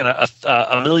mean, fucking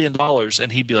 $1 million,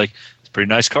 and he'd be like, "It's pretty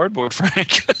nice cardboard,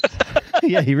 Frank."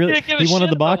 Yeah, he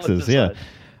wanted the boxes. Yeah,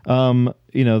 the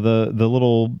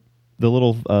little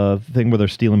thing where they're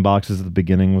stealing boxes at the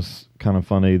beginning was kind of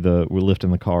funny. We're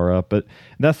lifting the car up, but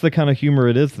that's the kind of humor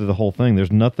it is to the whole thing.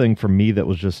 There's nothing for me that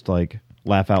was just like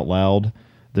laugh out loud.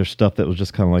 There's stuff that was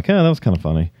just kind of like, that was kind of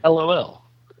funny. LOL.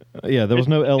 Yeah, there was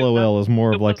no LOL. It was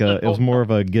more of like it was more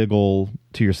of a giggle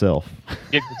to yourself.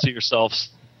 Giggle to yourself.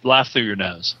 Laugh through your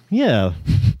nose. Yeah.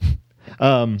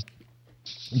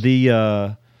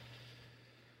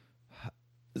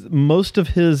 Most of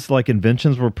his like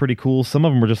inventions were pretty cool. Some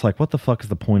of them were just like, what the fuck is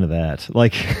the point of that?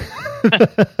 Like,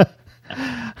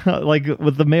 like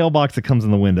with the mailbox that comes in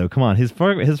the window. Come on, his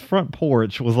front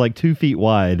porch was like 2 feet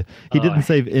wide. He didn't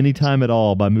save any time at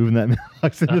all by moving that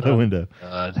mailbox into the window.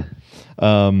 God.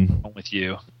 I'm with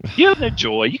you. You have no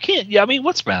joy. You can't. Yeah, I mean,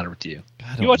 what's the matter with you?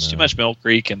 You watch too much Mill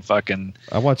Creek and fucking.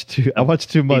 I watch too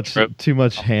much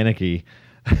Haneke.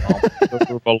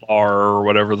 Or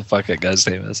whatever the fuck that guy's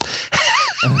name is.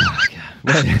 Oh my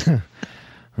god.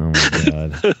 Oh my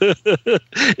god!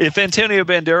 If Antonio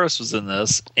Banderas was in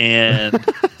this, and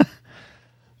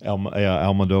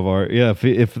Almodovar,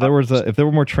 if there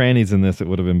were more trannies in this, it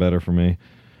would have been better for me.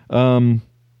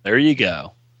 There you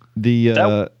go.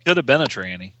 That could have been a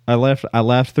tranny. I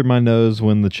laughed through my nose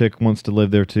when the chick wants to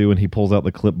live there too, and he pulls out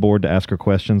the clipboard to ask her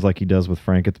questions like he does with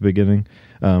Frank at the beginning.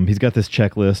 He's got this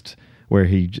checklist where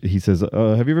he says,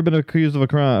 "Have you ever been accused of a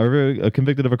crime, or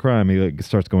convicted of a crime?" He like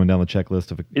starts going down the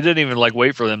checklist of. He didn't even like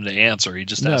wait for them to answer. He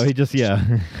just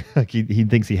like he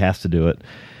thinks he has to do it.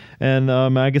 And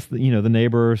I guess the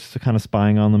neighbors kind of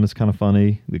spying on them is kind of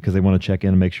funny because they want to check in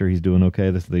and make sure he's doing okay.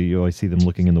 You always see them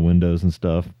looking in the windows and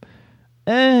stuff.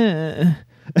 Bren.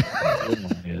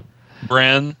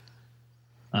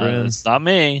 It's not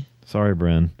me. Sorry,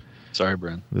 Bren.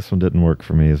 This one didn't work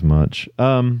for me as much.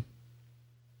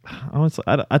 Honestly,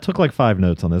 I took like 5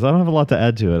 notes on this. I don't have a lot to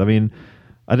add to it. I mean,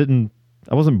 I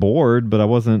wasn't bored, but I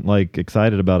wasn't like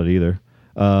excited about it either.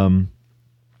 We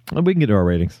can get to our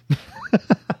ratings.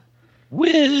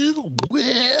 Well.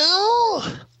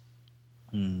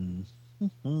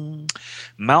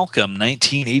 Malcolm,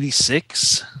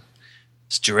 1986.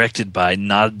 It's directed by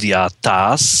Nadia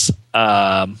Tas.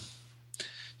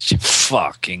 She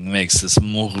fucking makes this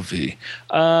movie.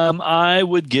 I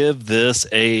would give this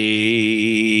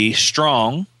a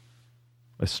strong.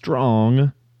 A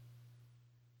strong.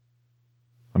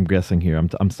 I'm guessing here.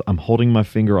 I'm holding my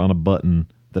finger on a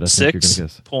button that I think you're going to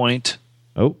guess. 6 point.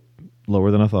 Oh,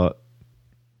 lower than I thought.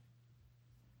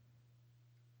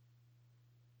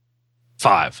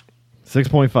 5.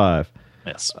 6.5.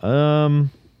 Yes.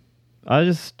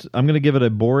 I'm going to give it a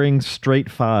boring straight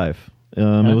 5.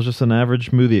 It was just an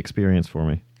average movie experience for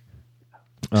me.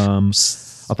 I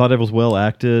thought it was well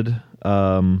acted.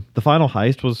 The final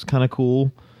heist was kind of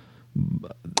cool.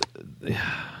 I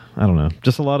don't know.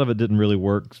 Just a lot of it didn't really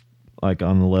work like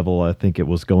on the level I think it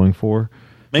was going for.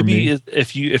 Maybe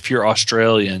if you're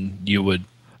Australian, you would.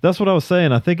 That's what I was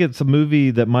saying. I think it's a movie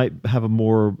that might have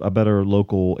a better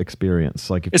local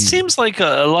experience. Like it seems like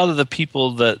a lot of the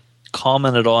people that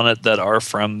commented on it that are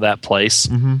from that place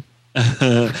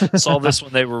saw this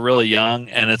when they were really young,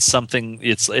 and it's something.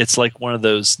 It's like one of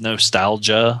those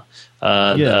nostalgia.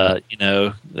 You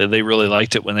know, they really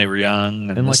liked it when they were young,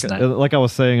 and like I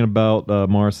was saying about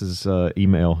Morris's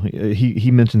email,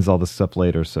 he mentions all this stuff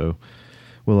later, so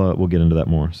we'll get into that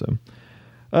more. So.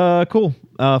 Cool.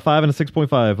 5 and a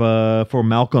 6.5 for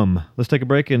Malcolm. Let's take a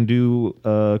break and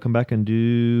come back and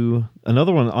do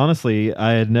another one. Honestly,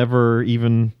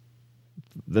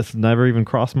 this never even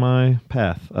crossed my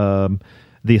path. The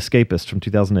Escapist from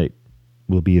 2008.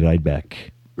 We'll be right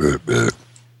back.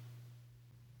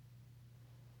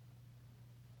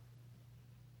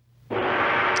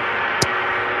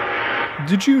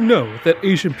 Did you know that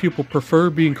Asian people prefer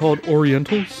being called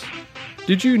Orientals?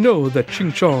 Did you know that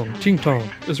Ching Chong, Ting Tong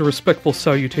is a respectful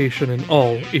salutation in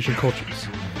all Asian cultures?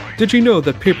 Did you know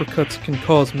that paper cuts can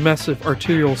cause massive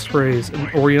arterial sprays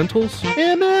in Orientals?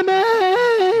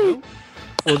 MMA!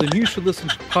 Well, then you should listen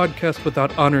to Podcast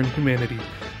Without Honor and Humanity,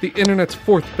 the internet's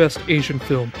 4th best Asian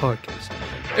film podcast.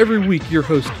 Every week, your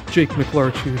host, Jake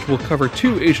McLarchuge, will cover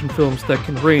 2 Asian films that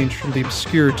can range from the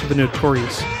obscure to the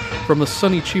notorious, from a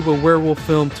Sonny Chiba werewolf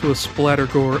film to a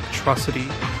splatter-gore atrocity,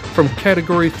 from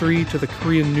Category 3 to the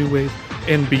Korean New Wave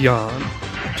and beyond.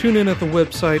 Tune in at the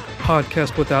website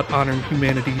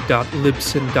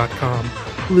podcastwithouthonor.libsyn.com.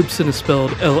 Libsyn is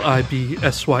spelled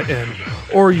Libsyn,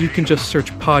 or you can just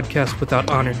search Podcast Without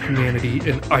Honor and Humanity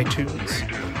in iTunes.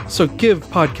 So give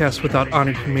Podcast Without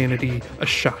Honor and Humanity a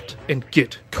shot and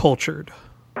get cultured.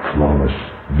 Flawless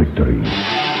victory.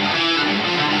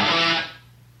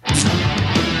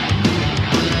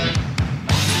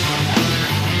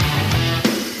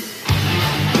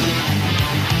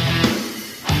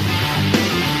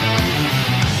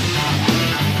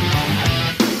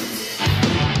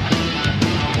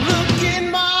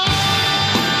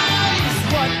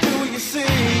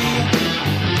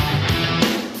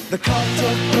 The cult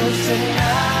of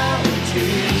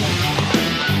personality.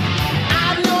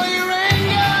 I know your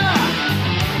anger,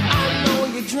 I know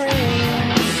your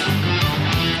dreams.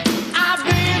 I've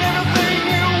been everything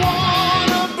you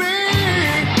wanna be.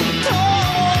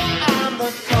 Oh, I'm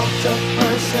the cult of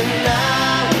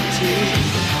personality.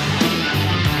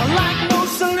 Like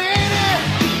Mussolini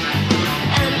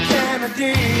and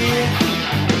Kennedy,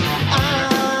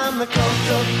 I'm the cult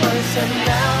of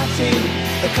personality.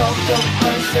 The cult of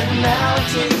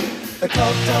personality. The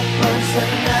cult of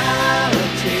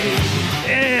personality.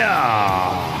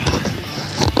 Yeah.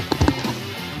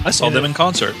 I saw them in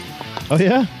concert. Oh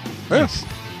yeah. Yes.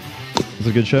 Was it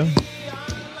a good show?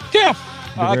 Yeah.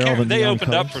 They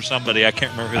opened up for somebody. I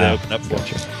can't remember who they opened up for.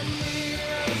 Gotcha.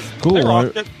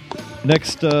 Cool.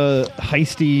 Next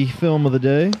heisty film of the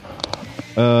day,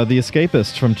 The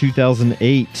Escapist from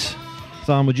 2008.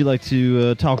 Sam, would you like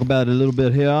to talk about it a little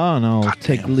bit here, and I'll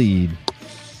take the lead?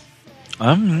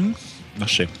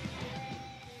 Let's see.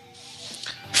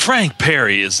 Frank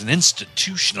Perry is an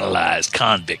institutionalized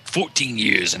convict 14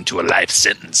 years into a life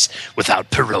sentence without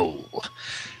parole.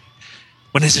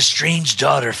 When his estranged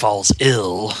daughter falls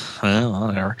ill, well,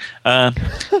 whatever. I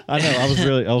know. I was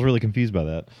really confused by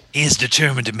that. He is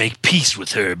determined to make peace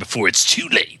with her before it's too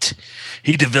late.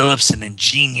 He develops an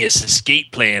ingenious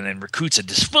escape plan and recruits a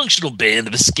dysfunctional band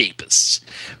of escapists.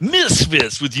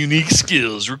 Misfits with unique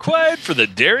skills required for the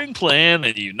daring plan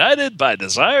and united by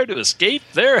desire to escape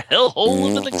their hellhole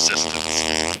of an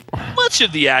existence. Much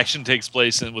of the action takes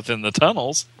place within the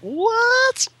tunnels.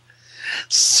 What?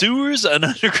 Sewers and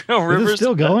underground rivers. Is it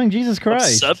still going? Jesus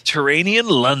Christ. Subterranean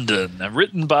London.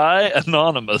 Written by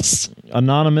Anonymous.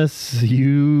 Anonymous,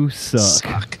 you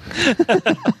suck.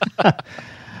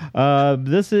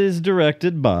 This is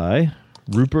directed by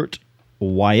Rupert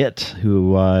Wyatt,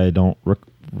 who I don't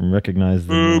recognize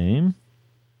the name.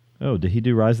 Oh, did he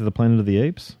do Rise of the Planet of the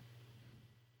Apes?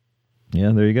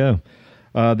 Yeah, there you go.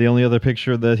 The only other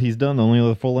picture that he's done, the only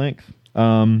other full length.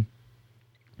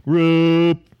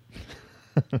 Roop.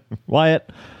 Wyatt.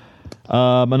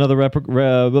 Another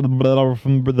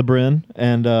from the Bryn.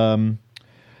 And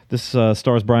this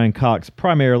stars Brian Cox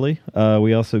primarily.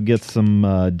 We also get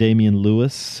some Damian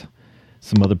Lewis,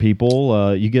 some other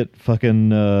people. You get fucking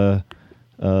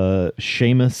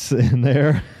Seamus in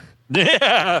there.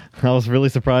 Yeah. I was really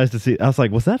surprised to see. I was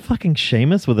like, was that fucking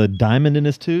Seamus with a diamond in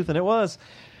his tooth? And it was.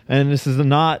 And this is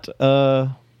not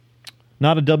a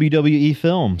WWE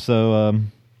film, so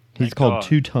he's called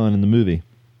Two Ton in the movie.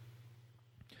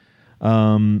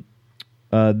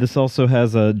 This also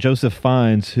has Joseph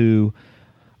Fiennes, who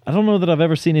I don't know that I've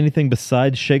ever seen anything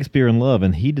besides Shakespeare in Love,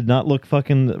 and he did not look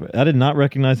fucking. I did not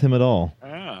recognize him at all. Oh.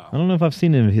 I don't know if I've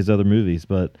seen any of his other movies,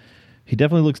 but he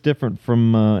definitely looks different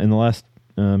from in the last.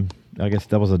 I guess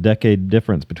that was a decade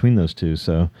difference between those two,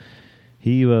 so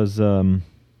he was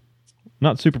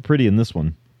not super pretty in this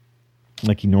one,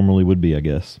 like he normally would be, I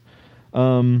guess.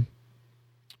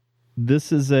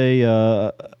 This is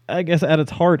I guess at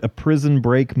its heart, a prison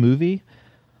break movie.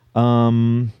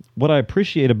 What I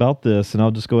appreciate about this, and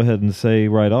I'll just go ahead and say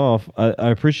right off, I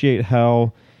appreciate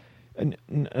how, and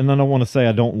I don't want to say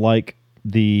I don't like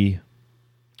the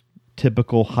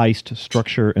typical heist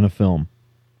structure in a film,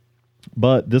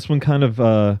 but this one kind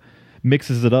of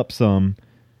mixes it up some,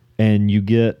 and you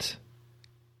get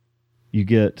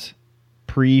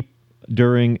pre,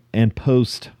 during, and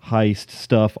post heist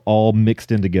stuff all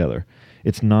mixed in together.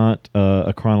 It's not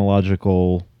a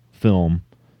chronological film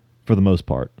for the most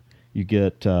part. You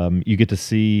get to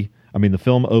see. I mean, the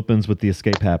film opens with the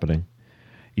escape happening.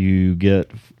 You get,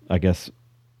 I guess,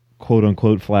 quote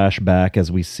unquote flashback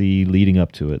as we see leading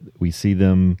up to it. We see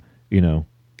them, the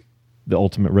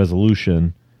ultimate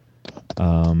resolution,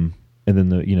 and then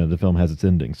the film has its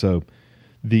ending. So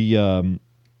the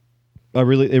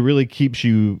it really keeps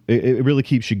you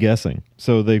guessing.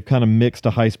 So they've kind of mixed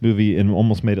a heist movie and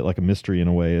almost made it like a mystery in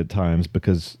a way at times,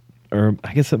 because, or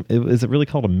I guess is it really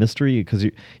called a mystery, because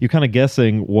you're kind of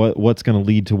guessing what's going to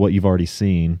lead to what you've already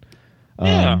seen.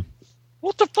 Yeah.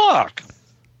 What the fuck?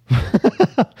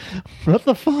 What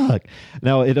the fuck?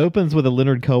 Now, it opens with a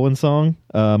Leonard Cohen song,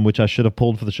 which I should have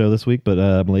pulled for the show this week, but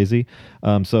I'm lazy.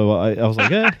 So I was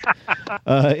like,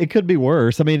 it could be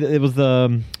worse. I mean, it was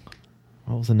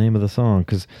what was the name of the song?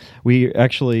 Because we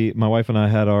actually, my wife and I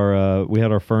had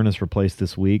our furnace replaced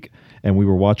this week, and we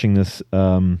were watching this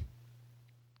while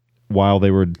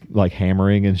they were like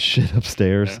hammering and shit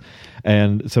upstairs,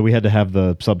 and so we had to have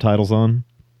the subtitles on.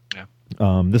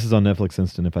 This is on Netflix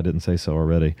Instant, if I didn't say so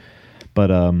already. But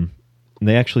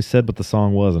they actually said what the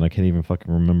song was, and I can't even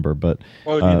fucking remember. But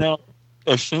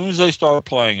as soon as they started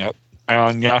playing it,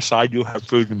 and yes, I do have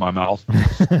food in my mouth.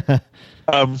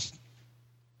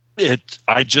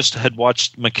 I just had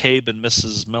watched McCabe and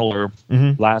Mrs. Miller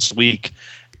last week,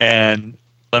 and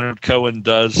Leonard Cohen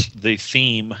does the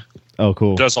theme. Oh,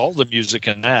 cool! Does all the music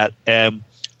in that, and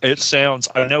it sounds.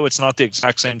 I know it's not the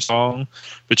exact same song,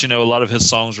 but a lot of his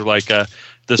songs are like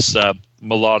this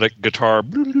melodic guitar,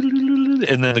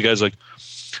 and then the guy's like,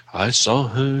 "I saw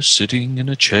her sitting in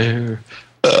a chair,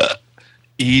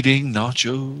 eating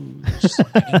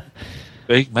nachos,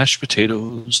 baked mashed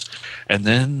potatoes, and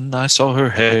then I saw her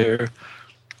hair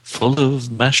full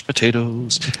of mashed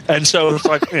potatoes." And so it's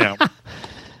like,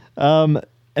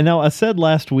 And now I said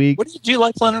last week, do you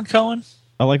like Leonard Cohen?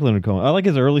 I like Leonard Cohen. I like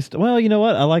his early stuff. Well, you know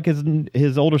what? I like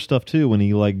his older stuff too. When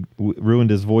he ruined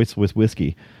his voice with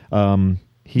whiskey, or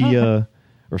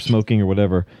smoking or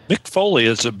whatever. Mick Foley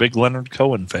is a big Leonard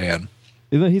Cohen fan.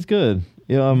 He's good.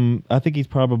 I think he's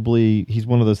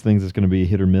one of those things that's going to be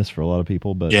hit or miss for a lot of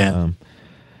people. But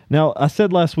now I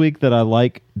said last week that I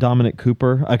like Dominic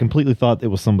Cooper. I completely thought it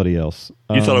was somebody else.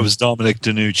 You thought it was Dominic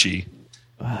DeNucci?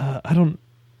 I don't.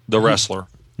 The wrestler.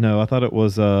 No, I thought it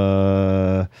was. When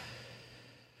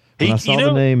I saw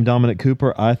the name Dominic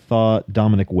Cooper, I thought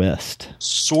Dominic West.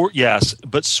 Yes,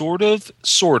 but sort of.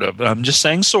 I'm just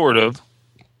saying sort of.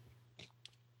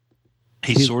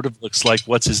 He sort of looks like,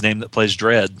 what's his name that plays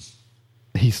Dredd?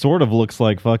 He sort of looks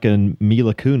like fucking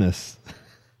Mila Kunis.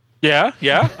 Yeah.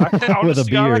 With a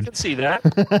beard. I can see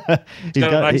that.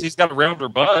 He's got a rounder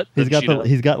butt. He's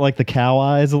got like the cow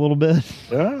eyes a little bit.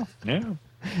 Yeah.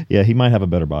 Yeah, he might have a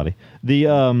better body. The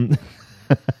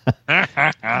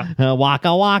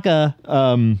Waka Waka.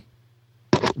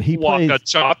 He plays Waka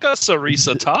Chaka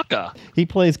Sarisa Taka. He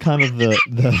plays kind of the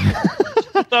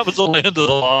That was a Land of the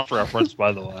Lost reference,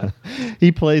 by the way.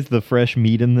 He plays the fresh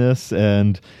meat in this,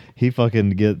 and he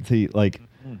fucking gets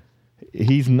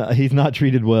he's not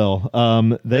treated well.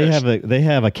 They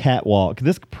have a catwalk.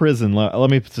 This prison, let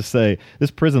me just say,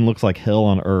 this prison looks like hell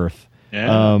on earth.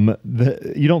 Yeah.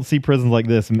 You don't see prisons like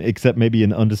this except maybe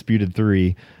in Undisputed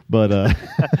 3, but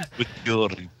With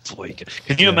Yuri Boyka.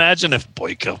 Can you imagine if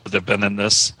Boyka would have been in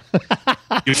this?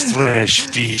 You fresh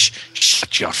fish,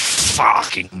 shut your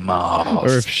fucking mouth.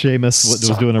 or if Seamus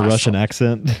was doing a Russian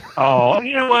accent. Oh,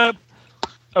 you know what?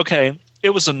 Okay, it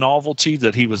was a novelty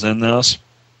that he was in this,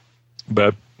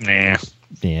 but nah,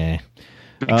 Yeah.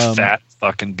 big fat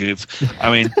fucking goof.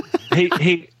 I mean,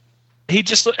 he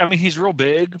just. I mean, he's real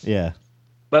big, Yeah.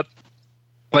 but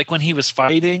like when he was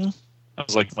fighting, I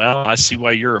was like, well, I see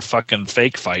why you're a fucking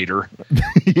fake fighter.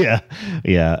 Yeah.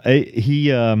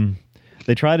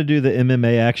 They try to do the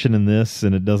MMA action in this,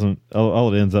 and it doesn't.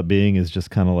 All it ends up being is just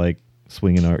kind of like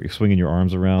swinging your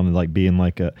arms around and like being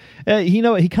like a. He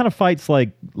kind of fights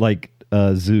like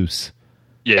Zeus.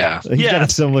 Yeah, He's got a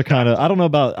similar kind of.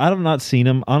 I've not seen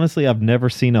him. Honestly, I've never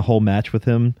seen a whole match with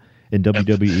him in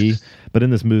WWE. But in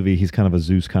this movie, he's kind of a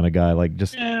Zeus kind of guy, like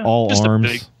just all just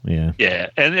arms. Yeah,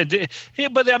 and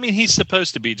but I mean, he's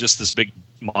supposed to be just this big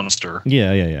monster.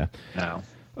 Yeah. No.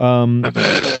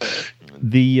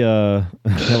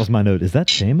 That was my note. Is that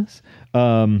Seamus?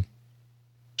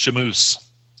 Shamoose.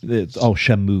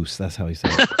 Shamoose. That's how he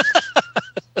said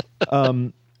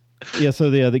it. So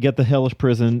they get the hellish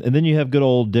prison, and then you have good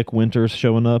old Dick Winters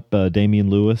showing up, Damian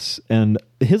Lewis, and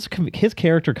his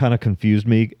character kind of confused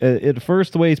me. At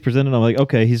first, the way he's presented, I'm like,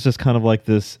 okay, he's just kind of like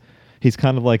this. He's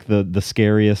kind of like the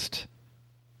scariest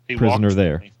prisoner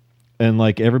there, and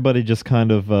like everybody just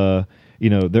kind of. He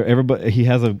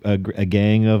has a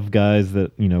gang of guys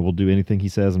that will do anything he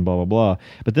says and blah blah blah.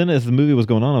 But then as the movie was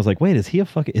going on, I was like, wait, is he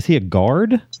a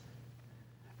guard?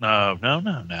 No.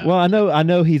 Well, I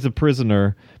know he's a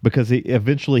prisoner because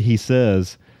he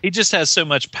says he just has so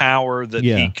much power that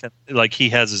he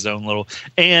has his own little,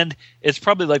 and it's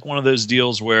probably like one of those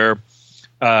deals where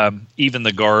even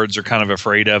the guards are kind of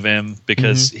afraid of him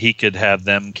because he could have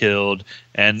them killed,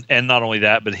 and not only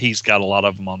that, but he's got a lot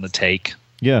of them on the take.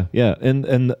 Yeah,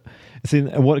 and see,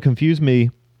 what confused me,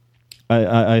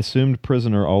 I assumed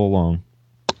prisoner all along,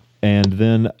 and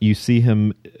then you see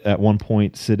him at one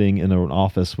point sitting in an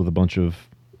office with a bunch of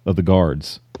the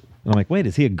guards. And I'm like, wait,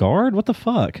 is he a guard? What the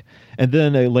fuck? And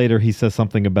then later he says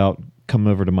something about send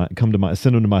him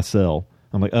to my cell.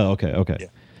 I'm like, oh, okay.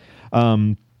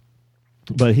 Yeah.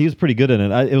 But he was pretty good in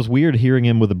it. It was weird hearing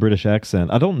him with a British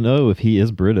accent. I don't know if he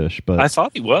is British, but I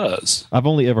thought he was. I've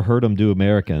only ever heard him do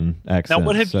American accent. Now,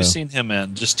 what have you seen him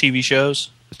in? Just TV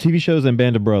shows? TV shows and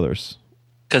Band of Brothers.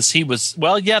 Because he was,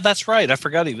 that's right. I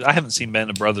forgot I haven't seen Band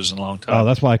of Brothers in a long time. Oh,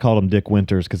 that's why I called him Dick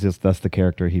Winters, because that's the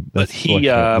character. He was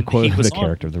the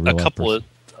character, the real a couple of,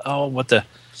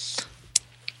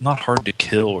 not Hard to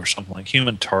Kill or something, like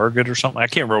Human Target or something. I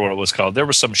can't remember what it was called. There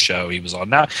was some show he was on.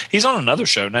 Now he's on another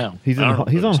show now. He's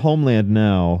on Homeland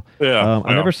now. Yeah,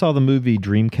 I never saw the movie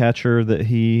Dreamcatcher that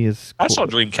he is. I saw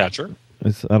Dreamcatcher.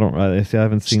 I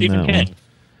haven't seen Stephen that King.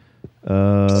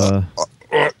 one.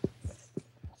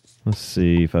 Let's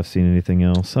see if I've seen anything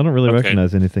else. I don't really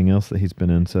recognize anything else that he's been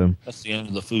in. So that's the end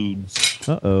of the food.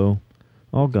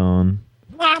 All gone.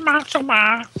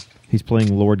 He's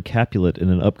playing Lord Capulet in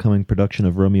an upcoming production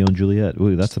of Romeo and Juliet.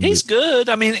 Ooh, he's good.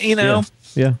 I mean,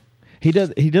 Yeah. He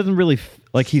doesn't really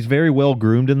he's very well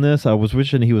groomed in this. I was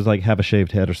wishing he was like have a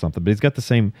shaved head or something, but he's got the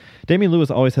same. Damian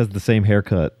Lewis always has the same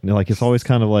haircut. It's always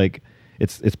kind of like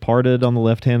it's parted on the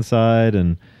left hand side,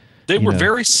 and they were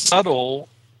very subtle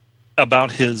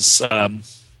about his.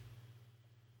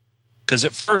 Because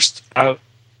at first,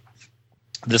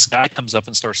 this guy comes up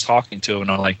and starts talking to him,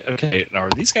 and I'm like, okay, are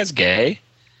these guys gay?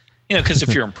 Because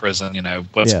if you're in prison,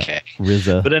 what's gay?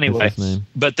 RZA. But anyway,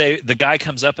 the guy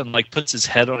comes up and like puts his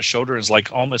head on his shoulder and is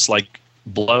like almost like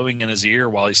blowing in his ear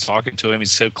while he's talking to him.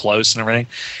 He's so close and everything.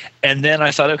 And then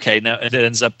I thought, okay, now it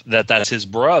ends up that's his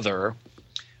brother.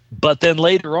 But then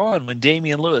later on, when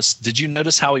Damian Lewis, did you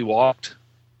notice how he walked?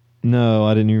 No,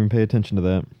 I didn't even pay attention to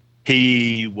that.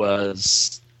 He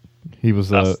was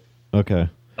okay.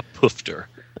 A poofter.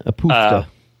 A poofta.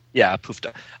 Yeah,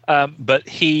 poofta. But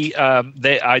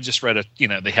I just read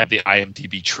they had the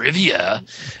IMDb trivia,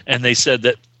 and they said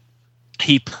that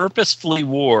he purposefully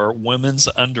wore women's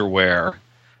underwear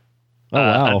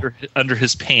under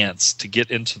his pants to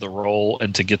get into the role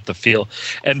and to get the feel.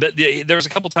 And there was a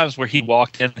couple times where he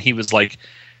walked in, and he was like,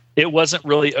 it wasn't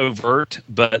really overt,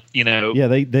 but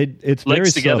it's very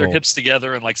legs together, subtle. hips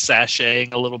together, and like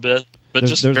sashaying a little bit, but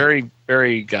there's very,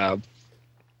 very.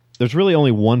 There's really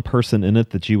only one person in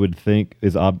it that you would think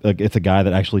is it's a guy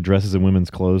that actually dresses in women's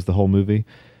clothes the whole movie.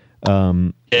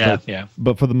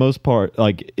 But for the most part,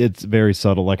 like, it's very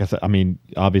subtle. Like I said, I mean,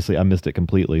 obviously I missed it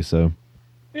completely. So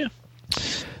yeah,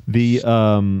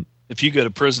 if you go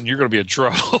to prison, you're going to be in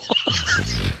trouble.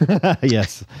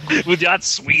 yes, with that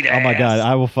sweet ass. Oh my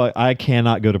god, I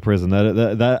cannot go to prison.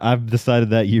 That I've decided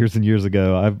that years and years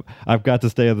ago. I've got to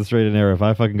stay on the straight and narrow. If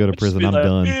I fucking go to prison, I'm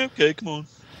done. Yeah, okay, come on.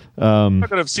 I'm not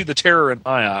going to see the terror in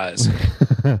my eyes.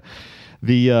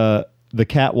 The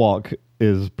catwalk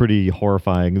is pretty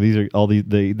horrifying. These are all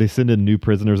they send in new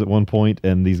prisoners at one point,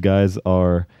 and these guys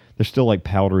they're still like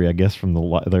powdery, I guess, from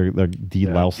they're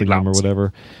delousing them or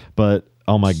whatever. But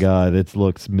oh my god, it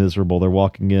looks miserable. They're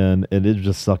walking in, and it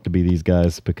just sucked to be these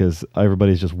guys because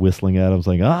everybody's just whistling at them,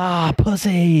 saying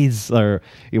pussies, or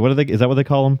what are they? Is that what they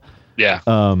call them? Yeah.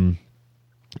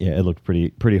 Yeah, it looked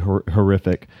pretty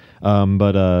horrific.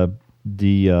 But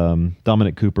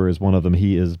Dominic Cooper is one of them.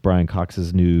 He is Brian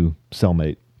Cox's new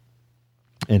cellmate,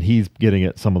 and he's getting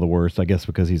it some of the worst, I guess,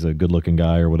 because he's a good-looking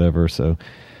guy or whatever. So,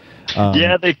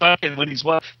 yeah, they fucking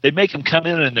they make him come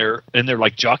in their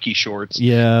like jockey shorts.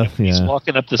 Yeah, he's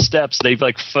walking up the steps. They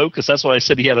like focus. That's why I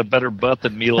said he had a better butt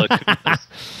than Mila Kunis.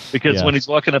 Because when he's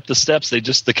walking up the steps,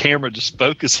 the camera just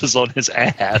focuses on his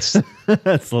ass.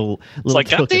 That's little it's like,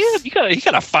 God damn, you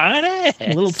got a fine ass.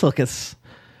 Little tuchus.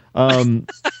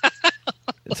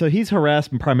 So he's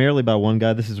harassed primarily by one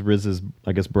guy. This is Riz's,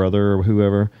 I guess, brother or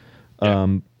whoever.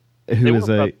 Yeah. Who is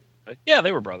yeah,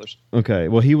 they were brothers. Okay.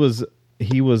 Well, he was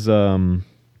also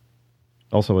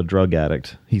a drug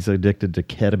addict. He's addicted to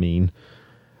ketamine.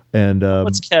 And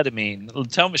what's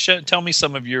ketamine? Tell me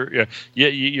some of your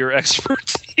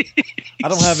expertise. I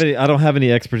don't have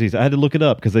any expertise. I had to look it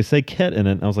up because they say ket in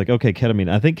it. I was like, okay, ketamine.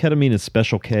 I think ketamine is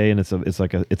special K, and it's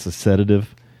a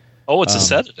sedative. Oh, it's a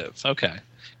sedative. Okay,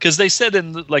 because they said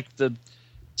in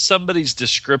somebody's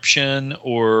description,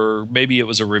 or maybe it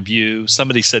was a review,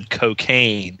 somebody said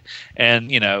cocaine, and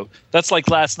that's like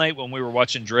last night when we were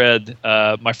watching Dredd.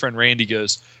 My friend Randy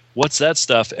goes, "What's that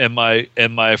stuff?" And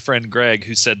my friend Greg,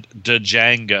 who said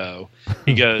Django,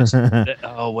 he goes,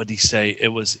 "Oh, what did he say?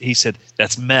 He said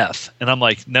that's meth." And I'm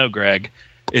like, "No, Greg,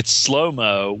 it's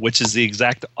slow-mo, which is the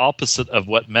exact opposite of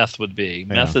what meth would be.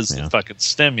 Meth is a fucking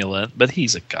stimulant, but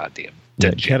he's a goddamn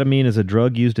ketamine is a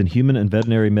drug used in human and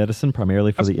veterinary medicine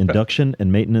primarily for the induction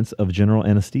and maintenance of general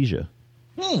anesthesia."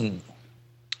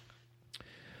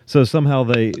 So somehow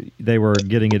they were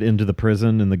getting it into the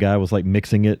prison, and the guy was like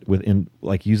mixing it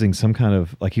using some kind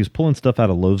of, like, he was pulling stuff out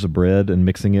of loaves of bread and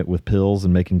mixing it with pills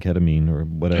and making ketamine or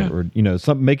whatever,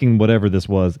 making whatever this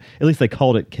was. At least they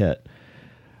called it ket.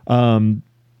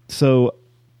 So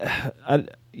I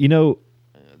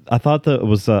thought that it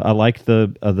was I liked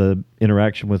the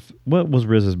interaction with, what was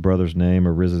Riz's brother's name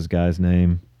or Riz's guy's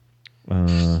name?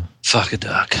 Fuck a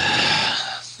duck.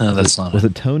 No, that's not. Was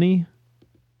it Tony?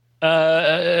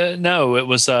 No, it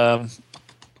was. God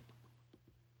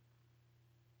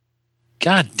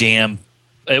damn.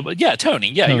 Yeah, Tony.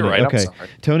 Yeah, Tony, you're right. Okay,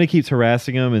 Tony keeps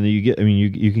harassing him, and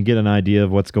you can get an idea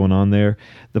of what's going on there.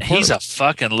 He's a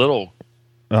fucking little.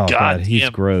 Oh God, he's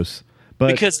gross.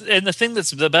 But and the thing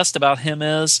that's the best about him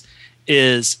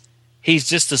is he's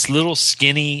just this little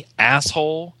skinny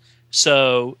asshole.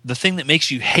 So the thing that makes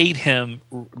you hate him,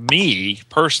 me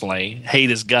personally, hate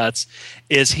his guts,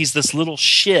 is he's this little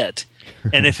shit.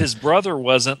 And if his brother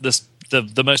wasn't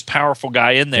the most powerful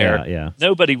guy in there,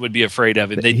 nobody would be afraid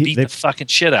of him. They'd beat the fucking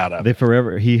shit out of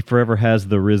him. He forever has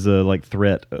the RZA like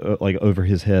threat like over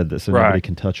his head, so nobody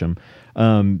can touch him.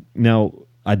 Now,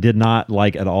 I did not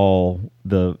like at all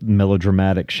the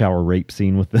melodramatic shower rape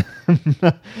scene with the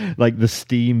like the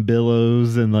steam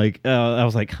billows and I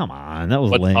was like, come on, that was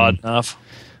lame. Odd enough.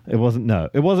 It wasn't. No,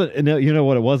 it wasn't. No, you know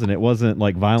what? It wasn't. It wasn't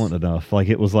like violent enough. Like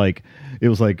it was like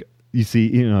you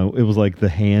see, it was like the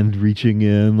hand reaching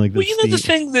in, like. Well, the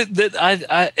thing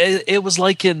that it was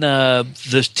like in the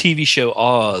TV show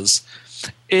Oz.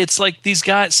 It's like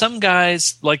some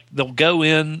guys, like, they'll go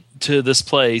in to this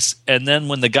place, and then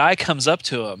when the guy comes up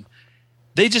to them,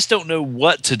 they just don't know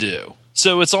what to do.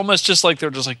 So it's almost just like they're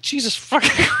just like, Jesus fucking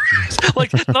Christ.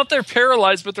 Like, not they're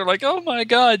paralyzed, but they're like, oh my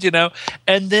God,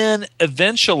 And then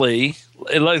eventually,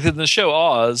 like in the show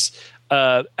Oz,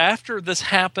 after this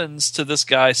happens to this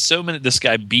guy, this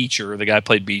guy Beecher, the guy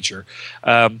played Beecher,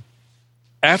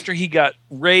 after he got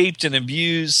raped and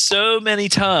abused so many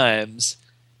times,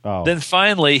 then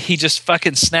finally he just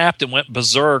fucking snapped and went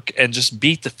berserk and just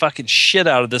beat the fucking shit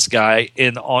out of this guy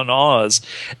on Oz,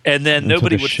 and then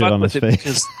nobody would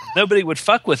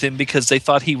fuck with him because they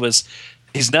thought he's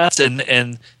nuts,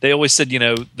 and they always said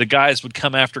the guys would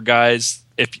come after guys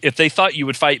if they thought you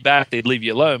would fight back, they'd leave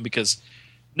you alone, because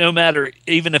no matter,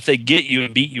 even if they get you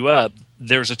and beat you up,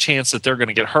 there's a chance that they're going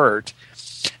to get hurt.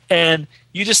 And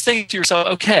you just think to yourself,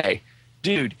 okay,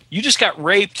 dude, you just got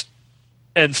raped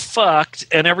and fucked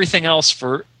and everything else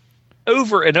for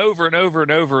over and over and over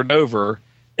and over and over,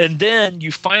 and then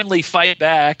you finally fight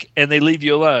back and they leave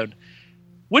you alone.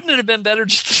 Wouldn't it have been better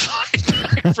just to fight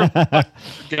back from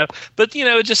But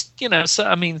so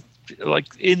I mean, like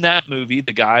in that movie,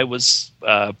 the guy was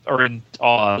or in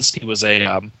Oz, he was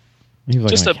a he was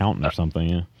like just an accountant or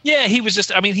something. Yeah, he was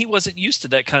just. I mean, he wasn't used to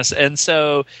that kind of stuff, and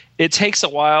so it takes a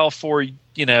while for I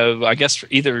guess for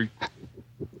either.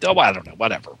 Oh, I don't know,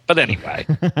 whatever. But anyway,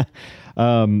 but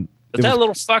that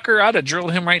little fucker, I'd have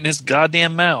drilled him right in his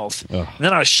goddamn mouth, and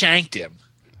then I'd have shanked him.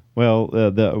 Well,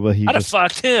 he I'd have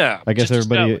fucked him. I guess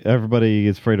everybody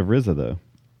is afraid of RZA though.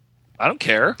 I don't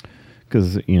care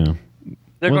because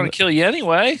they're going to kill you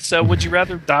anyway. So would you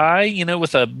rather die,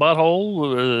 with a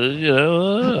butthole,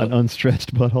 an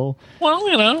unstretched butthole? Well,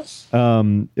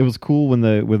 it was cool when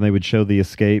they would show the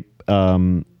escape.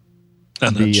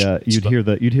 You'd hear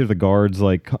the guards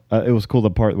like it was cool the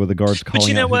part where the guards calling. But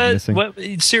you know out who's what?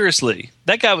 missing. Seriously,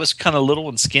 that guy was kind of little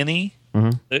and skinny.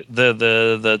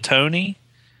 The Tony.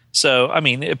 So I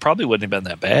mean, it probably wouldn't have been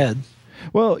that bad.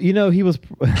 Well, he was.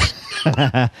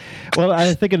 Well,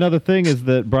 I think another thing is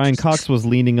that Brian Cox was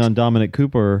leaning on Dominic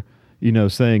Cooper,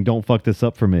 saying, "Don't fuck this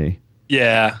up for me."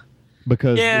 Yeah.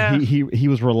 Because he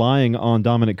was relying on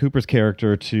Dominic Cooper's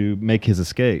character to make his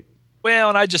escape. Well,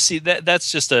 and I just see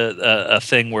that's just a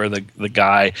thing where the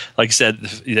guy, like I said,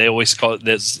 they always call it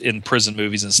this in prison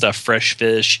movies and stuff, fresh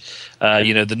fish,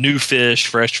 the new fish,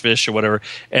 fresh fish or whatever.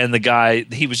 And the guy,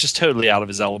 he was just totally out of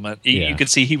his element. You could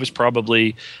see he was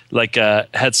probably like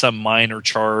had some minor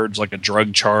charge, like a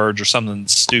drug charge or something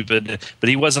stupid, but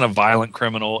he wasn't a violent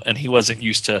criminal and he wasn't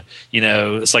used to,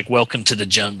 it's like welcome to the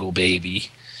jungle,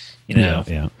 baby.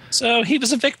 Yeah. So he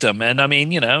was a victim, and I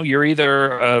mean, you're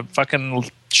either a fucking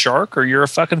shark or you're a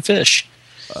fucking fish.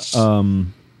 Just like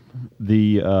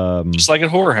a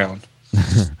horror hound.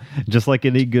 just like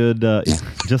any good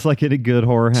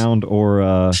horror hound or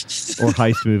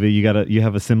heist movie, you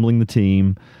have assembling the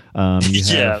team.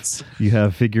 You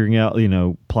have figuring out,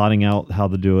 plotting out how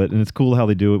to do it, and it's cool how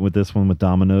they do it with this one with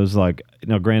dominoes. Like,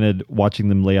 granted, watching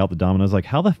them lay out the dominoes, like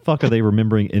how the fuck are they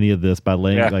remembering any of this by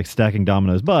laying like stacking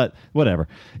dominoes? But whatever,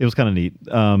 it was kind of neat.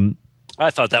 I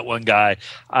thought that one guy,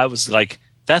 I was like,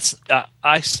 that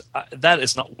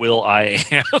is not Will I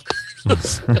Am,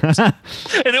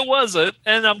 and it wasn't,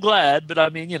 and I'm glad. But I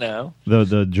mean,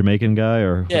 the Jamaican guy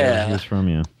or where he was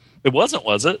from, it wasn't,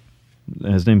 was it?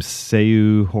 His name's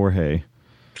Seu Jorge.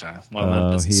 Okay.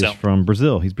 Well, he is from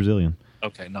Brazil. He's Brazilian.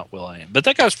 Okay, not Will I Am. But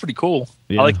that guy was pretty cool.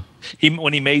 Yeah. I like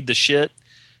when he made the shit.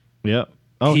 Yeah.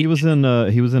 Oh, he was in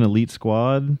Elite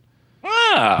Squad.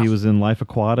 Ah. He was in Life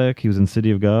Aquatic. He was in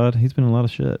City of God. He's been in a lot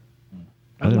of shit.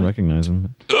 I didn't recognize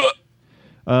him.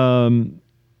 That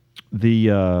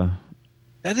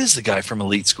is the guy from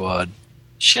Elite Squad.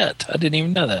 Shit, I didn't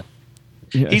even know that.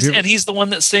 Yeah, he's the one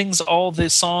that sings all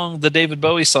the David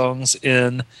Bowie songs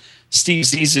in Steve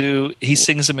Zissou. He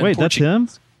sings them in Portuguese. Wait, that's him?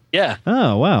 Yeah.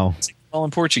 Oh, wow. He sings all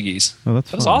in Portuguese. Oh,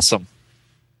 that was awesome.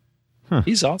 Huh.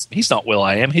 He's awesome. He's not Will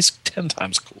I Am. He's 10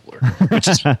 times cooler. Which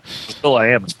is Will I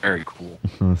Am is very cool.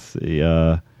 Let's see.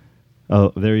 I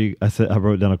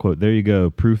wrote down a quote. There you go.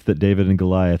 Proof that David and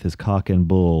Goliath is cock and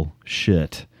bull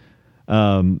shit.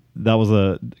 That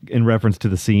was in reference to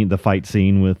the fight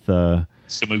scene with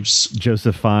Shamus.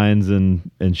 Joseph Fiennes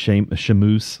and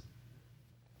Shamus.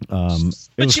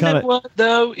 But you know what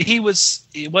though?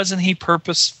 Wasn't he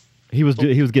purpose? He was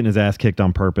getting his ass kicked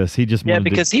on purpose. He just wanted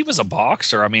because he was a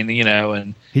boxer. I mean,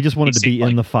 and he just wanted to be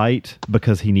in the fight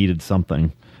because he needed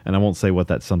something. And I won't say what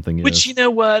that something is. Which, you know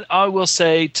what? I will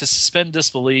say, to suspend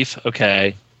disbelief,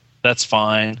 okay, that's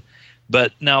fine.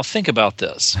 But now think about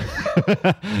this.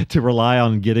 To rely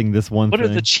on getting this one thing. What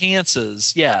are the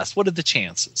chances? Yes, what are the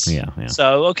chances? Yeah.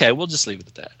 So, okay, we'll just leave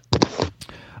it at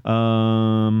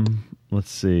that. Let's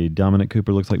see. Dominic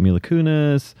Cooper looks like Mila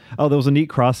Kunis. Oh, there was a neat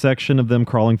cross-section of them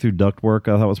crawling through ductwork.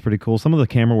 I thought was pretty cool. Some of the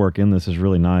camera work in this is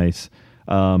really nice.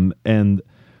 And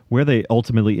where they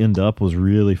ultimately end up was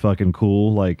really fucking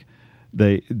cool. Like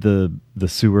the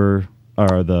sewer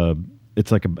or it's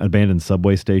like an abandoned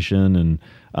subway station, and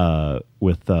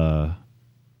with they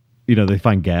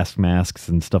find gas masks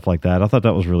and stuff like that. I thought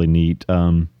that was really neat.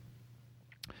 I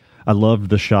loved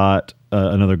the shot.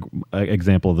 Another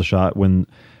example of the shot when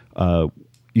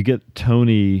you get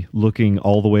Tony looking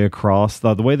all the way across.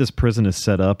 The way this prison is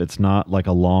set up, it's not like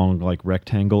a long like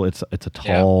rectangle. It's a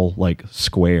tall like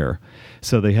square.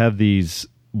 So they have these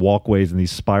walkways and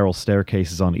these spiral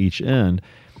staircases on each end.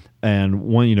 And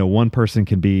one person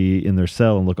can be in their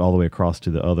cell and look all the way across to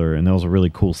the other. And that was a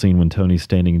really cool scene when Tony's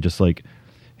standing and just like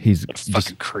he's Fucking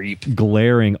just creep.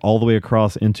 glaring all the way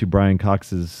across into Brian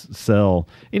Cox's cell.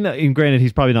 And granted,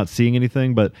 he's probably not seeing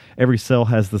anything, but every cell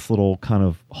has this little kind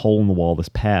of hole in the wall, this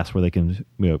pass where they can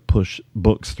push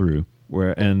books through.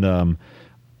 What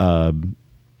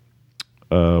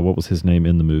was his name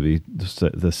in the movie?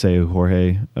 The Seu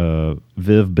Jorge,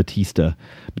 Viv Batista.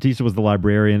 Batista was the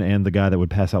librarian and the guy that would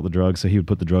pass out the drugs. So he would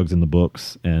put the drugs in the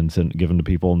books and give them to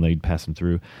people, and they'd pass them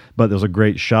through. But there's a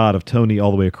great shot of Tony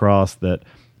all the way across that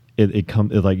it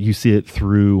like you see it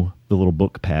through the little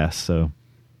book pass. So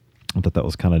I thought that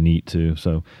was kind of neat too.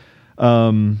 So,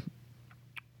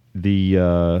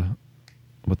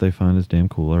 what they find is damn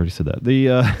cool. I already said that.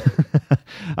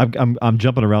 I'm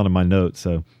jumping around in my notes.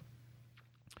 So.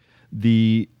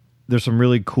 There's some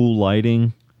really cool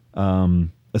lighting,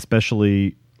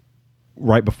 especially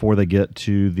right before they get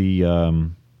to the,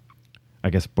 I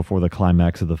guess before the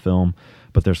climax of the film.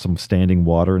 But there's some standing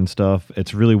water and stuff.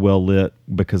 It's really well lit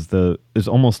because it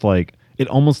almost looks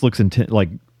like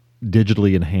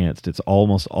digitally enhanced. It's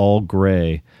almost all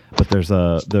gray, but there's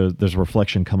a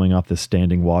reflection coming off this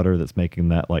standing water that's making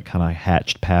that like kind of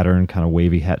hatched pattern, kind of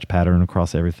wavy hatch pattern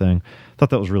across everything. I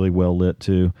thought that was really well lit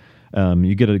too.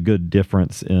 You get a good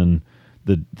difference in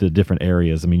the different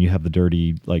areas. I mean, you have the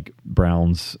dirty like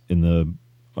browns in the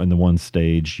one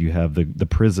stage. You have the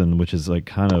prison, which is like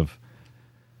kind of,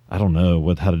 I don't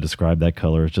know how to describe that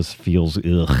color. It just feels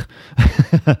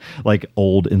like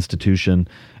old institution.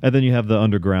 And then you have the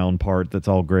underground part that's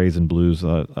all grays and blues.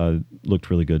 Looked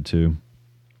really good too.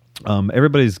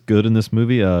 Everybody's good in this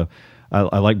movie. I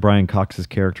like Brian Cox's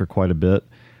character quite a bit.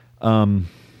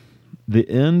 The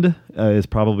end is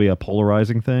probably a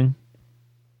polarizing thing.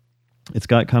 It's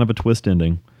got kind of a twist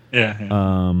ending. Yeah.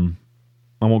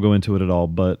 I won't go into it at all,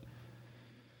 but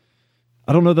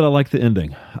I don't know that I like the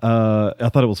ending. I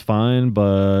thought it was fine,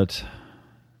 but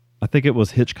I think it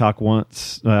was Hitchcock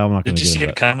once. I'm not going to get into that. Did you see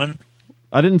it coming?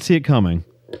 I didn't see it coming,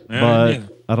 but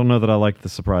I don't know that I liked the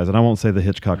surprise, and I won't say the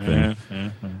Hitchcock thing.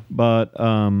 But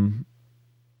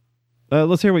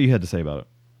let's hear what you had to say about it.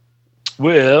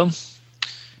 Well...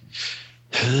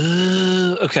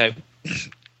 okay.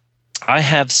 I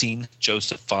have seen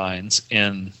Joseph Fiennes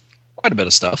in quite a bit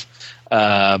of stuff.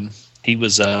 He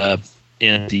was in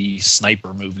the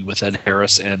Sniper movie with Ed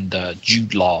Harris and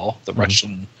Jude Law, the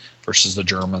Russian versus the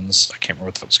Germans. I can't remember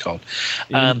what that was called.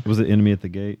 Was it Enemy at the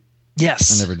Gate?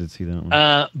 Yes. I never did see that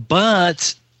one.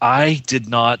 But I did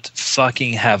not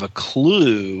fucking have a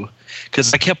clue,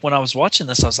 because when I was watching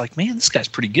this, I was like, man, this guy's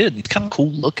pretty good. He's kind of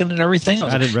cool looking and everything.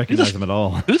 I didn't recognize him at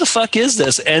all. Who the fuck is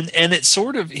this? And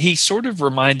he sort of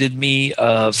reminded me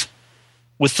of,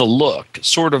 with the look,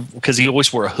 sort of, because he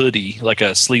always wore a hoodie, like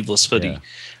a sleeveless hoodie.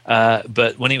 Yeah.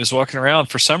 But when he was walking around,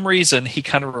 for some reason, he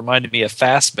kind of reminded me of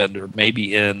Fassbender,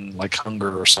 maybe in like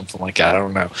Hunger or something like that. I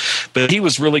don't know. But he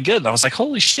was really good. And I was like,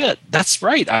 holy shit, that's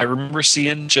right. I remember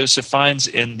seeing Joseph Fiennes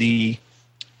in the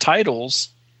titles,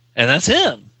 and that's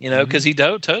him, because he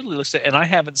totally looks at, and I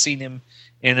haven't seen him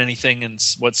in anything in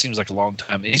what seems like a long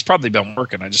time. He's probably been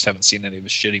working. I just haven't seen any of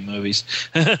his shitty movies.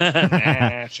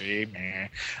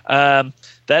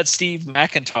 That Steve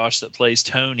McIntosh that plays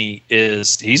Tony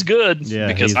he's good,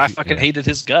 because I fucking hated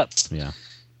his guts. Yeah.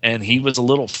 And he was a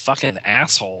little fucking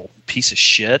asshole piece of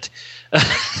shit.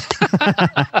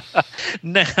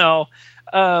 Now,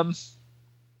 oh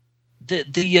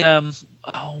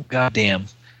goddamn,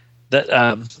 that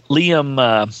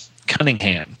Liam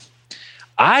Cunningham.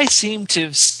 I seem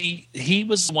to see he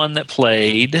was the one that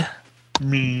played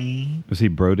me. Was he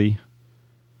Brody?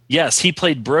 Yes, he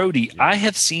played Brody. I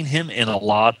have seen him in a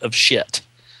lot of shit.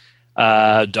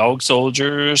 Dog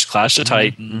Soldiers, Clash of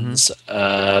Titans.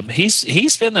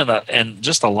 He's been in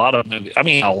just a lot of movies. I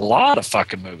mean, a lot of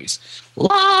fucking movies. A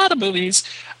lot of movies.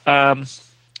 Now,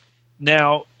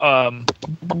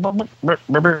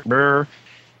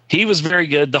 he was very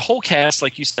good. The whole cast,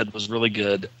 like you said, was really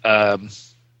good.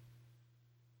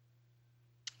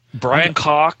 Brian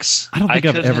Cox. I don't think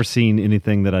I've ever seen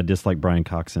anything that I dislike Brian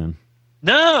Cox in.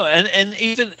 No, and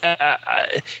even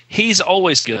he's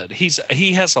always good.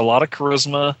 He has a lot of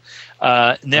charisma.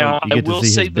 Now you get I will to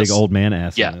see say his big old man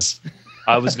ass. Yes,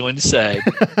 I was going to say,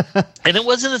 and it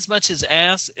wasn't as much his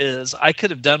ass as I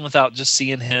could have done without just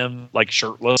seeing him like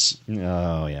shirtless.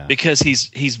 Oh yeah, because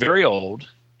he's very old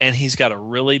and he's got a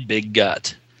really big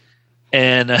gut,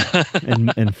 and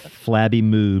and flabby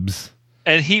moobs.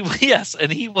 And he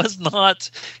was not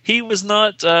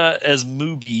as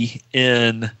moody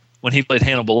in when he played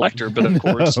Hannibal Lecter, but of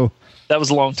course that was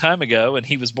a long time ago, and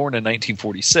he was born in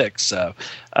 1946, so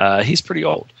he's pretty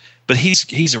old. But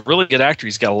he's a really good actor.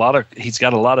 He's got a lot of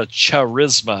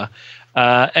charisma.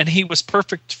 And he was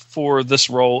perfect for this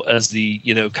role as the,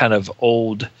 kind of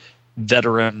old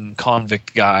veteran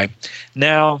convict guy.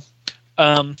 Now,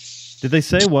 did they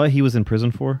say what he was in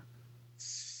prison for?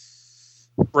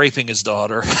 Raping his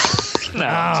daughter. No,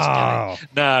 I'm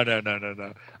just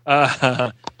kidding.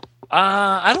 No.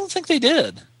 I don't think they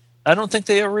did. I don't think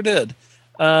they ever did.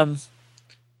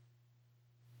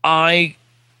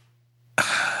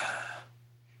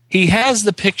 He has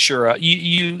the picture.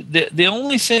 The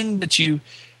only thing that you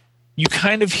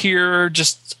kind of hear,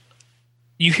 just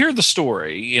you hear the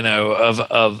story,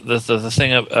 of the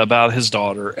thing about his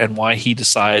daughter and why he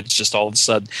decides just all of a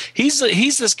sudden he's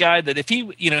this guy that if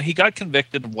he got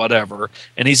convicted of whatever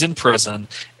and he's in prison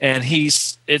and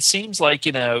it seems like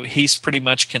he's pretty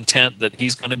much content that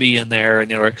he's going to be in there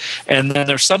and then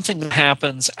there's something that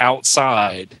happens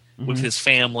outside with his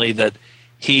family that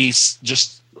he's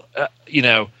just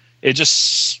it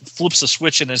just flips a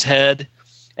switch in his head.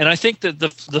 And I think that the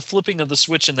flipping of the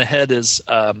switch in the head is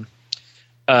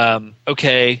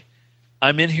okay,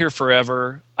 I'm in here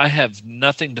forever. I have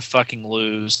nothing to fucking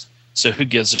lose. So who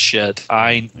gives a shit?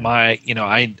 I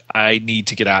need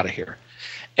to get out of here.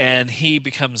 And he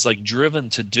becomes like driven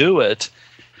to do it.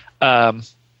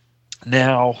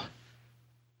 Now,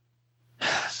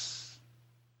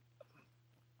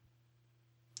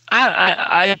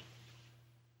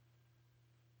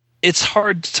 it's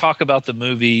hard to talk about the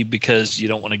movie because you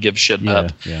don't want to give shit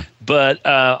up. Yeah. But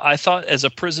I thought as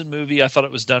a prison movie, I thought it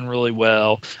was done really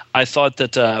well. I thought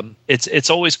that it's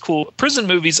always cool. Prison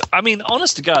movies, I mean,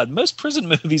 honest to God, most prison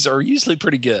movies are usually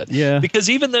pretty good. Yeah. Because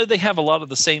even though they have a lot of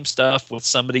the same stuff with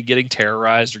somebody getting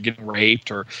terrorized or getting raped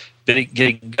or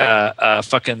getting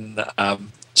fucking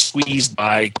squeezed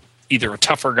by either a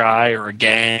tougher guy or a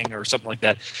gang or something like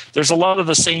that, there's a lot of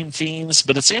the same themes,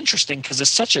 but it's interesting because it's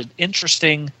such an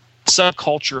interesting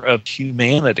subculture of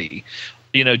humanity,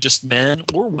 just men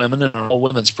or women in an all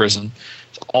women's prison,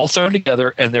 all thrown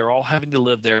together, and they're all having to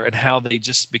live there, and how they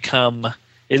just become.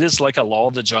 It is like a law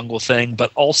of the jungle thing,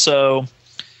 but also,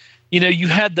 you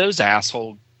had those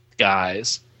asshole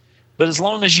guys, but as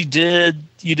long as you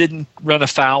didn't run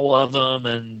afoul of them,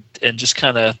 and just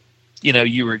kind of,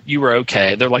 you were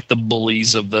okay. They're like the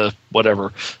bullies of the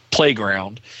whatever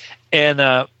playground,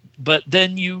 and but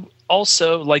then you.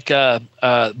 Also, like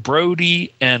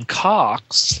Brody and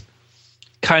Cox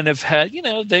kind of had,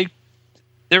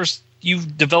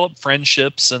 you've developed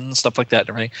friendships and stuff like that and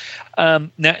everything.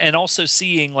 Now, and also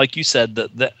seeing, like you said,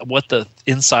 what the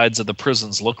insides of the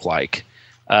prisons look like,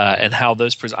 and how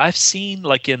those prisons. I've seen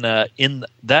like in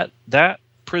that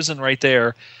prison right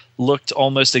there looked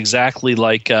almost exactly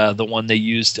like the one they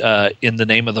used in The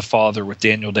Name of the Father with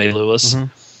Daniel Day-Lewis. Mm-hmm.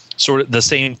 Sort of the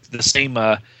same.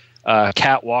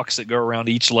 Catwalks that go around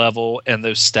each level and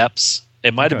those steps.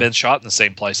 It might have been shot in the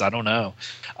same place. I don't know.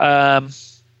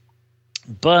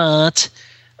 But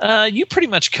you pretty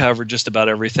much covered just about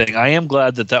everything. I am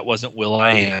glad that wasn't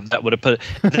Will.i.am. That would have put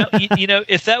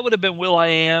if that would have been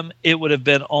Will.i.am, it would have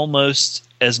been almost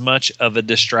as much of a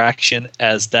distraction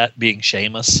as that being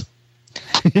Seamus.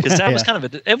 Because that was kind of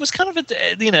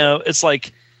it's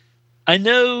like,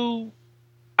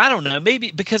 I don't know,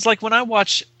 maybe because like when I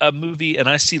watch a movie and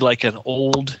I see like an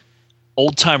old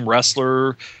time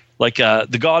wrestler, like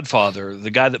The Godfather, the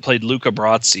guy that played Luca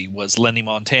Brasi was Lenny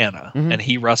Montana, and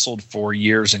he wrestled for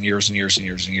years and years and years and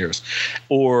years and years.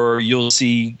 Or you'll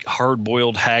see Hard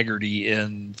Boiled Haggerty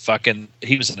in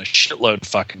he was in a shitload of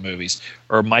fucking movies.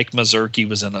 Or Mike Mazurki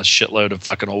was in a shitload of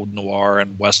fucking old noir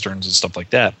and westerns and stuff like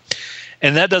that.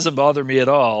 And that doesn't bother me at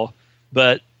all,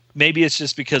 but maybe it's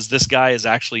just because this guy is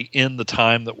actually in the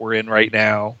time that we're in right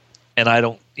now, and I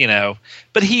don't,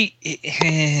 But I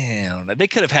don't know. They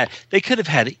could have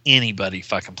had anybody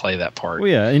fucking play that part. Well,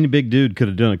 yeah, any big dude could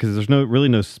have done it because there's not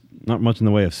much in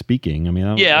the way of speaking. I mean,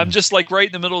 I'm just like right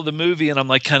in the middle of the movie, and I'm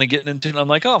like kind of getting into it. And I'm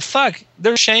like, oh fuck,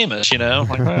 they're Seamus,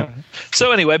 Like,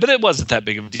 so anyway, but it wasn't that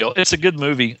big of a deal. It's a good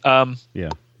movie. Yeah.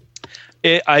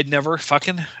 I'd never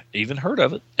fucking even heard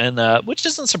of it, and which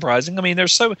isn't surprising. I mean,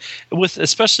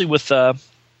 especially with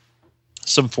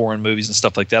some foreign movies and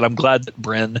stuff like that. I'm glad that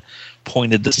Bren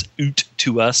pointed this out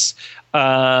to us.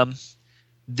 What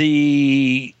do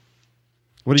you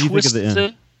think of the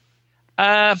end?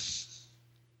 I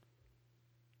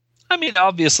mean,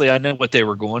 obviously, I know what they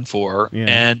were going for,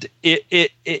 and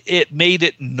it made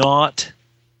it not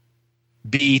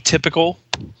be typical.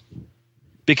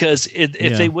 Because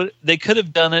they could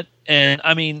have done it, and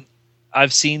I mean,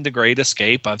 I've seen The Great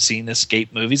Escape, I've seen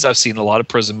escape movies, I've seen a lot of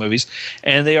prison movies,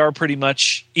 and they are pretty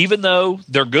much, even though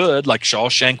they're good, like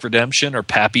Shawshank Redemption or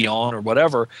Papillon or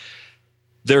whatever,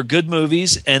 they're good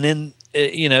movies, and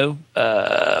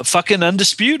fucking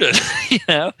Undisputed,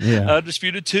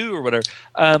 Undisputed 2 or whatever.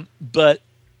 But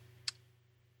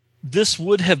this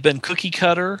would have been cookie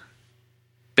cutter,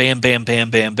 bam, bam,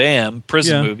 bam, bam, bam,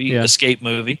 prison movie, escape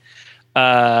movie.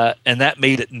 And that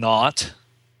made it not.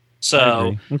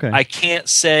 So I can't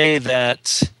say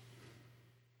that.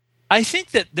 I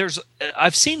think that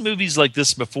I've seen movies like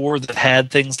this before that had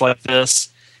things like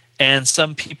this, and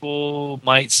some people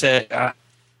might say,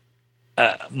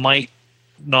 might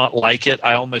not like it.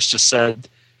 I almost just said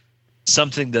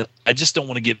something that I just don't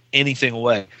want to give anything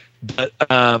away. But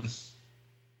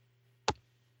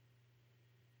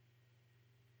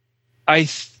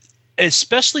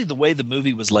especially the way the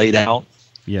movie was laid out,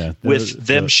 with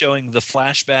them showing the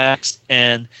flashbacks,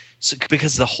 and so,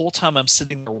 because the whole time I'm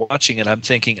sitting there watching it, I'm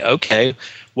thinking, okay,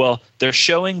 well, they're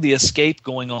showing the escape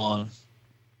going on,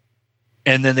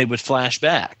 and then they would flash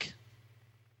back,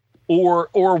 or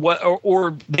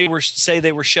they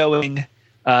were showing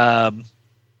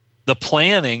the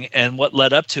planning and what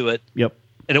led up to it. Yep.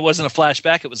 And it wasn't a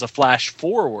flashback; it was a flash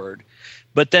forward.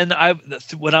 But then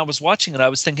when I was watching it, I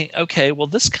was thinking, okay, well,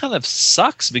 this kind of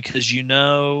sucks because you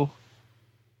know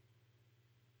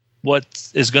what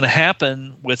is going to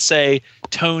happen with, say,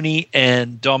 Tony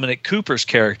and Dominic Cooper's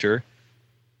character.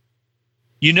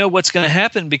 You know what's going to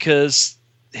happen because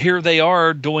here they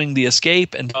are doing the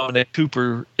escape, and Dominic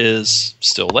Cooper is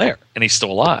still there, and he's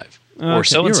still alive. Or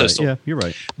so-and-so still. Yeah, you're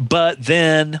right. But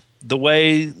then the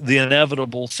way the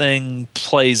inevitable thing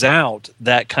plays out,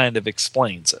 that kind of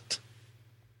explains it.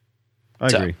 I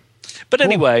agree. But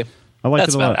anyway, I like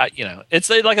that's it a lot. It's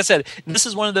like I said, this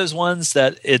is one of those ones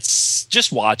that it's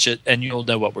just watch it and you'll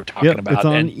know what we're talking about. It's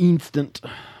on instant.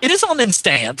 It is on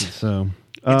instant. So,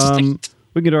 we can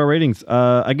get to our ratings.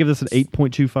 I give this an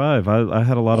 8.25. I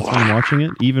had a lot of fun watching it,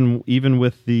 even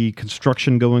with the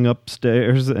construction going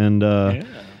upstairs and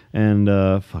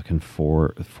fucking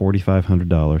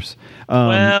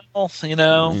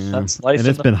 $4,500. That's life. And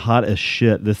it's been hot as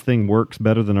shit. This thing works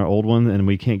better than our old one, and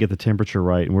we can't get the temperature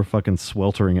right, and we're fucking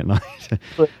sweltering at night.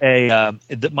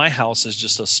 My house is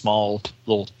just a small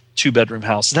little 2-bedroom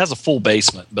house. It has a full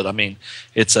basement, but I mean,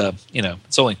 it's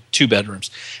only 2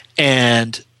 bedrooms,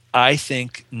 and I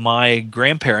think my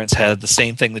grandparents had the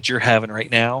same thing that you're having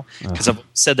right now, because I've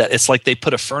said that it's like they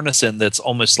put a furnace in that's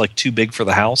almost like too big for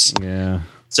the house. Yeah.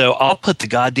 So I'll put the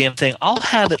goddamn thing. I'll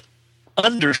have it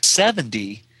under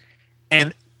 70,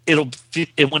 and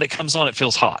when it comes on, it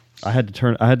feels hot. I had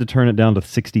to turn it down to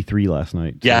 63 last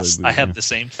night. Yes, I have the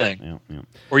same thing. Yeah.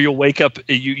 Or you'll wake up,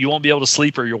 you won't be able to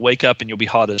sleep, or you'll wake up and you'll be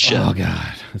hot as shit. Oh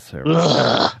god, that's terrible.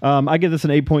 I give this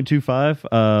an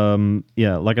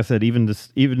 8.25. Like I said, even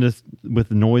just with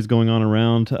the noise going on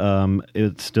around,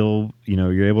 it's still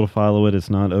you're able to follow it. It's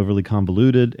not overly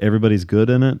convoluted. Everybody's good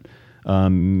in it.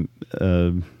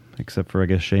 Except for I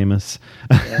guess Seamus.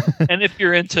 And if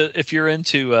you're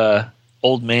into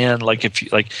old man, like if you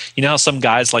how some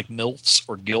guys like MILFs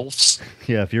or GILFs.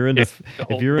 Yeah, if you're into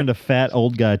fat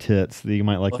old guy tits, you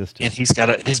might like this too. And he's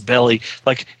got his belly,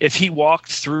 like if he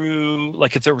walked through,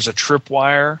 like if there was a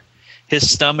tripwire, his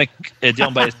stomach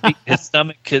down by his feet, his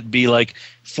stomach could be like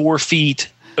 4 feet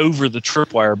over the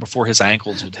tripwire before his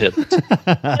ankles would hit it.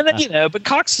 And then, but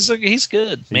Cox he's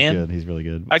good, man. Good. He's really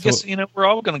good. I guess we're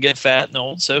all going to get fat and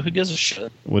old, so who gives a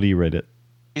shit? What do you rate it?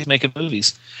 He's making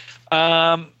movies.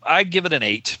 I give it an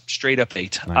 8, straight up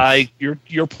 8. Nice. Your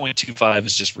 0.25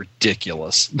 is just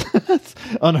ridiculous. That's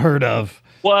unheard of.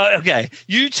 Well, okay,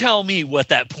 you tell me what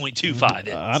that 0.25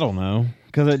 is. I don't know,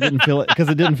 because it didn't feel like an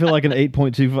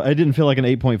 8.25. It didn't feel like an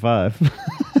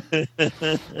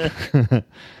 8.5.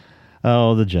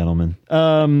 Oh, the gentleman.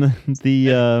 Cool.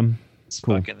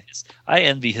 I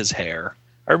envy his hair.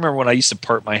 I remember when I used to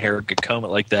part my hair, could comb it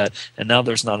like that, and now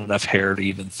there's not enough hair to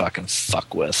even fucking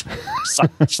fuck with.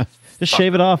 Just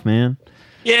shave it off, man.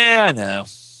 Yeah, I know.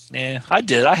 Yeah, I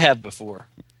did. I have before.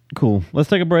 Cool. Let's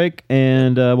take a break,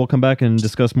 and we'll come back and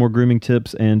discuss more grooming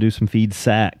tips and do some feed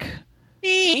sack.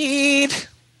 Feed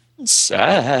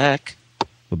sack.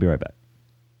 We'll be right back.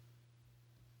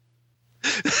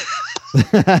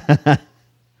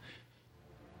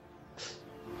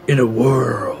 In a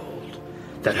world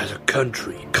that has a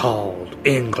country called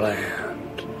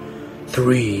England,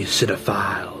 3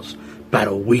 cinephiles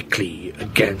battle weekly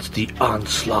against the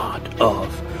onslaught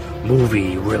of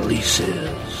movie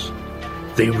releases.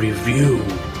 They review,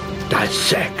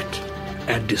 dissect,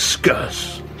 and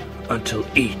discuss until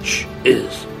each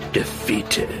is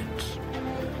defeated.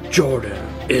 Jordan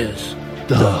is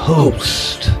the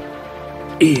host.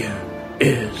 Ian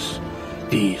is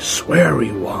the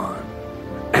sweary one.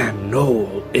 And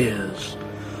Noel is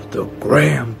the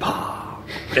grandpa.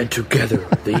 And together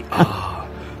they are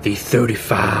the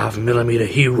 35mm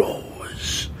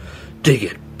heroes. Dig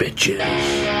it,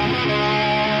 bitches.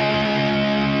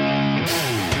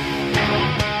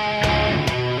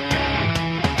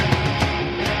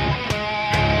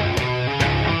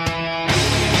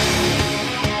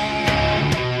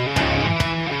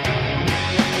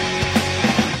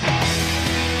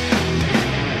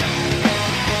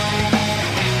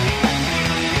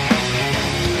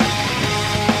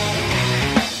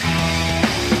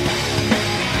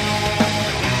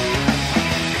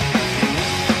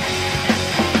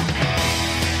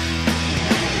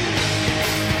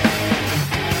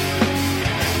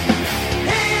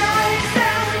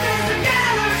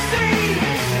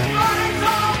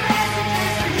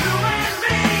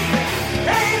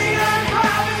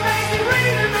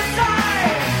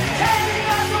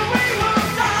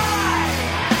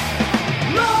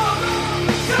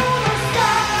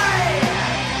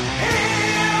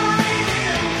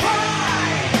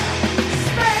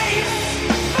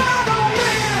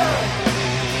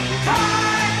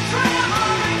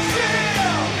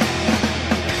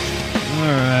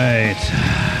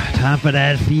 Time for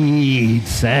that feed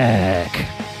sack.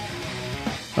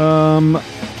 I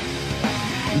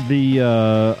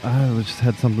just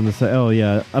had something to say. Oh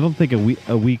yeah, I don't think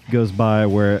a week goes by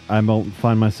where I won't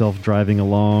find myself driving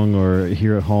along or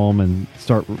here at home and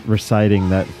start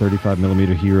reciting that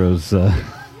 35mm Heroes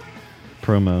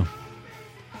promo.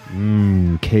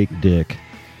 Cake dick.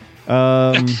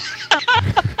 I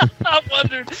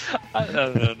wondered. I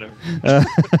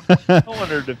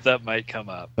wondered if that might come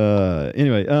up.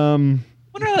 Anyway, wonder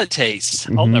how it tastes.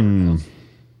 I'll never know.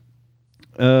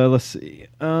 Let's see.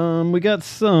 We got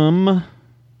some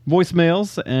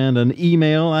voicemails and an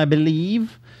email, I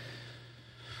believe.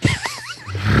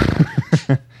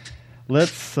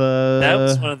 Let's.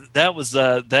 That's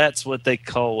what they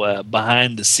call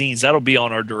behind the scenes. That'll be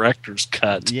on our director's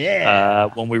cut. Yeah.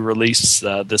 When we release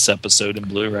this episode in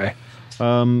Blu-ray.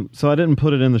 So I didn't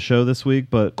put it in the show this week,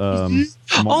 but Modest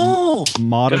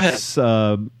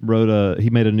he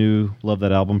made a new Love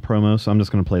That Album promo, so I'm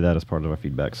just going to play that as part of our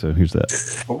feedback. So here's that.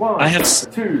 I have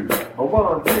 2,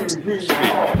 1, 2, 3, 4.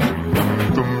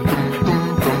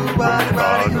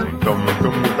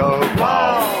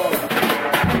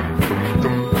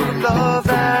 Love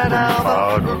that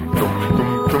album.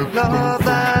 Love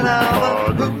that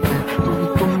album.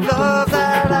 Love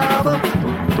that album.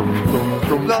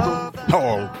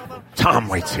 Hello, Tom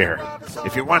Waits here.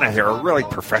 If you want to hear a really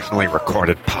professionally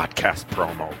recorded podcast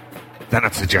promo, then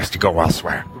I'd suggest you go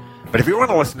elsewhere. But if you want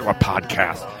to listen to a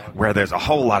podcast where there's a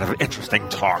whole lot of interesting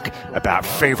talk about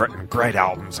favorite and great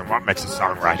albums and what makes the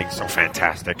songwriting so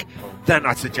fantastic, then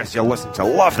I'd suggest you listen to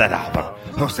Love That Album,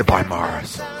 hosted by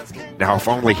Morris. Now, if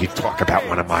only he'd talk about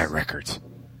one of my records.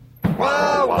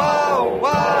 Whoa, whoa,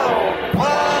 whoa,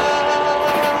 whoa.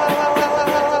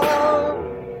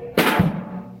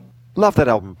 Love That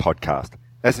Album podcast,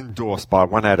 as endorsed by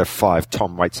 1 out of 5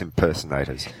 Tom Waits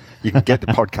impersonators. You can get the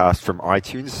podcast from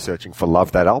iTunes, searching for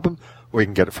Love That Album, or you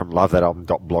can get it from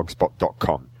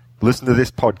lovethatalbum.blogspot.com. Listen to this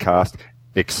podcast,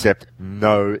 accept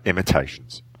no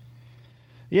imitations.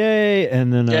 Yay!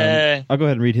 And then I'll go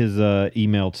ahead and read his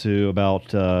email too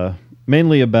about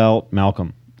mainly about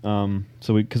Malcolm.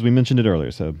 Because we mentioned it earlier.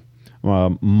 So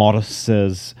Modest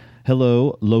says,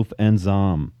 "Hello, Loaf and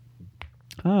Zom.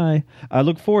 Hi. I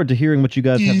look forward to hearing what you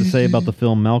guys have to say about the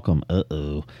film Malcolm.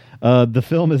 The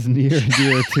film is near and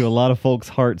dear to a lot of folks'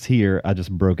 hearts here. I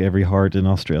just broke every heart in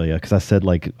Australia because I said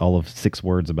like all of 6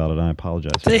 words about it. And I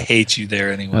apologize. They hate you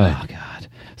there anyway. Oh, God.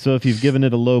 So if you've given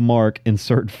it a low mark,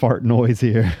 insert fart noise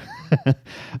here.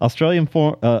 Australian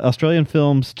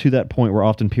films to that point were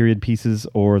often period pieces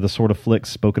or the sort of flicks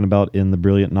spoken about in the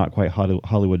brilliant Not Quite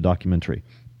Hollywood documentary.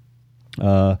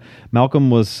 Malcolm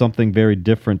was something very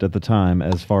different at the time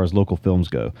as far as local films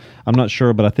go. I'm not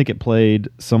sure, but I think it played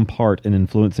some part in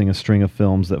influencing a string of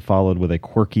films that followed with a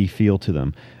quirky feel to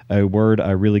them, a word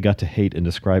I really got to hate in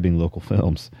describing local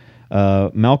films.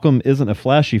 Malcolm isn't a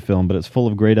flashy film, but it's full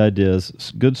of great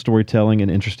ideas, good storytelling, and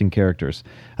interesting characters.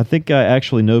 I think I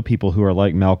actually know people who are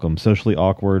like Malcolm, socially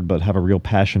awkward, but have a real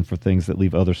passion for things that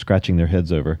leave others scratching their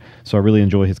heads over. So I really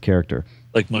enjoy his character.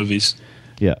 Like movies.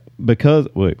 Yeah, because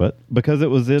it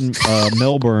was in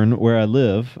Melbourne where I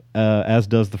live, as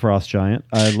does the Frost Giant.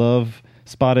 I love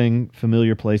spotting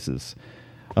familiar places.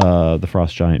 The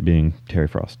Frost Giant being Terry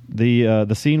Frost. The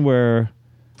scene where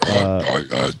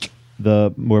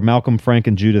where Malcolm, Frank,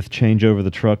 and Judith change over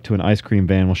the truck to an ice cream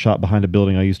van was shot behind a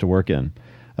building I used to work in.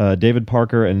 David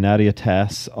Parker and Nadia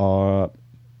Tass, who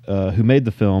made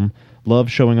the film, love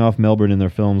showing off Melbourne in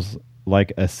their films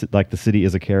like the city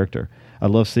is a character. I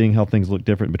love seeing how things look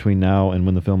different between now and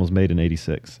when the film was made in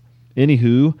 '86.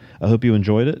 Anywho, I hope you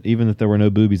enjoyed it. Even if there were no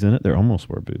boobies in it, there almost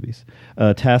were boobies.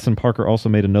 Tass and Parker also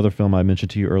made another film I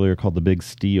mentioned to you earlier called The Big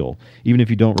Steal. Even if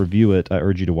you don't review it, I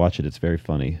urge you to watch it. It's very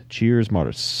funny. Cheers,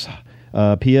 martyrs.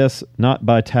 P.S. Not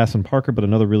by Tass and Parker, but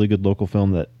another really good local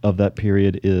film that of that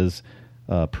period is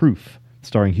Proof,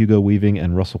 starring Hugo Weaving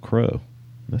and Russell Crowe.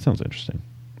 That sounds interesting.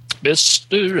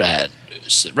 Mr.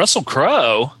 Anderson. Russell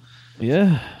Crowe?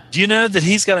 Yeah. Do you know that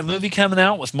he's got a movie coming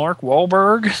out with Mark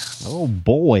Wahlberg? Oh,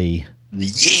 boy.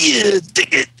 Yeah,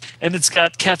 dig it. And it's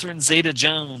got Catherine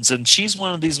Zeta-Jones, and she's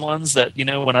one of these ones that, you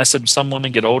know, when I said some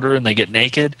women get older and they get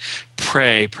naked,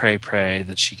 pray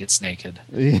that she gets naked.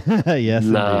 Yes,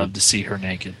 love indeed. to see her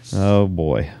naked. Oh,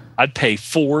 boy. I'd pay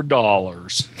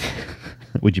 $4.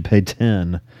 Would you pay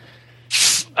 10?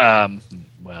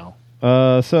 Well.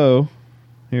 So,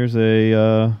 here's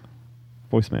a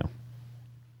voicemail.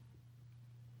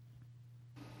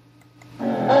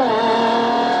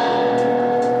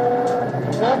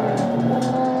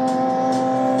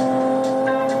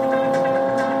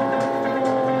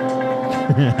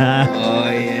 Oh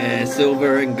yeah,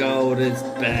 silver and gold is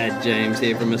bad. James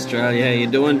here from Australia. How you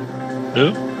doing?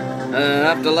 Who?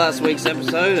 After last week's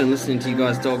episode and listening to you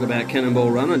guys talk about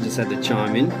Cannonball Run, I just had to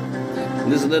chime in.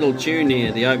 And there's a little tune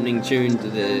here, the opening tune to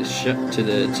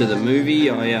the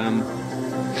movie. I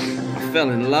fell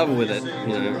in love with it.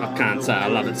 You know, I can't say I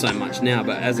love it so much now,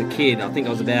 but as a kid, I think I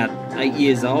was about 8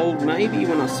 years old maybe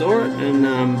when I saw it, and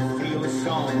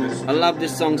I love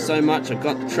this song so much. I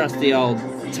got the trusty old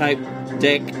tape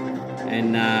deck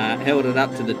and held it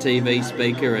up to the TV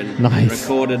speaker and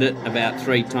recorded it about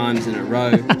 3 times in a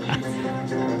row.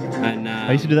 And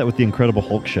I used to do that with the Incredible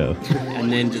Hulk show.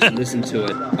 And then just listen to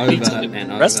it over and over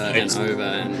and over.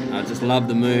 And I just loved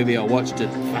the movie. I watched it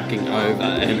fucking over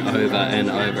and over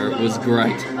and over. It was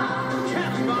great.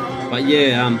 But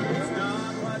yeah,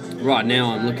 right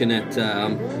now I'm looking at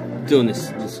doing this.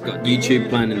 It's got YouTube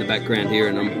playing in the background here,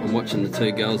 and I'm watching the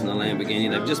 2 girls in the Lamborghini.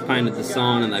 They've just painted the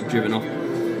sign and they've driven off.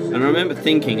 And I remember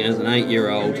thinking as an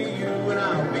 8-year-old,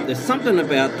 there's something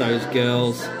about those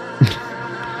girls,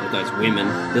 or those women.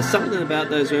 There's something about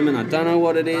those women. I don't know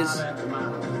what it is,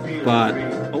 but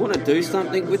I want to do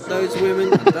something with those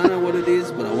women. I don't know what it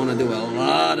is, but I want to do a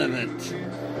lot of it.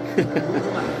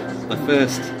 The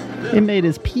first. It made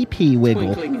his pee-pee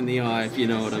wiggle. Twinkling in the eye, if you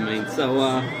know what I mean. So,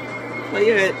 but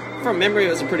yeah, from memory, it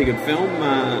was a pretty good film.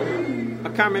 I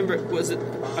can't remember.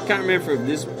 I can't remember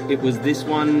if it was this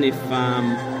one. If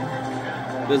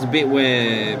there's a bit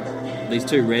where these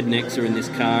 2 rednecks are in this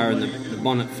car and the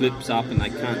bonnet flips up and they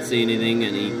can't see anything,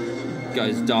 and he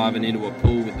goes diving into a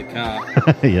pool with the car.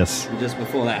 Yes. And just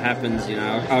before that happens, you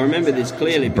know, I remember this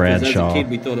clearly because as a kid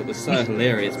we thought it was so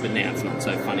hilarious, but now it's not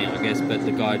so funny, I guess. But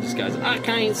the guy just goes, "I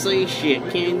can't see shit,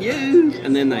 can you?"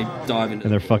 And then they dive into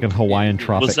their fucking Hawaiian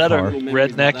tropic Was that car. a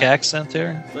redneck accent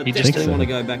there? But He I just definitely want to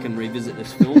go back and revisit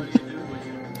this film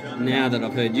now that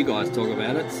I've heard you guys talk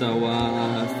about it. So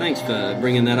thanks for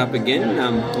bringing that up again.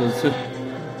 It was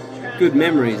good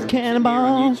memories. Cannonball.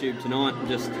 On YouTube tonight, and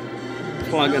just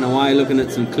plugging away, looking at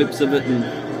some clips of it, and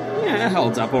yeah, it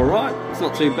holds up all right. It's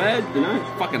not too bad, you know.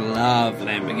 Fucking love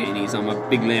Lamborghinis. I'm a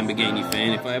big Lamborghini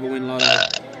fan. If I ever win Lotto,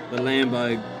 the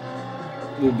Lambo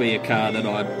will be a car that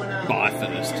I buy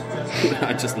first.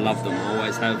 I just love them. I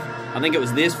always have. I think it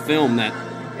was this film that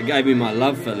gave me my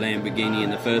love for Lamborghini in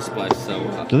the first place.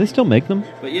 So do they still make them?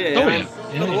 But yeah,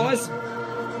 otherwise,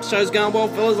 show's going well,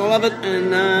 fellas. I love it,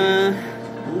 and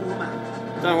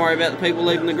don't worry about the people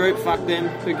leaving the group. Fuck them.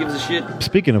 Who gives a shit?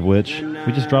 Speaking of which,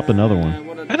 we just dropped another one.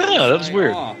 I know, that was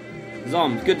weird.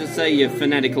 Zom, good to see you're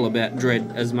fanatical about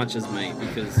Dread as much as me,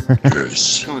 because I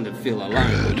kind of feel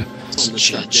alone on the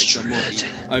subject. I might be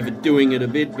overdoing it a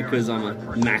bit because I'm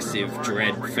a massive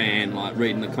Dread fan, like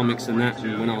reading the comics and that,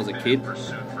 and when I was a kid.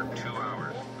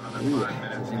 Ooh,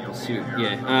 I was in pursuit.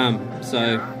 Yeah,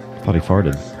 so... Thought he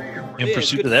farted. In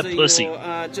pursuit of that pussy.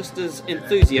 You're, just as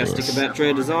enthusiastic about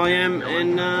Dread as I am,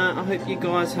 and I hope you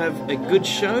guys have a good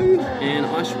show, and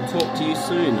I shall talk to you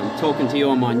soon. I'm talking to you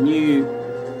on my new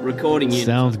recording unit.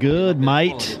 Sounds good,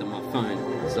 mate. On my phone.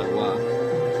 So,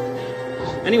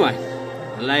 anyway,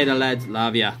 later, lads.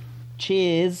 Love ya.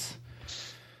 Cheers.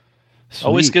 Sweet.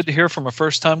 Always good to hear from a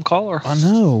first-time caller. I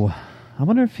know. I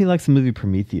wonder if he likes the movie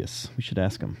Prometheus. We should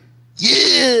ask him.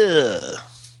 Yeah.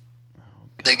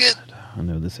 Dig it. I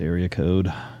know this area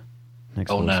code. Next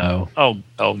oh no!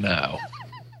 Oh no!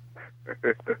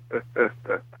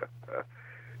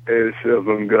 Hey,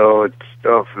 Silver and Gold,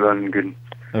 stuff Lundgren.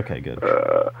 Okay, good.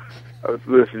 I was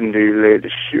listening to your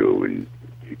latest show, and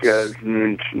you guys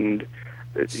mentioned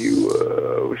that you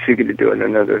were thinking of doing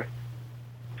another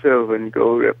Silver and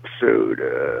Gold episode,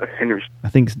 Henry. I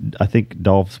think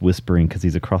Dolph's whispering because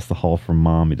he's across the hall from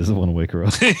Mom. He doesn't want to wake her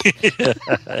up.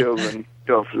 Silver and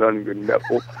Dolph Lundgren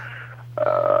double.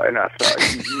 And I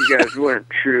thought you guys weren't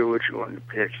sure which one to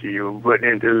pick, so you were putting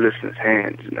it into the listener's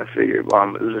hands. And I figured, well,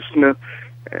 I'm a listener,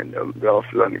 and Dolph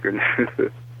Lundgren.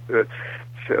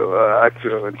 So I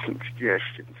throw in some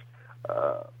suggestions.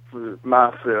 For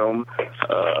my film,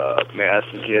 may I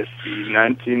suggest the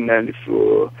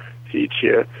 1994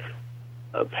 feature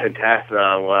of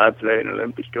Pentathlon, where I play an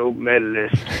Olympic gold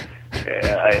medalist.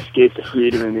 I escaped to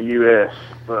freedom in the U.S.,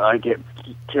 but I get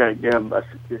tracked down by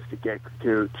sadistic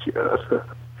agriculture.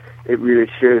 It really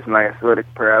shows my athletic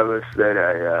prowess that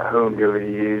I honed over the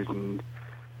years, and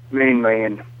mainly,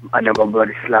 and I know my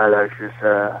buddy Sly likes this,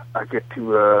 I get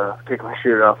to take my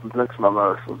shirt off and flex my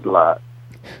muscles a lot.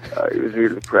 He was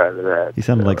really proud of that. He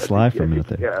sounded like Sly for a minute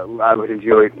there. Yeah, I would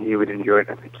enjoy it, and he would enjoy it,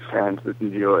 and I think your fans would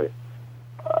enjoy it.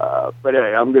 But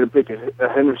hey, I'm going to pick a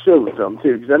Henry Silver film,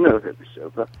 too, because I know Henry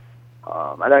Silver.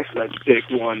 I'd actually like to pick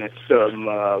one that's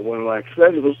one of my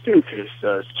expendables, too, because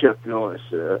it's Chuck Norris,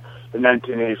 the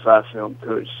 1985 film,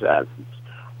 Courage Silence.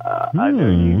 I know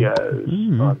you guys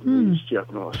aren't really Chuck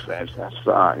Norris fans, that's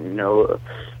fine, you know.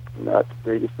 Not the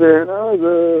biggest fan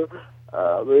either,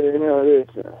 but you know, this.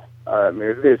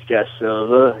 Maybe this guy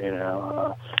Silver, you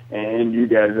know, and you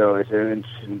guys always have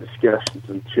interesting discussions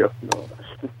on Chuck Norris.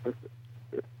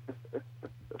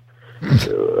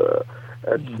 So,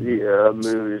 that's the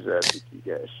movies I think you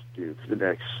guys should do for the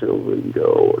next Silver and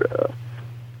Gold.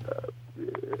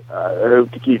 I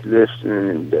hope to keep listening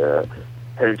and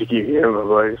hope to keep hearing my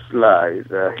voice live.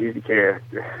 He's a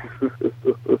character.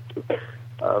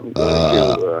 I'm going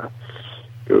to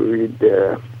go read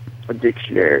a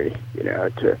dictionary, you know,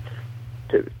 to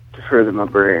further my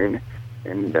brain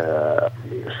and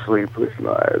sleep with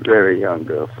my very young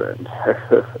girlfriend.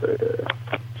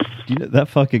 You know, that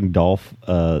fucking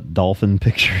dolphin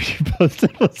picture you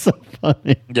posted was so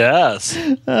funny. Yes.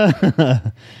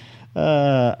 I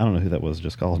don't know who that was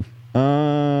just called.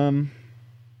 That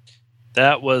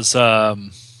was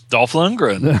Dolph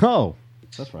Lundgren. Oh,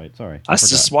 that's right. Sorry. I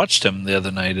just watched him the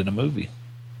other night in a movie.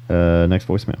 Next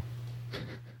voicemail.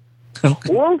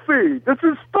 Wolfie, this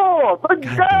is Thor, the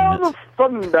God of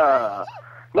Thunder.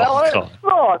 Now, I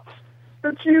thought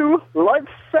that you, like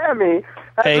Sammy,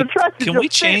 had retracted can your we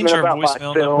change statement our about my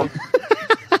voicemail film. number?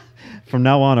 From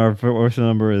now on, our voicemail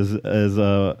number is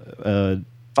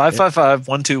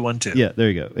 555-1212. Yeah, there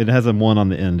you go. It has a 1 on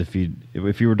the end. If you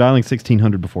were dialing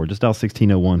 1600 before, just dial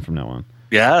 1601 from now on.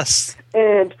 Yes.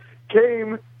 And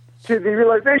came to the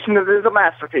realization that it is a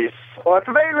masterpiece. Or at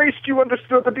the very least, you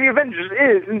understood that The Avengers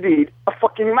is indeed a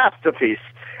fucking masterpiece.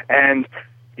 And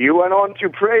you went on to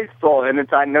praise Thor, and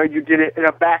I know you did it in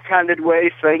a backhanded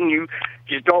way, saying you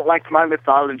just don't like my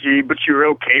mythology, but you're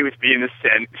okay with being a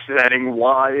setting,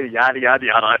 why, yada, yada,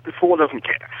 yada. Thor doesn't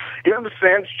care. He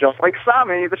understands, just like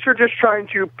Sammy, that you're just trying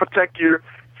to protect your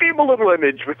feeble little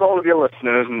image with all of your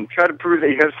listeners and try to prove that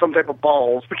you have some type of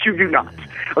balls, but you do not.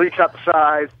 At least not the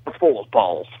size of Thor's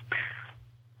balls.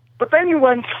 But then you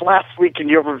went last week in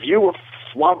your review of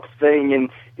Swamp Thing,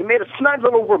 and you made a snide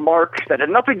little remark that had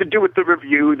nothing to do with the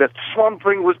review, that Swamp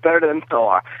Thing was better than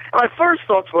Thor. And my first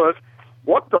thought was,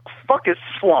 what the fuck is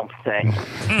Swamp Thing?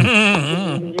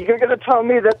 You're going to tell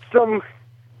me that some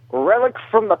relic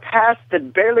from the past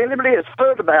that barely anybody has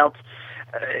heard about,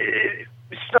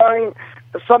 starring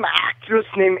some actress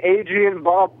named Adrienne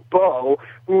Barbeau,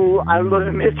 who I will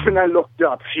admit when I looked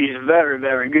up, she's very,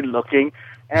 very good looking.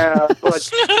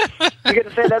 But you're going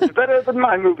to say that's better than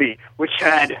my movie, which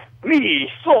had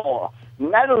me, Thor,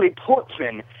 Natalie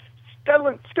Portman,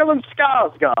 Stellan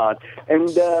Skarsgård, and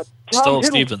Tom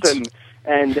Hiddleston,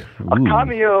 and a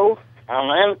cameo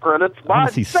on end credits by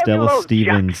Stella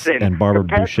Stevens and Barbara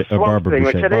Boucher. God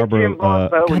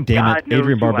damn it,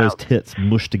 Adrienne Barbeau's tits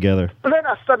mushed together. But then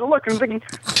I started looking and thinking,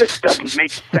 this doesn't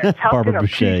make sense. How Barbara can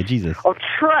Boucher, a piece Jesus. of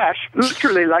trash,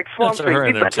 literally like Swamp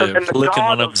Thing, be better than the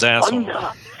God of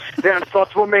Thunder? Then I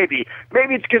thought, well, maybe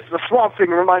it's because the Swamp Thing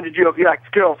reminded you of your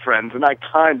ex-girlfriends, and I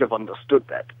kind of understood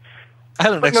that. I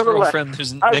had an ex-girlfriend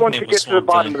whose nickname was I want to get to the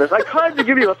bottom of this. I tried to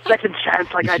give you a second chance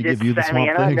like I did Sammy,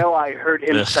 and I know I heard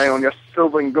him say on your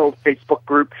Silver and Gold Facebook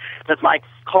group that my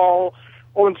call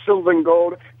on Silver and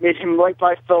Gold made him like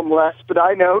my film less, but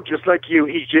I know, just like you,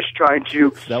 he's just trying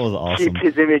to keep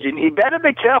his image, and he better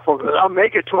be careful, because I'll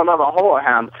make it to another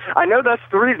Whorehound. I know that's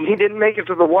the reason he didn't make it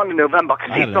to the one in November,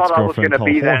 because he thought I was going to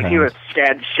be there, and he was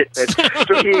scared shitless,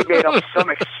 so he made up some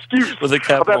excuse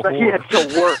about that he had to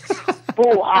work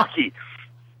full hockey.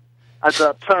 That's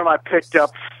a term I picked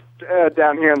up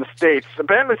down here in the States.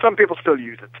 Apparently some people still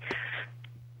use it.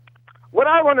 What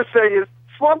I want to say is,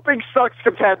 Swamp Thing sucks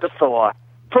compared to Thor.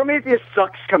 Prometheus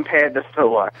sucks compared to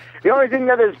Thor. The only thing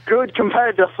that is good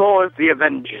compared to Thor is the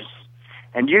Avengers.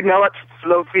 And you know it,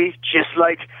 Flofi, just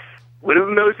like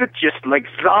Will knows it, just like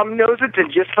Zom knows it,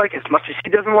 and just like, as much as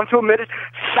he doesn't want to admit it,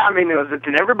 Sammy knows it,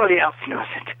 and everybody else knows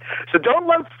it. So don't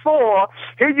let Thor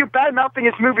hear you bad-mouthing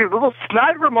his movie with little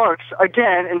snide remarks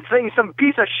again and saying some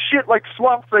piece of shit like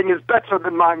Swamp Thing is better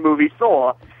than my movie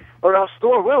Thor, or else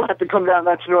Thor will have to come down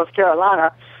to North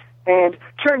Carolina and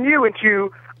turn you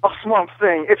into a Swamp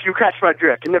Thing if you catch my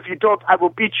drift. And if you don't, I will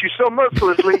beat you so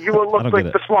mercilessly you will look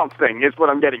like the Swamp Thing, is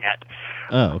what I'm getting at.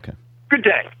 Oh, okay. Good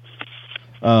day.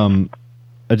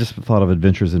 I just thought of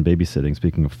Adventures in Babysitting.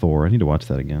 Speaking of Thor, I need to watch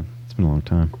that again. It's been a long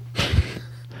time.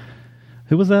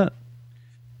 Who was that?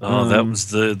 Oh, that was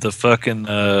the fucking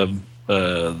the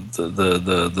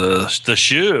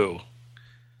Shoe.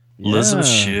 Yeah. Elizabeth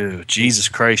Shue. Jesus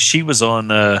Christ, she was on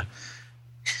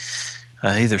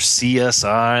either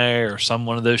CSI or some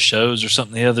one of those shows or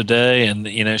something the other day, and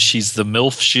you know she's the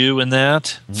MILF Shoe in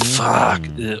that. Fuck!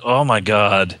 Oh my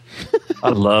god, I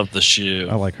love the Shoe.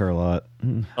 I like her a lot.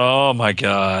 Oh my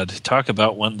god, talk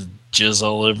about wanting to jizz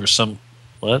all over some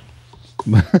what?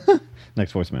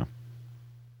 Next voicemail.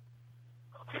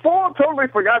 Thor totally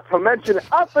forgot to mention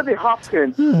Anthony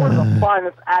Hopkins, one of the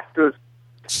finest actors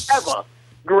ever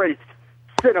graced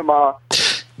cinema.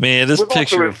 Man, this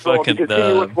picture of fucking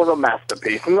Continuous was a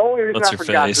masterpiece, and the only reason I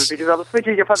forgot is because I was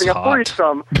thinking of having a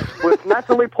threesome with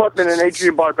Natalie Portman and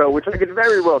Adrian Barbeau, which I could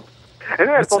very well. And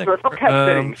then also Kat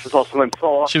Dennings was also in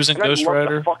Thor. She was in and Ghost I'd love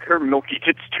Rider. to fuck her milky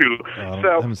tits too. I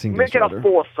So haven't seen make it Ghost a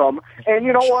Rider. foursome. And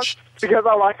you know what? Because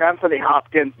I like Anthony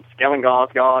Hopkins, Stellan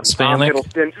Skarsgård, Tom Hispanic?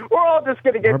 Hiddleston, we're all just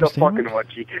gonna get Barbara the fucking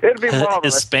orgy. It'll be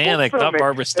marvelous. Hispanic, We'll not film it.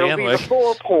 Barbara It'll be Stanwyck. the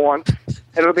Thor porn.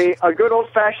 It'll be a good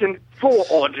old-fashioned Thor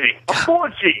orgy. A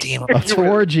 4G. Damn, A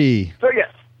Torgy. So yes,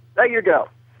 there you go.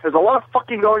 There's a lot of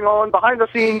fucking going on behind the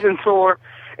scenes in Thor,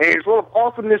 and there's a lot of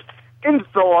awesomeness in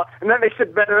Thor, and that makes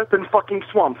it better than fucking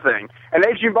Swamp Thing. And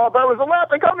Adrian Barbeau is allowed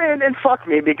to come in and fuck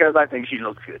me because I think she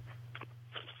looks good.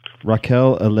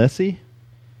 Raquel Alessi?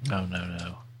 No.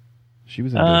 She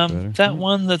was in Ghost Rider. That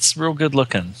one that's real good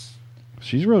looking.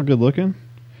 She's real good looking.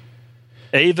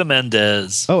 Ava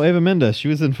Mendes. Oh, Ava Mendes. She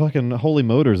was in fucking Holy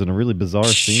Motors in a really bizarre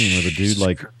scene where the dude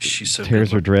like she's so tears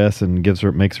good her dress and gives her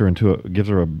a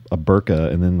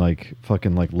burqa and then like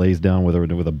fucking like lays down with her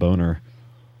with a boner.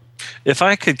 If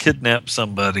I could kidnap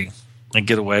somebody and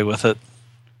get away with it,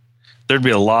 there'd be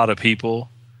a lot of people.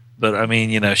 But I mean,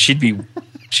 you know, she'd be one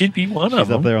She's of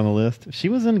them. up there on the list. She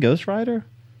was in Ghost Rider?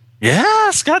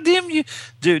 Yes, goddamn you,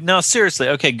 dude. No, seriously.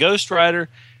 Okay, Ghost Rider.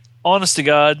 Honest to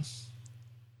God.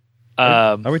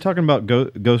 Are we talking about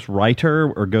Ghost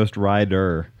Writer or Ghost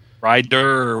Rider?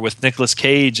 Rider with Nicolas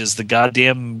Cage as the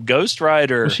goddamn Ghost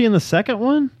Rider. Was she in the second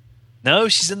one? No,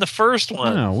 she's in the first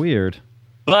one. Oh, weird.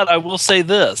 But I will say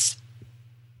this.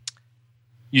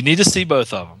 You need to see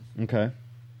both of them. Okay.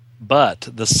 But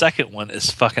the second one is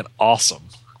fucking awesome.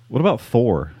 What about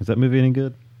Thor? Is that movie any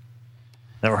good?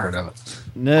 Never heard of it.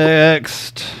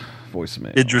 Next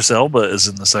voicemail. Idris Elba is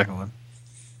in the second one.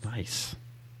 Nice.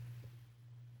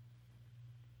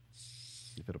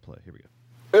 Give it a play. Here we go.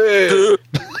 Hey,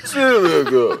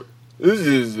 Silvergo. This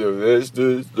is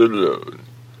Sylvester Stallone.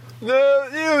 Now,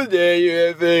 the other day you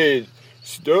have things.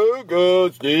 Stone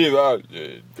Cold Steve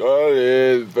Austin. Call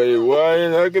it, play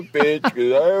wine like a bitch, cause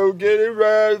I don't get it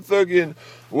right. Fucking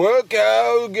work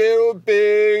out, get all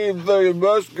big, fucking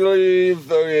muscular,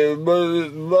 fucking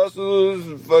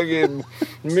muscles, fucking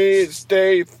meat,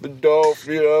 steak, Dolph,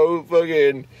 you know,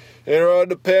 fucking, and on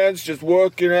the pants just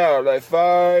working out like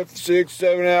 5, 6,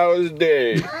 7 hours a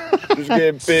day. Just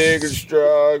getting big and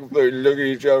strong, fucking look at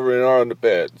each other in on the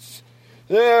pants.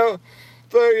 Now,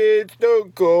 fucking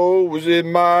Stone Cold was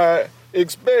in my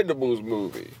Expendables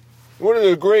movie. One of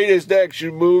the greatest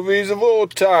action movies of all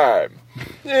time.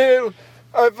 Yeah,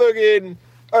 I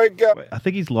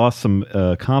think he's lost some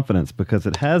confidence because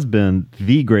it has been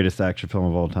the greatest action film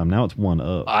of all time. Now it's one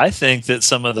of. I think that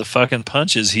some of the fucking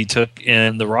punches he took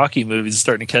in the Rocky movies is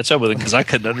starting to catch up with him because I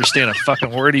couldn't understand a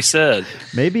fucking word he said.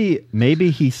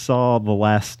 Maybe he saw The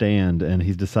Last Stand and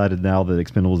he's decided now that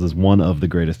Expendables is one of the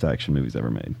greatest action movies ever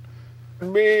made.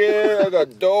 Man, I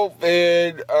got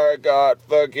Dolphin, I got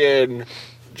fucking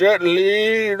Jet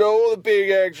Li, you know, all the big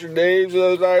action names. I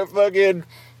was like, fucking,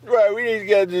 right, we need to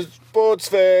get the sports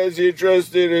fans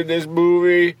interested in this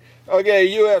movie. I'll get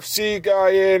a UFC guy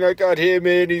in, I got him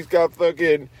in, he's got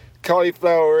fucking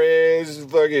cauliflower ears,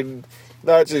 fucking,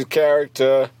 that's his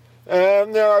character.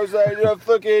 And then I was like, you know,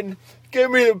 fucking,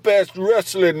 give me the best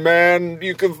wrestling man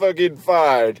you can fucking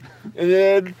find. And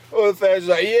then all the fans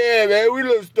are like, yeah, man, we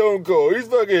love Stone Cold.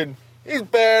 He's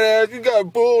badass. He's got a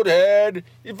bald head.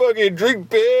 He fucking drink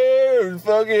beer and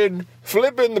fucking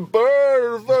flipping the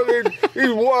bird. And fucking,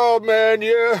 he's wild, man.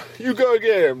 Yeah, you gotta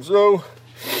get him. So,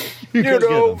 you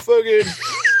know, fucking,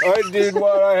 I did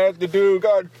what I had to do.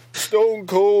 Got Stone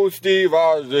Cold Steve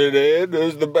Austin in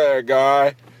as the bad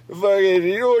guy. Fucking,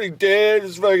 you know what he did?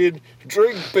 Is fucking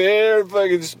drink beer,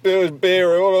 fucking spill his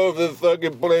beer all over the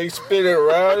fucking place, spin it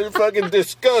around. It's fucking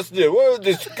disgusting. What a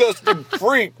disgusting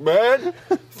freak, man.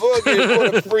 Fucking,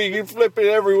 what a freak. He's flipping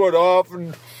everyone off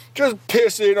and just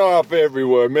pissing off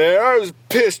everyone, man. I was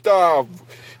pissed off.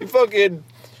 He fucking,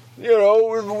 you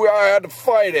know, I had to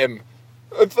fight him.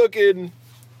 I fucking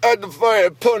had to fight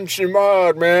him, punch him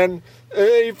hard, man.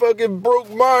 And he fucking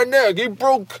broke my neck. He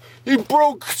broke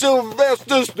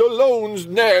Sylvester Stallone's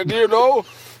neck, you know?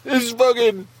 He's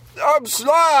fucking, I'm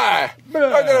Sly. I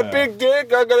got a big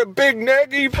dick, I got a big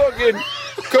neck. He fucking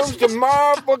comes to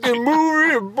my fucking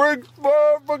movie and breaks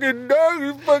my fucking neck.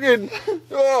 He fucking,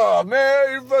 oh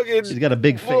man, he fucking. He's got a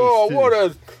big face, oh, too. what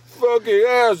a fucking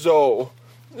asshole.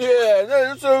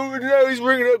 Yeah, so now he's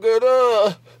bringing up good,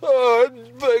 I'm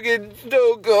fucking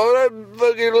Stone Cold. I'm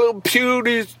fucking little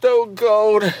puny Stone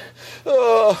Cold.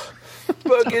 Oh,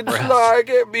 fucking Sly,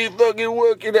 get me fucking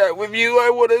working out with you. I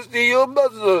want to see your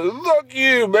muscles. Fuck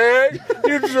you, man.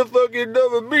 You're just a fucking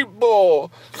another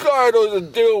meatball. Sly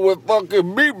doesn't deal with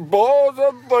fucking meatballs.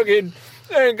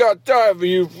 I ain't got time for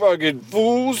you fucking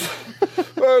fools.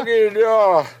 Fucking,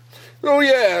 oh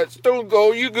yeah, Stone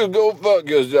Cold, you can go fuck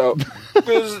yourself.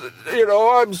 Because, you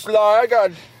know, I'm Sly.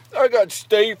 I got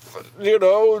Steve, you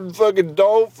know, and fucking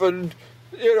Dolph, and,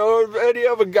 you know, any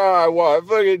other guy I want.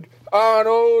 Fucking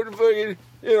Arnold, fucking,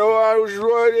 you know, I was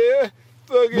right here.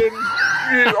 Fucking,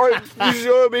 you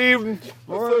saw me even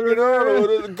fucking Arnold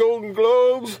at the Golden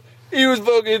Globes. He was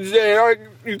fucking saying,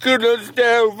 you couldn't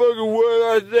understand a fucking word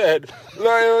I said. Like,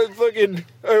 I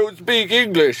don't speak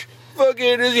English.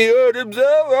 Fucking, has he heard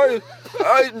himself?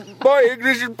 My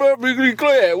English is perfectly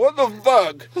clear. What the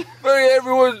fuck?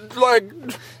 Everyone's like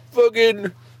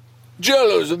fucking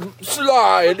jealous of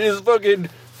Sly and his fucking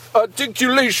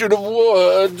articulation of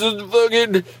words and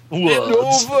fucking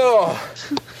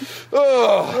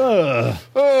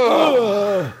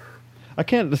I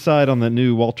can't decide on that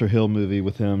new Walter Hill movie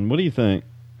with him. What do you think?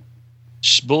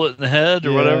 Bullet in the Head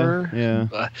or whatever?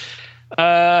 Yeah.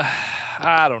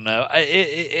 I don't know.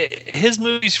 His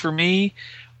movies for me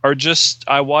are just,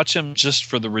 I watch him just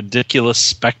for the ridiculous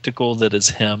spectacle that is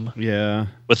him. Yeah.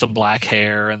 With the black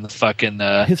hair and the fucking...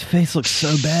 his face looks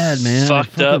so bad, man.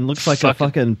 Fucked it up. Looks like a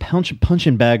fucking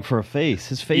punching bag for a face.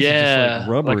 His face is just like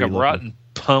rubbery. Like a rotten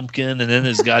pumpkin, and then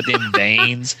his goddamn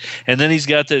veins. And then he's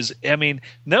got those... I mean,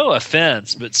 no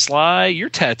offense, but Sly, your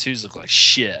tattoos look like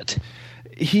shit.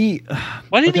 Why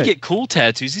didn't he get cool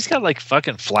tattoos? He's got like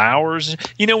fucking flowers.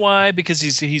 You know why? Because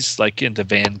he's like into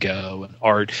Van Gogh and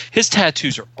art. His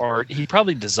tattoos are art. He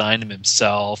probably designed them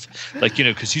himself, like, you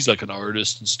know, because he's like an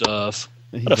artist and stuff.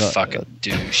 What a fucking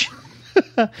douche.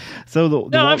 So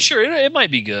I'm sure it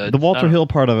might be good. The Walter Hill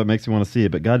part of it makes me want to see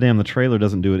it, but goddamn, the trailer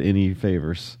doesn't do it any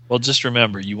favors. Well, just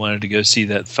remember, you wanted to go see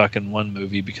that fucking one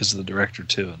movie because of the director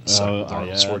too, and so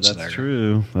Schwarzenegger. That's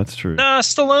true. That's true. Nah,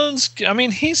 Stallone's. I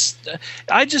mean,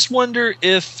 I just wonder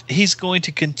if he's going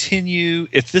to continue.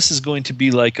 If this is going to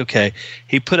be like, okay,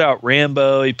 he put out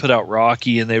Rambo, he put out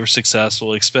Rocky, and they were successful.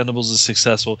 Expendables is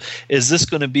successful. Is this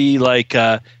going to be like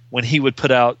when he would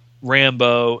put out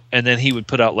Rambo and then he would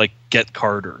put out like Get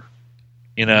Carter,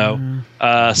 you know,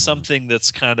 something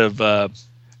that's kind of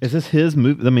is this his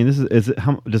movie? I mean, is it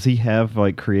how does he have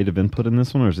like creative input in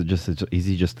this one, or is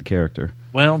he just the character?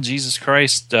 Well, Jesus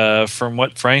Christ, from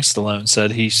what Frank Stallone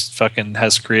said, he fucking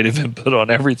has creative input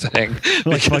on everything.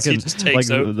 Like fucking, like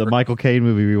the Michael Caine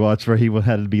movie we watched where he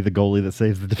had to be the goalie that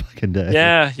saves the fucking day.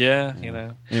 Yeah, you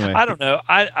know. Anyway. I don't know.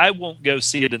 I won't go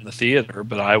see it in the theater,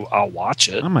 but I'll watch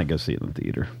it. I might go see it in the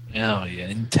theater. Oh yeah,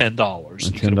 and $10.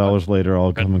 And $10 later,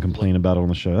 I'll come and complain about it on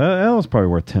the show. That was probably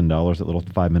worth $10. That little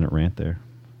 5-minute rant there.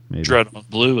 Maybe. Dread on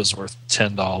Blue is worth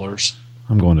 $10.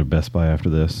 I'm going to Best Buy after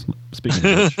this. Speaking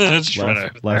of which,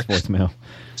 last voicemail.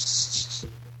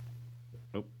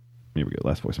 Oh, here we go.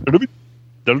 Last voicemail.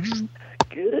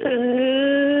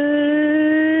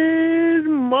 Good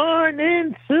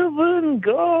morning, Silver and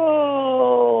Gold.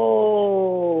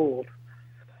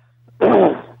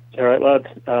 All right, lads.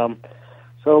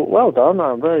 So well done.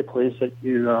 I'm very pleased that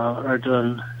you are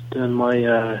doing my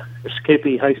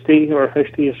escapee heisty or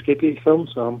heisty escapee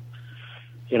films.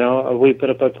 You know, a wee bit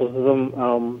about both of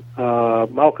them.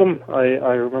 Malcolm,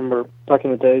 I remember back in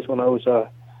the days when I was a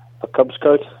Cub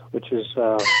Scout, which is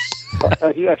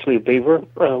actually a Beaver,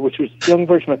 which was the young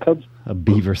version of Cubs. A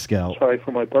Beaver Scout. Sorry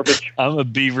for my verbiage. I'm a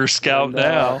Beaver Scout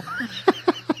now.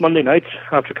 Monday nights,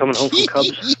 after coming home from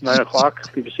Cubs, 9 o'clock,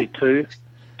 BBC Two.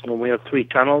 And we have 3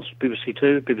 channels, BBC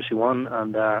Two, BBC One,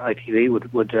 and ITV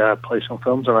would play some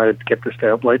films, and I'd get to stay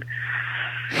up late.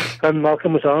 And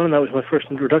Malcolm was on, and that was my first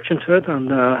introduction to it,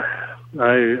 and I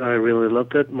really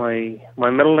loved it. My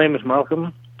middle name is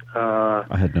Malcolm.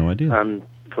 I had no idea. And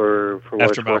for what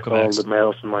it's worth, all the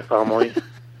males in my family,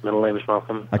 middle name is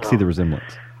Malcolm. I can see the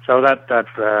resemblance. So that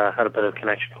had a bit of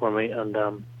connection for me, and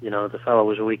the fellow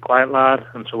was a wee quiet lad,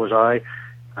 and so was I,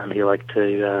 and he liked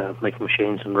to make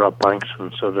machines and rob banks,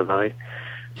 and so did I.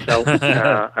 So,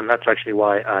 and that's actually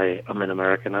why I'm in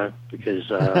America now, because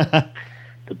the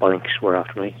banks were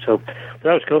after me. So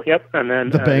that was cool. Yep. And then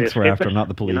the banks were after, not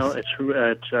the police.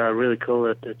 It's really cool.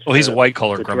 It's he's a white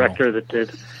collar the criminal. Director that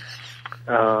did.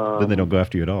 Then they don't go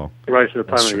after you at all. Rise of the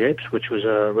Planet of the Apes, which was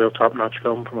a real top-notch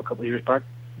film from a couple of years back.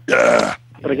 Yeah.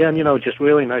 But again, just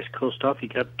really nice, cool stuff. You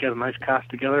get a nice cast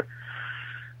together,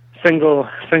 single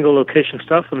location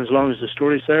stuff, and as long as the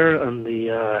story's there and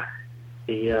the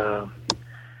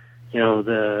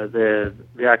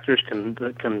actors can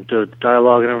do the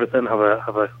dialogue and everything, have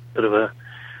a bit of a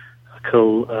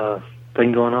cool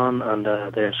thing going on, and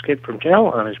they escape from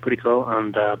jail, and it's pretty cool.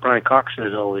 And Brian Cox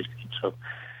is always good. So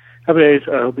happy days.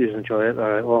 I hope you enjoy it. All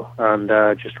right, well, and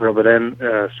just rub it in.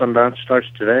 Sundance starts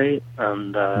today,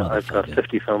 and I've got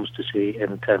 50 films to see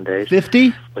in 10 days.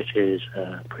 50? Which is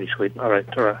pretty sweet. All right,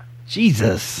 ta-ra.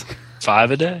 Jesus.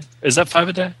 5 a day? Is that 5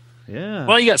 a day? Yeah.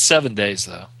 Well, you got 7 days,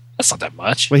 though. That's not that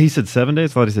much. Wait, he said 7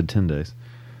 days? I thought he said 10 days.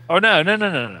 Oh, no.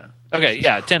 Okay,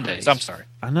 yeah, 10 days. I'm sorry.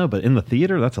 I know, but in the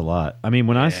theater, that's a lot. I mean,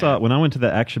 when I went to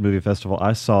the Action Movie Festival,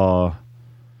 I saw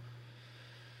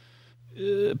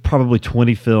probably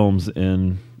 20 films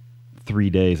in 3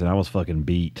 days, and I was fucking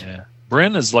beat. Yeah.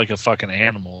 Bryn is like a fucking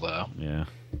animal, though. Yeah.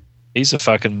 He's a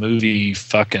fucking movie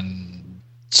fucking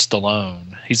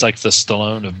Stallone. He's like the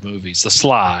Stallone of movies. The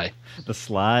Sly. The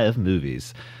Sly of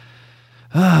movies.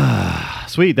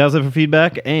 Sweet. That was it for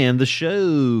feedback and the show.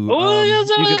 You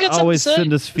can always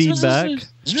send us feedback.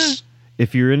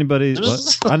 If you're anybody...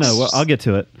 What? I know. Well, I'll get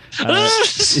to it.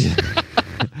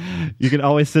 You can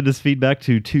always send us feedback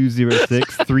to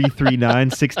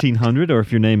 206-339-1600, or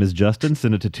if your name is Justin,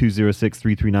 send it to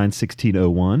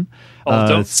 206-339-1601.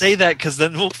 Don't say that, because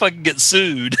then we'll fucking get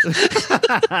sued.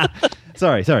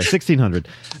 Sorry, 1600.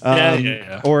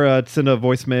 Yeah. Or send a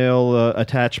voicemail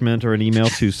attachment or an email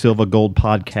to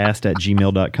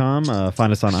silvagoldpodcast@gmail.com.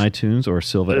 Find us on iTunes or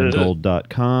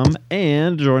silvaandgold.com,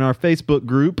 and join our Facebook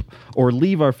group, or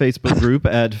leave our Facebook group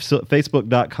at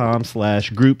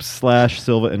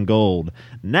facebook.com/groups/Silva and Gold.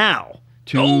 Now,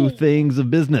 to things of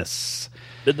business.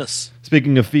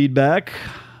 Speaking of feedback,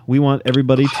 we want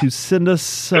everybody to send us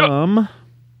some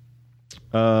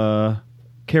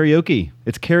karaoke.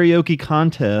 It's karaoke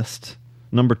contest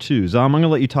number 2. Zom, I'm going to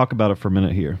let you talk about it for a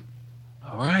minute here.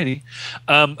 Alrighty.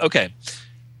 Okay.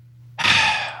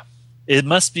 It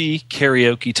must be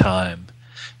karaoke time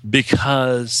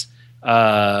because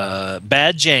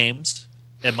Bad James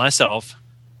and myself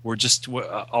were just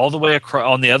all the way across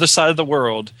on the other side of the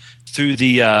world through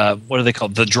the what are they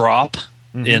called? The drop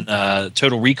in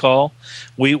Total Recall.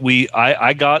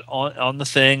 I got on the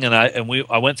thing and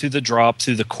I went through the drop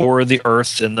through the core of the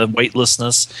earth and the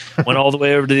weightlessness, went all the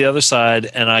way over to the other side,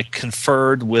 and I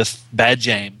conferred with Bad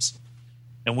James,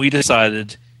 and we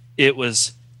decided it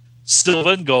was Silva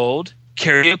and Gold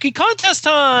karaoke contest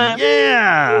time.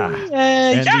 Yeah.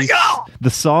 Yay.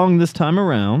 The song this time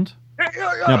around.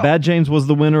 Now, Bad James was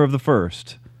the winner of the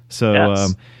first, so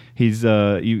Yes. he's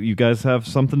you guys have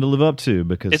something to live up to,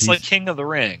 because It's like King of the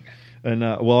Ring. And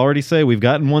we'll already say we've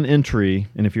gotten one entry,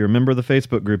 and if you're a member of the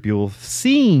Facebook group, you'll have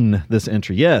seen this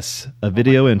entry. Yes, a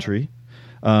video entry,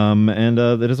 and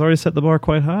that has already set the bar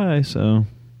quite high. So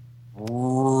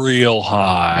real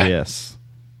high. Yes.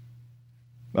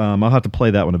 I'll have to play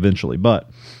that one eventually,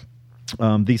 but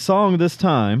the song this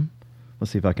time.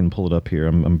 Let's see if I can pull it up here.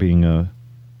 I'm being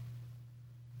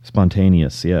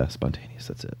spontaneous. Yeah, spontaneous.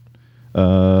 That's it.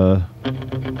 The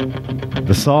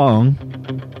song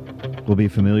will be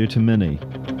familiar to many.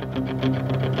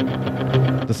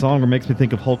 The song makes me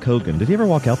think of Hulk Hogan. Did he ever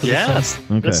walk out to this Yes.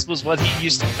 song? Okay. This was what he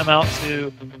used to come out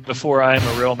to before I Am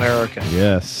a Real American.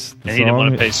 Yes. And he didn't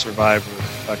want to pay Survivor.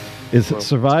 Is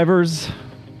Survivor's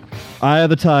Eye of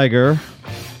the Tiger.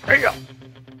 There you go.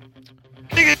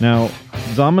 Now,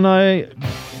 Zom and I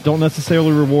don't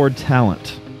necessarily reward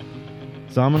talent.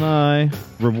 Zom and I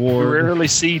reward... You rarely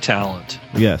see talent.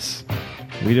 Yes.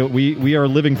 We are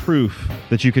living proof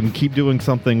that you can keep doing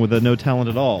something with no talent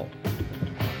at all.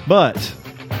 But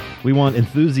we want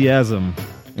enthusiasm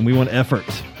and we want effort.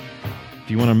 If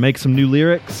you want to make some new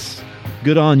lyrics,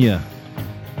 good on you.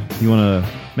 You want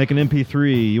to make an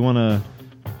MP3, you want to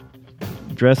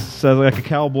dress like a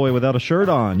cowboy without a shirt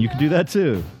on, you can do that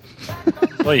too.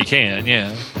 Well, you can,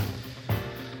 yeah.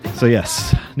 So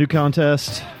yes, new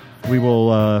contest. We will.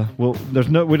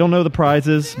 We don't know the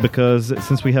prizes because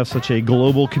since we have such a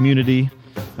global community,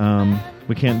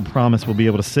 we can't promise we'll be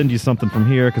able to send you something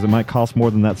from here because it might cost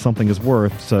more than that something is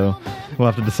worth. So we'll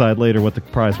have to decide later what the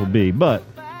prize will be. But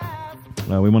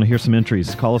we want to hear some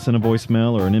entries. Call us in a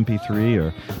voicemail or an MP3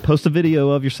 or post a video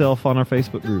of yourself on our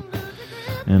Facebook group,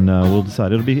 and we'll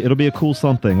decide. It'll be a cool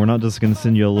something. We're not just going to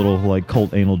send you a little like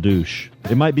cult anal douche.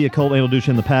 It might be a cult anal douche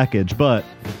in the package, but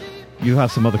you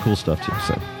have some other cool stuff too.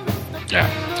 So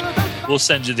yeah, we'll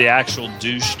send you the actual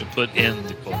douche to put in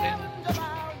the cult anal douche,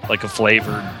 like a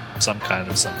flavored some kind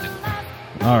of something.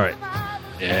 All right.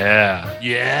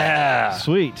 Yeah.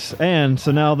 Sweet. And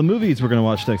so now the movies we're going to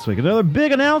watch next week. Another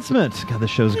big announcement. God,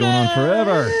 this show's going on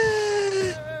forever.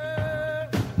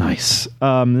 Nice.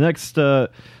 Next, so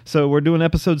we're doing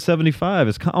episode 75.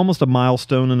 It's almost a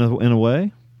milestone in a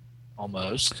way.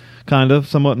 Almost. Kind of,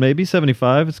 somewhat, maybe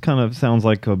 75. It's kind of sounds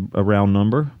like a round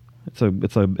number. It's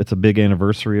a big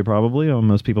anniversary probably.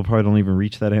 Most people probably don't even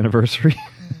reach that anniversary.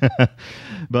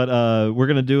 But we're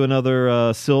going to do another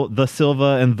the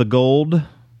Silva and the Gold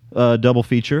double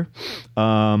feature.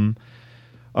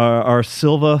 Our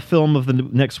Silva film of the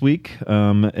next week,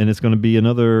 and it's going to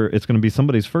be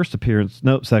somebody's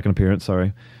second appearance,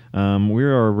 sorry. We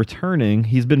are returning.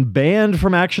 He's been banned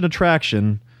from Action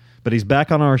Attraction, but he's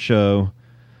back on our show.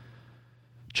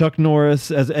 Chuck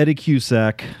Norris as Eddie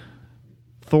Cusack.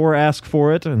 Thor asked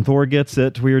for it, and Thor gets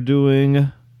it. We are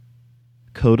doing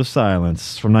Code of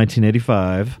Silence from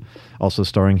 1985, also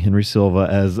starring Henry Silva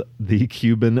as the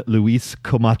Cuban Luis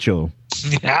Camacho.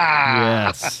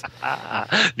 Yes.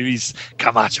 Luis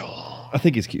Camacho. I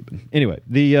think he's Cuban. Anyway,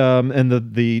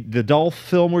 the Dolph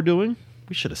film we're doing,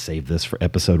 we should have saved this for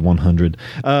episode 100.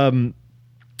 The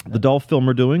Dolph film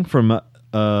we're doing from right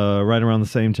around the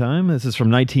same time. This is from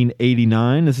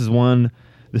 1989. This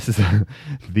is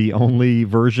the only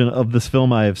version of this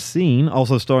film I have seen,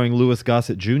 also starring Louis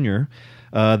Gossett Jr.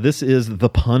 This is The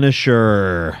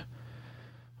Punisher.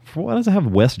 Why does it have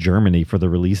West Germany for the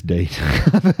release date?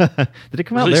 Did it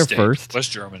come out there first?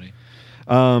 West Germany.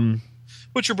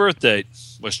 What's your birth date?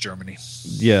 West Germany.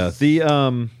 Yeah.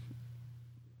 The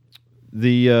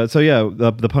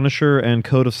Punisher and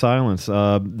Code of Silence.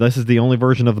 This is the only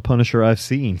version of The Punisher I've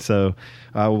seen, so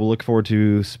I will look forward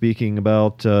to speaking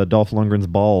about Dolph Lundgren's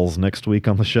balls next week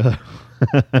on the show.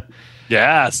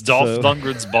 Yes, Dolph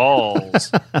Lundgren's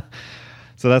balls.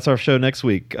 So that's our show next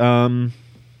week.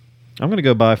 I'm gonna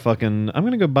go buy Dolph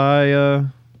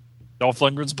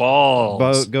Lundgren's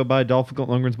balls. Go buy Dolph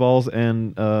Lundgren's balls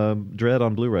and Dredd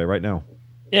on Blu-ray right now.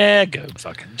 Yeah, go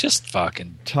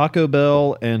fucking. Taco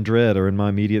Bell and Dredd are in my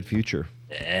immediate future.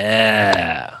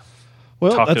 Yeah.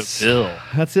 Well, Taco Bell.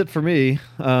 That's it for me.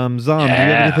 Zom, do you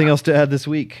have anything else to add this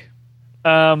week?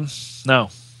 No.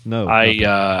 I'm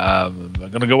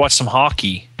going to go watch some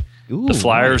hockey. Ooh, the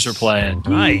Flyers nice. are playing.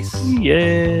 Nice.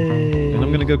 Yay. And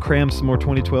I'm going to go cram some more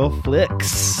 2012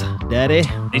 flicks, Daddy.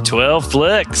 2012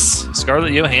 flicks.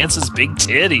 Scarlett Johansson's big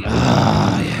titty.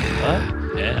 Yeah. What?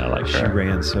 Yeah, I like She her.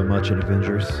 ran so much in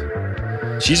Avengers.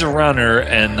 She's a runner,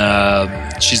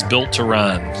 and she's built to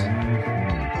run.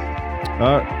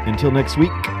 Until next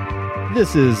week,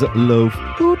 this is Loaf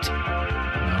Hoot.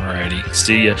 Alrighty.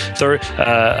 See ya.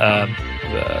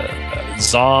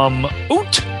 Zom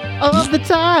Oot. Of the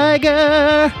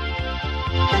Tiger.